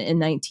inception in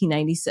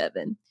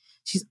 1997.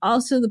 She's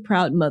also the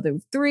proud mother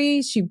of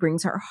 3. She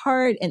brings her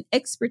heart and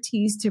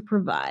expertise to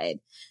provide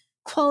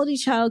quality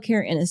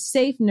childcare in a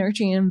safe,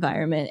 nurturing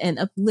environment and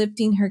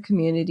uplifting her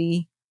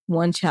community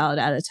one child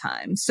at a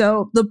time.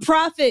 So the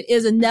prophet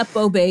is a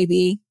Nepo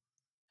baby.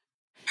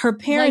 Her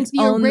parents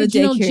like the own the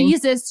original daycare.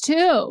 Jesus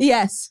too.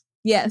 Yes.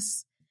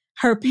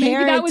 Her parents.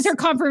 Maybe that was her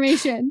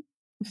confirmation.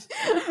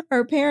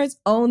 Her parents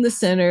own the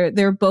center.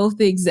 They're both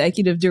the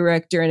executive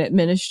director and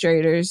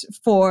administrators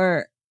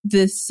for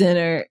this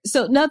center.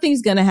 So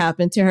nothing's going to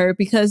happen to her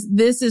because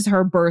this is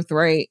her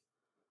birthright.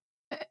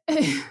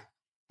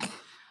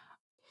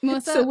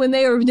 Melissa, so when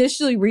they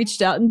initially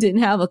reached out and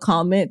didn't have a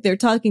comment, they're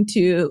talking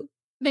to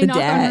they knocked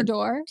on her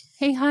door.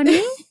 Hey,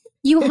 honey,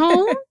 you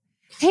home?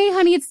 Hey,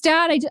 honey, it's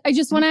Dad. I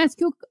just want to ask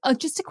you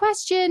just a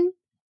question.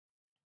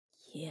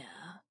 Yeah.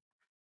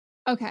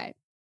 Okay.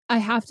 I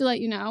have to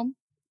let you know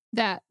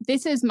that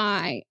this is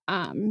my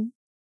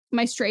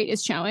my straight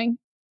is showing.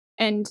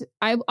 And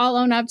I'll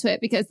own up to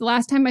it because the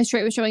last time my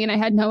straight was showing and I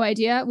had no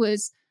idea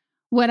was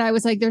when I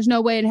was like, there's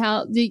no way in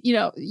hell,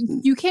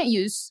 you can't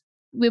use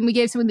when we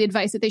gave someone the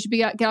advice that they should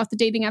get off the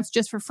dating apps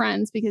just for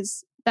friends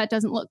because that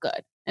doesn't look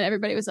good. And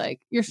everybody was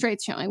like, you're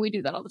straight showing. We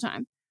do that all the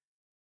time.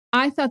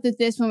 I thought that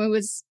this woman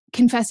was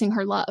confessing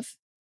her love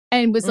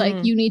and was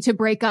like, you need to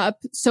break up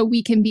so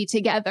we can be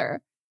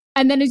together.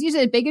 And then as you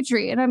said,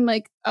 bigotry. And I'm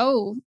like,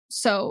 oh,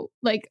 so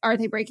like, are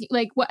they breaking?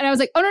 Like, what? And I was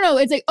like, oh, no.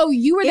 It's like, oh,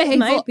 you were the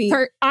hateful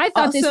part. I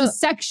thought also, this was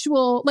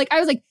sexual. Like, I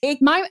was like, it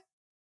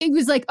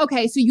was like,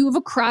 okay, so you have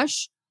a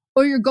crush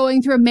or you're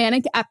going through a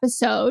manic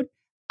episode.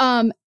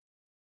 And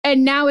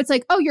now it's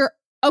like, oh, you're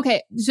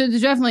okay. So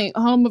there's definitely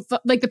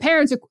like the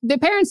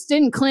parents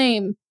didn't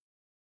claim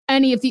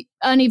any of the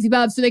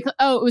above. So they,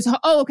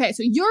 okay.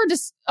 So you're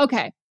just,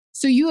 okay.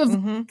 So you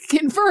have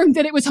confirmed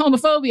that it was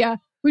homophobia,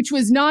 which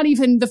was not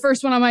even the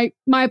first one on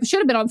my should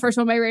have been on the first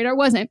one on my radar,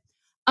 wasn't.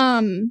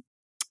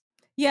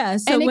 Yeah.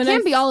 So and it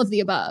can't be all of the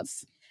above.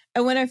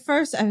 And when I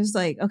was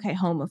like, okay,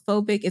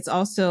 homophobic. It's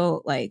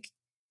also like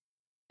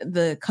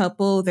the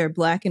couple, they're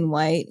black and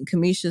white. And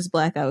Kamisha's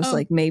black. I was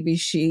like, maybe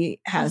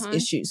she has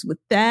issues with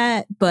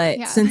that.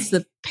 But since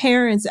the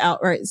parents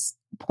outright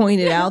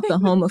pointed out the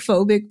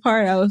homophobic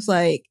part, I was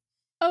like,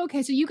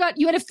 okay, so you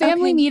had a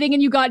family meeting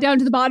and you got down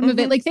to the bottom of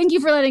it. Like, thank you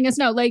for letting us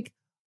know. Like,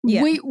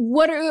 wait,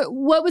 what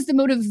was the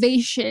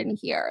motivation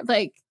here?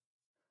 Like,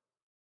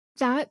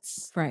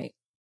 that's right.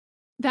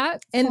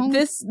 That and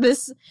this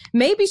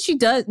maybe she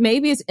does.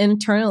 Maybe it's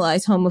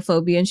internalized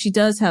homophobia, and she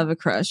does have a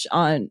crush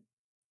on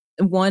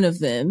one of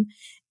them,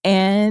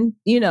 and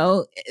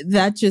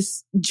that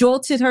just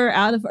jolted her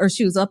out of. Or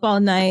she was up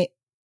all night,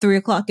 3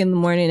 o'clock in the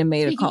morning, and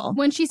made a call.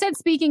 When she said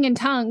speaking in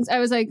tongues, I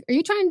was like, "Are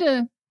you trying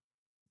to?"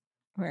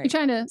 Right. You're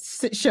trying to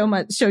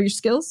show your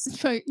skills?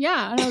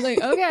 Yeah. And I was like,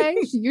 okay,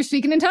 you're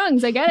speaking in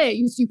tongues. I get it.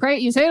 You pray.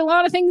 You say a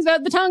lot of things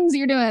about the tongues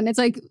you're doing. It's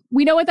like,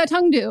 we know what that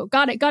tongue do.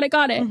 Got it.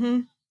 Mm-hmm.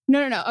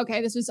 No.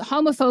 Okay. This was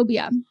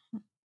homophobia.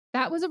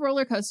 That was a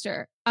roller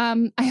coaster.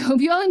 I hope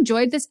you all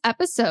enjoyed this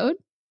episode.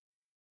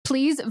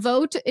 Please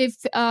vote if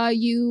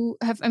you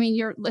have,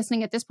 you're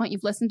listening at this point.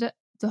 You've listened to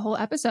the whole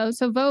episode.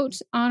 So vote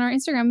on our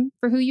Instagram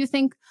for who you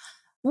think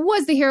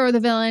was the hero or the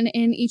villain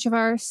in each of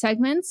our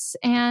segments.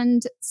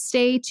 And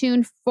stay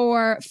tuned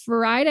for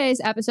Friday's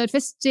episode,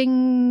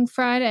 Fisting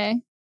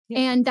Friday. Yeah.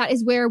 And that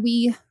is where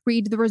we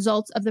read the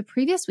results of the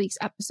previous week's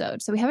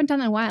episode. So we haven't done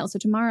that in a while. So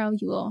tomorrow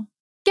you will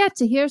get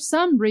to hear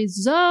some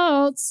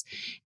results.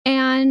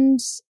 And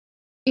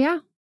yeah,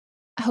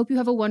 I hope you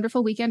have a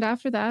wonderful weekend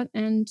after that.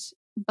 And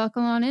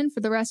buckle on in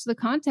for the rest of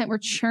the content we're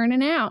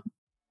churning out.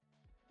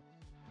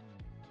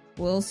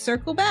 We'll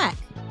circle back.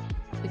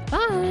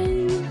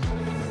 Goodbye.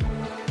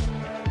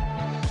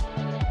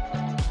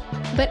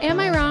 But Am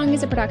I Wrong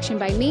is a production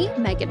by me,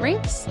 Megan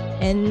Rinks.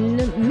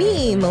 And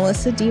me,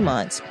 Melissa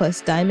DeMonts,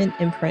 plus Diamond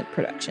Imprint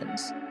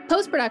Productions.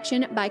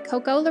 Post-production by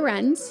Coco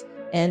Lorenz.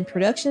 And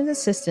production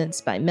assistance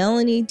by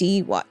Melanie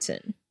D.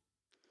 Watson.